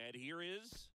 And here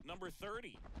is number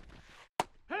 30.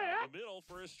 Hey, Down the middle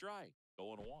for a strike.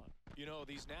 0-1. You know,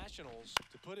 these Nationals,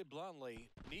 to put it bluntly,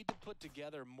 need to put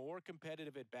together more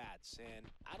competitive at-bats, and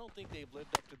I don't think they've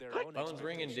lived up to their own Phone's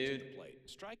ringing, expectations dude. at the plate.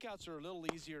 Strikeouts are a little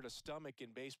easier to stomach in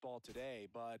baseball today,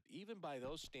 but even by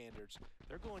those standards,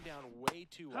 they're going down way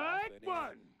too often. and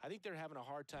one. I think they're having a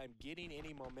hard time getting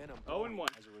any momentum 0-1. going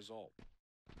as a result.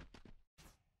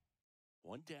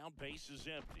 1 down, base is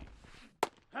empty.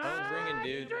 Phone's ringing,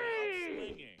 dude.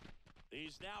 Swinging.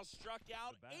 He's now struck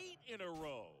out 8 in a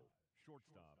row.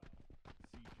 Shortstop.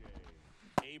 CJ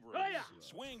Abrams Oh, yeah.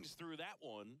 swings through that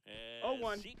one Oh, as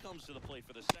 1. he comes to the plate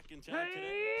for the second time today.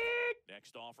 Hey!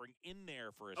 Next offering in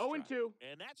there for a 0 strike. and 2.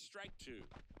 And that's strike 2.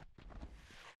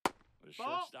 The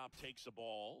Ball. shortstop takes a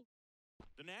ball.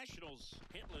 The Nationals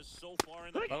hitless so far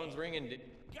in the Phone's game. ringing, dude.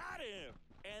 Got him!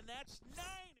 And that's 9.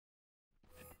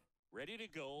 Ready to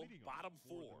go, Leading off bottom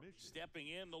for the 4. Michigan, Stepping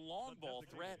in, the long the ball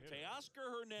threat, designated hitter,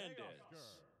 Teoscar Hernandez.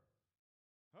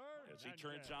 Hernandez. As he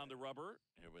turns on the rubber,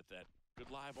 and with that good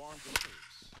live arm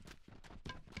delivers.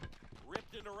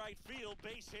 Ripped into right field,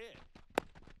 base hit.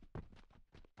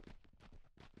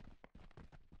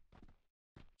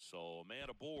 So a man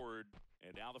aboard,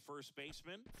 and now the first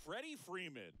baseman, Freddie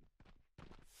Freeman.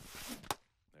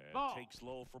 And Ball. takes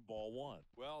low for ball 1.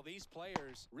 Well, these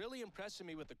players really impressing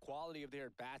me with the quality of their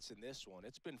at-bats in this one.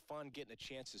 It's been fun getting a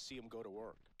chance to see them go to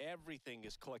work. Everything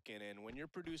is clicking, and when you're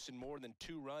producing more than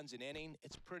 2 runs an inning,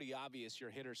 it's pretty obvious your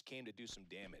hitters came to do some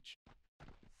damage.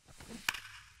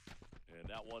 And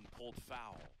that one pulled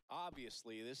foul.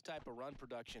 Obviously, this type of run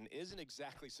production isn't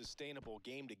exactly sustainable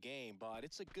game to game, but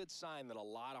it's a good sign that a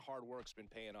lot of hard work's been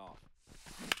paying off.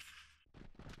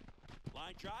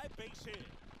 Line drive, base hit.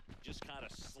 Just kind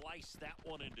of sliced that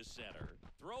one into center.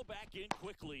 Throw back in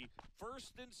quickly.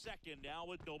 First and second now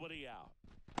with nobody out.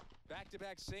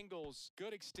 Back-to-back singles,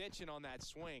 good extension on that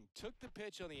swing. Took the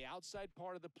pitch on the outside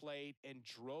part of the plate and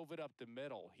drove it up the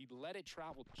middle. He let it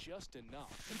travel just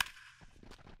enough.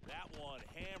 That one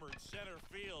hammered center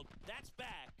field. That's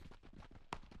back.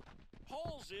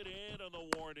 Pulls it in on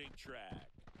the warning track.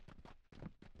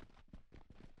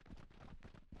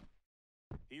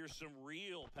 Here's some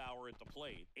real power at the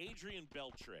plate. Adrian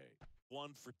Beltre,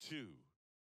 1 for 2.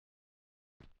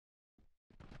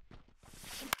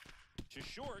 To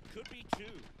short, could be 2.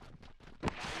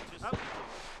 Up.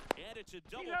 And it's a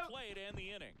double out. play to end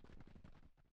the inning.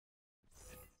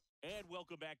 And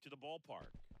welcome back to the ballpark.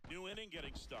 New inning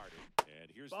getting started. And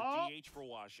here's Ball. the DH for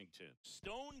Washington.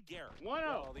 Stone Garrett. 1-0.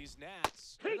 Well, these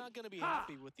Nats, they're not going to be Ha!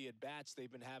 happy with the at-bats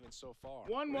they've been having so far. 1-1.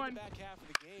 We're in the back half of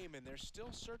the game, and they're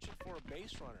still searching for a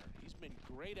base runner. He's been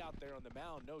great out there on the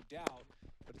mound, no doubt,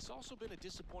 but it's also been a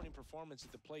disappointing performance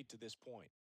at the plate to this point.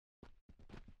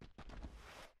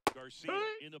 Garcia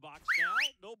Hey! in the box now.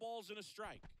 No balls and a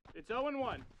strike. It's 0 and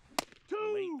 1. 2.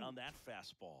 Late on that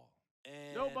fastball.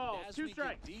 And No balls, as 2 we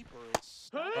strikes. get deeper, it's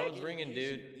not Hey! gonna Phone's get ringing,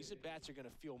 easy. dude. These at-bats are going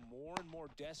to feel more and more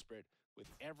desperate with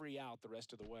every out the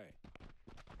rest of the way.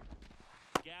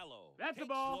 Gallo That's a takes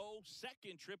ball. low,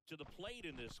 second trip to the plate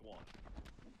in this one.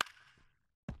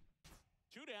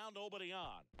 2 down, nobody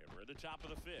on. And we're at the top of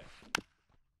the 5th.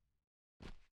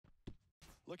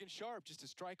 Looking sharp, just a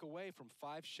strike away from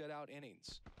 5 shutout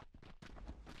innings.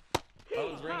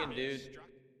 Phone's ringing, dude.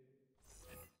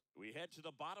 We head to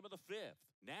the bottom of the 5th.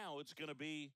 Now it's going to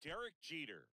be Derek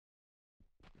Jeter.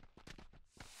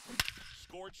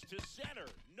 Scorched to center.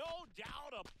 No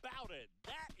doubt about it.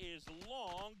 That is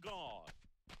long gone.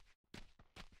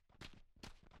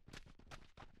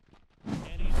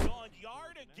 And he's gone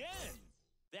yard again.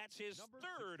 That's his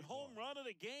third home run of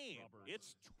the game.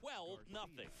 It's 12-0. On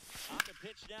the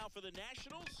pitch now for the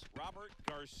Nationals, Robert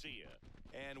Garcia.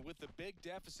 And with the big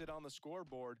deficit on the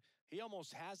scoreboard, he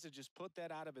almost has to just put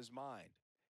that out of his mind.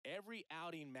 Every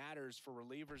outing matters for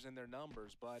relievers and their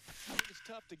numbers, but I think it's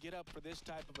tough to get up for this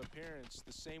type of appearance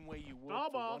the same way you would Ball,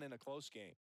 for ball. one in a close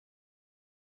game.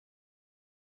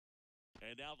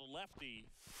 And now the lefty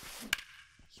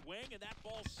swing, and that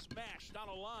ball smashed on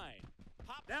a line.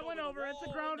 Pops That went the over. It's a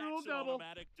wall, ground and rule that's an double.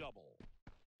 Automatic double.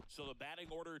 So the batting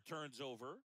order turns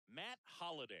over. Matt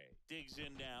Holliday digs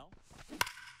in now.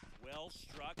 Well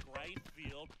struck right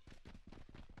field.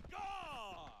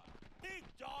 Gone! Big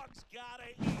Dog's gotta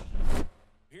eat.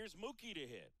 Here's Mookie to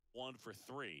hit. 1 for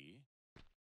 3.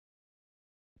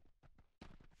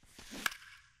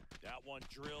 That one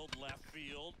drilled left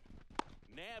field.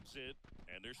 Nabs it,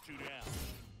 and there's 2 down.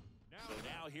 So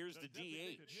now here's the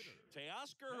DH,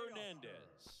 Teoscar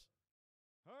Hernandez.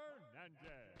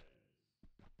 Hernandez.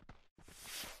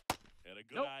 And a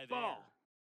good Nope, eye ball.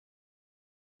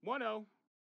 there. 1-0.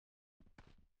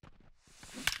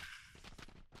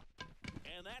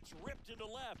 And that's ripped into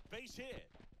left, base hit.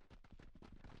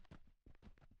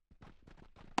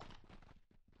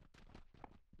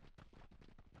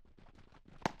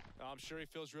 I'm sure he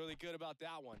feels really good about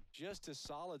that one. Just a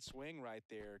solid swing right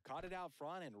there. Caught it out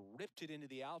front and ripped it into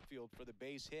the outfield for the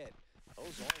base hit.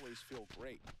 Those always feel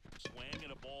great. Swing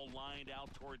and a ball lined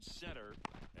out towards center,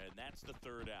 and that's the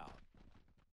 3rd out.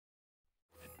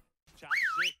 Top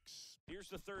 6. Here's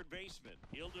the third baseman,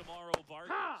 Ildemaro Vargas.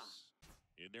 Ha!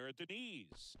 In there at the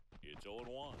knees. It's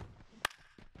 0-1.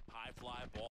 High fly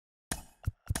ball.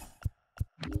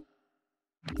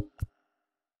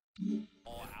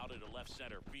 left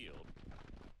center field.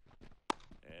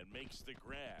 And makes the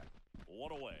grab.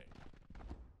 One away.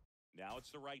 Now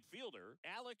it's the right fielder,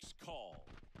 Alex Call.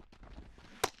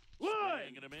 One.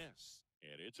 Swing and a miss.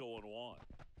 And it's 0-1.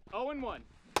 0-1.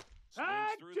 Swings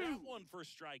through Two. that one for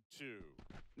strike 2.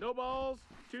 No balls,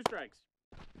 2 strikes.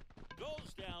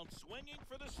 Goes down swinging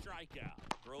for the strikeout.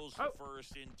 Throws Oh. for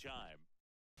first in time.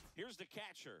 Here's the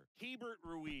catcher, Hebert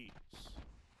Ruiz.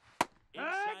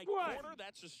 Inside one. corner,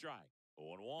 that's a strike.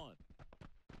 0-1.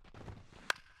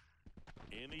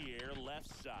 In the air, left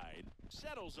side.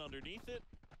 Settles underneath it.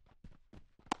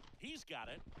 He's got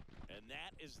it. And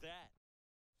that is that.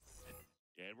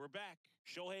 And we're back.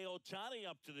 Shohei Ohtani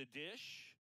up to the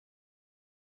dish.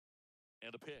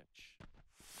 And a pitch.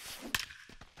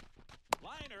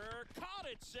 Liner caught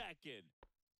it second.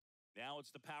 Now it's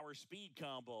the power speed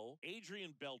combo,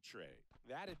 Adrian Beltre.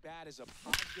 That at bat is a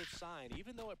positive sign,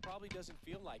 even though it probably doesn't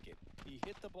feel like it. He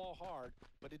hit the ball hard,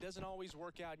 but it doesn't always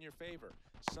work out in your favor.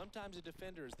 Sometimes a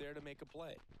defender is there to make a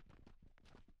play.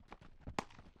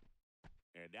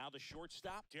 And now the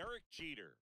shortstop, Derek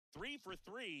Jeter. 3 for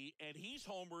 3, and he's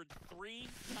homered 3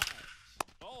 times.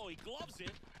 Oh, he gloves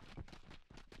it.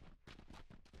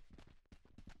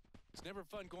 It's never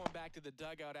fun going back to the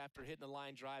dugout after hitting a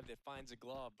line drive that finds a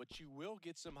glove, but you will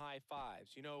get some high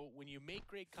fives. You know, when you make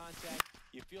great contact,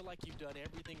 you feel like you've done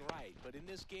everything right. But in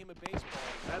this game of baseball,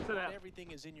 That's not enough.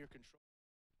 everything is in your control.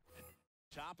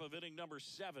 Top of inning number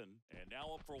 7, and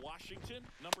now up for Washington,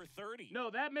 number 30. No,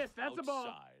 that missed. That's a ball.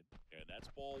 Outside, and that's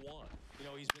ball 1. You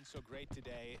know, he's been so great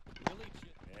today. Really,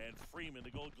 And Freeman,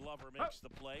 the Gold Glover, makes the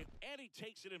play, and he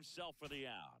takes it himself for the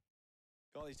out.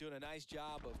 He's doing a nice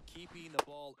job of keeping the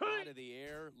ball out of the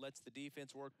air, lets the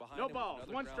defense work behind No him. with balls,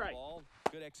 another 1 ground strike. ball.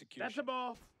 Good execution. That's a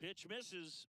ball. Pitch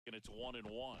misses, and it's 1-1.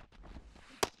 Swing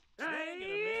and a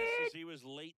miss as he was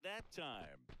late that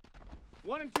time.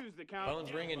 1 and 2's the count.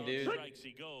 Phone's ringing, Both dude. strikes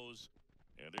he goes,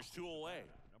 and there's 2 away.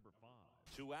 Number 5.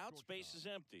 2 out, space is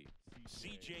empty.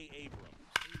 C.J.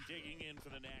 Abrams digging in for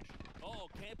the Nationals. Oh,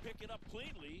 can't pick it up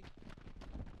cleanly,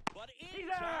 but in He's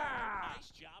time. out. Nice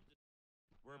job.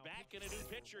 We're back in a new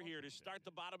pitcher here to start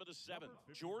the bottom of the 7th.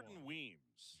 Jordan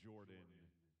Weems. Jordan.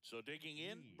 So digging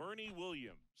in, Bernie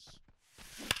Williams.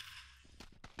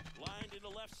 Lined into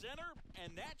left center,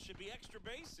 and that should be extra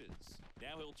bases.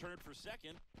 Now he'll turn for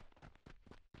second.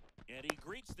 And he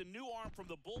greets the new arm from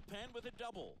the bullpen with a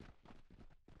double.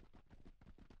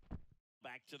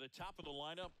 Back to the top of the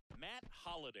lineup, Matt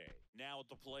Holliday. Now at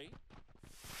the plate.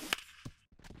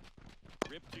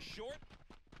 Ripped to short.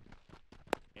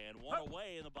 And 1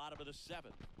 away in the bottom of the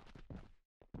 7th.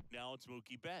 Now it's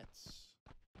Mookie Betts.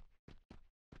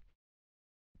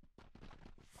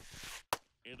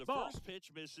 And the Ball. first pitch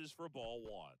misses for ball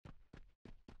 1.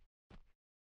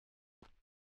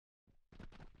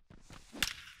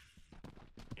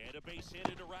 And a base hit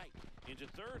into right. Into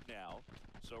third now.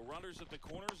 So runners at the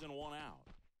corners and 1 out.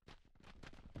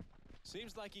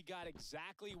 Seems like he got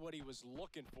exactly what he was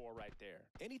looking for right there.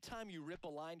 Anytime you rip a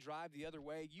line drive the other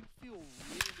way, you feel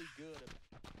really good.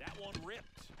 That one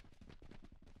ripped.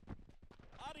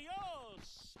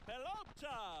 Adios,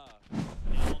 pelota.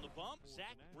 Now on the bump,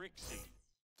 Zach Brixey.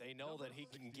 They know that he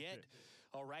can get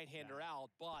a right-hander out,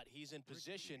 but he's in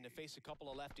position to face a couple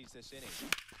of lefties this inning.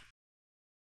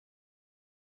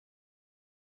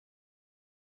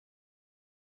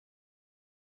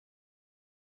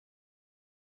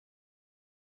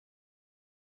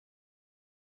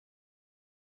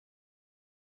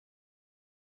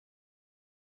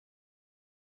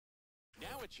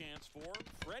 Now a chance for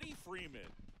Freddie Freeman.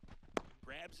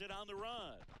 Grabs it on the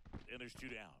run. And there's 2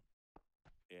 down.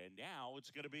 And now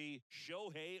it's going to be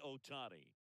Shohei Ohtani.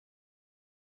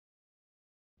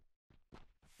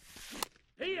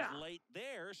 He's late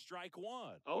there, strike 1.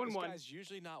 0 and This 1. guy's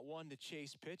usually not one to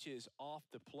chase pitches off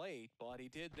the plate, but he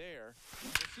did there.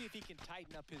 We'll see if he can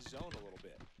tighten up his zone a little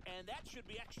bit. And that should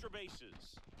be extra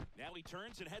bases. Now he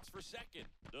turns and heads for second.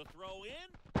 The throw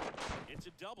in. It's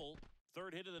a double.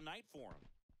 3rd hit of the night for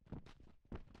him.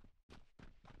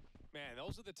 Man,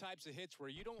 those are the types of hits where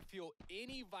you don't feel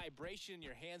any vibration in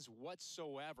your hands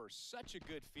whatsoever. Such a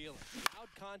good feeling. Loud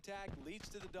contact leads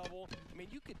to the double. I mean,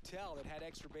 you could tell it had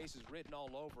extra bases written all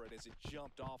over it as it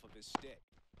jumped off of his stick.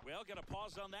 Well, got to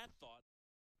pause on that thought.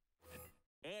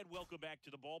 And welcome back to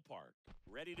the ballpark.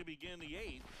 Ready to begin the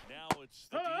 8th. Now it's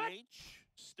the DH,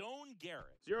 Stone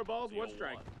Garrett. 0 balls, The 1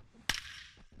 strike. 0-1.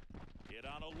 Hit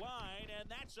on a line, and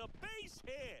that's a base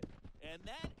hit. And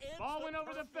that ends Ball went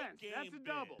over the perfect fence. game That's a bid.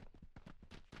 double.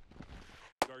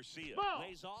 Garcia Ball.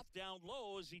 lays off down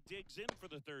low as he digs in for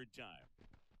the 3rd time.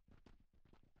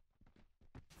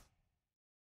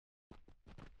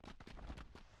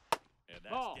 And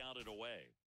that's Ball. down and away.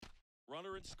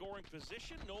 Runner in scoring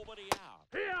position, nobody out.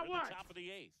 Here, We're in what? the top of the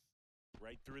 8th.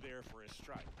 Right through there for a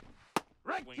strike.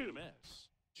 Right Swing 2. and a miss.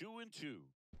 2-2.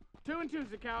 2 and 2's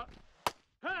the count.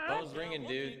 Phone's ringing,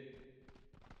 dude.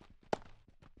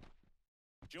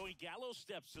 Joey Gallo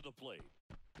steps to the plate.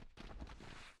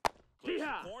 Clears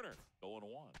Yeehaw. the corner. 0-1.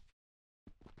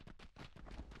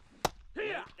 Here.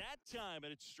 Late that time,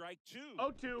 and it's strike 2.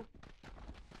 0-2.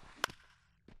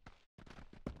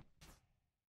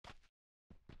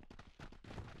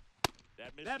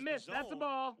 That missed the That's a zone.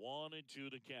 ball. 1-2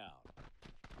 the count.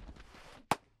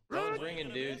 Phone's Run. ringing,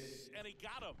 And a dude. miss, and he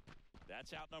got him.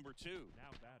 That's out number 2. Now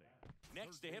batting.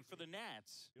 Next to hit for the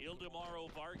Nats, Ildemaro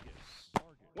Vargas.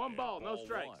 One And ball, no ball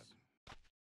strikes.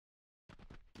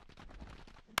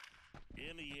 1.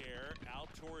 In the air,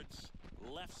 out towards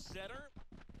left center.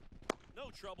 No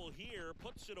trouble here,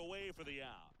 puts it away for the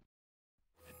out.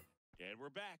 And we're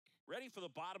back, ready for the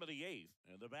bottom of the 8th.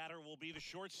 And the batter will be the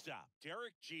shortstop,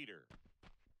 Derek Jeter.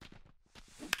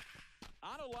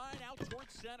 On a line out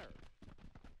towards center.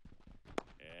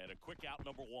 And a quick out,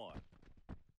 number 1.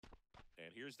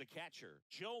 And here's the catcher,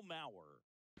 Joe Mauer.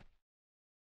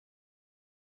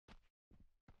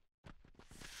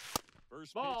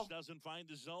 First Ball. pitch doesn't find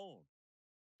the zone.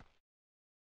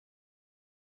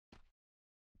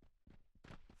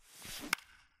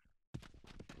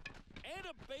 And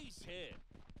a base hit.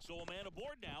 So a man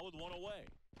aboard now with 1 away.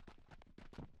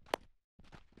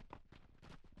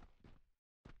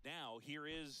 Now here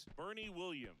is Bernie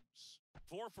Williams.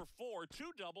 4 for 4,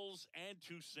 2 doubles and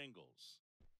 2 singles.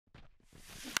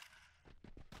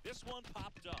 This one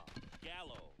popped up.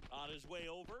 Gallo on his way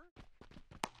over.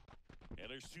 And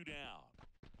there's 2 down.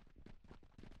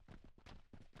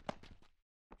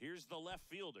 Here's the left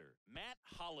fielder, Matt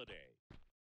Holliday.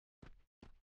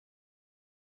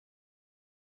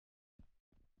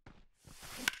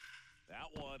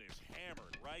 That one is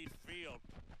hammered right field.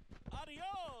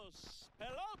 Adios,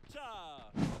 pelota.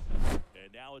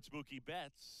 And now it's Mookie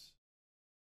Betts.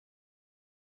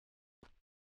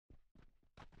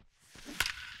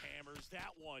 Hammers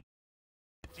that one.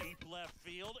 Deep left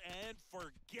field and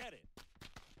forget it.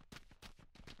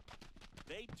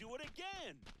 They do it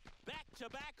again.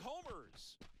 Back-to-back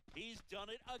homers. He's done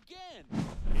it again.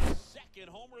 His second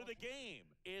homer of the game.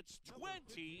 It's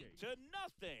 20-0.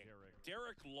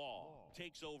 Derek Law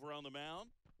takes over on the mound.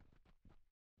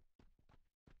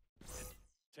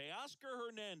 Teoscar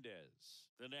Hernandez,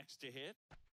 the next to hit.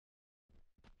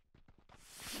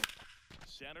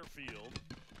 Center field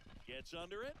gets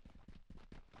under it.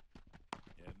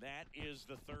 And that is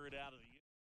the 3rd out of the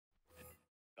year.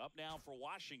 Up now for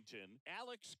Washington,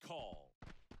 Alex Call.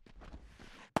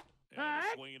 And a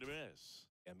swing and a miss.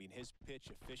 I mean, his pitch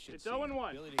efficiency, It's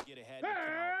 0-1. ability to get ahead in the count,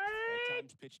 at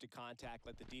times pitch to contact,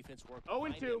 let the defense work 0-2.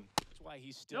 behind him. That's why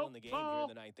he's still in the game here in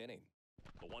the 9th inning.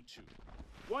 The 1-2.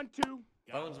 1-2.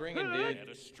 Phone's ringing, dude. And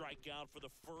a strikeout for the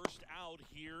first out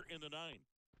here in the 9th.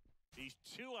 He's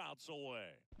 2 outs away.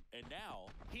 And now,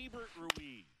 Hebert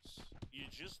Ruiz. You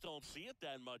just don't see it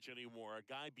that much anymore. A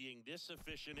guy being this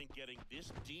efficient and getting this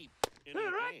deep into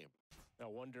the game. I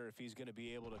wonder if he's going to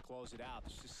be able to close it out.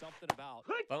 There's just something about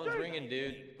Phone's ringing,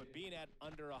 dude. But being at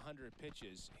under 100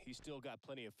 pitches, he's still got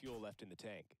plenty of fuel left in the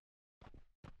tank.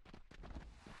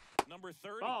 Number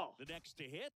 30, Ball. the next to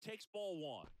hit, takes ball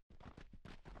 1.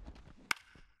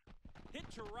 Hit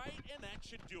to right, and that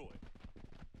should do it.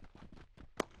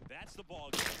 That's the ball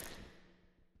game.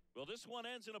 Well, this one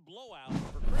ends in a blowout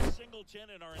for Chris Singleton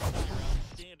and our entire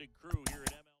outstanding crew here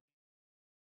at MLB.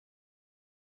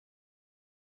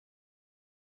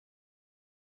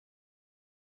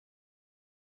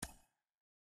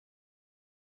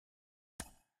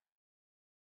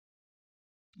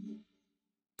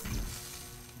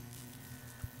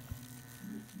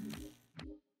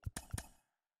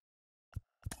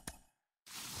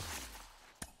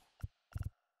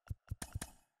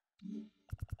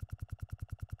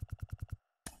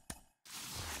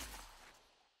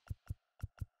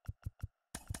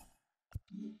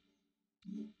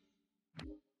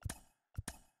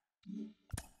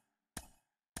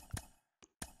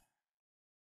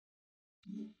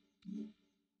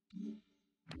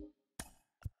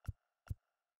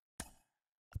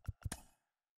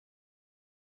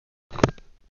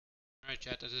 Alright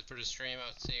chat, that's it for the stream.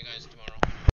 I'll see you guys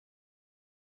tomorrow.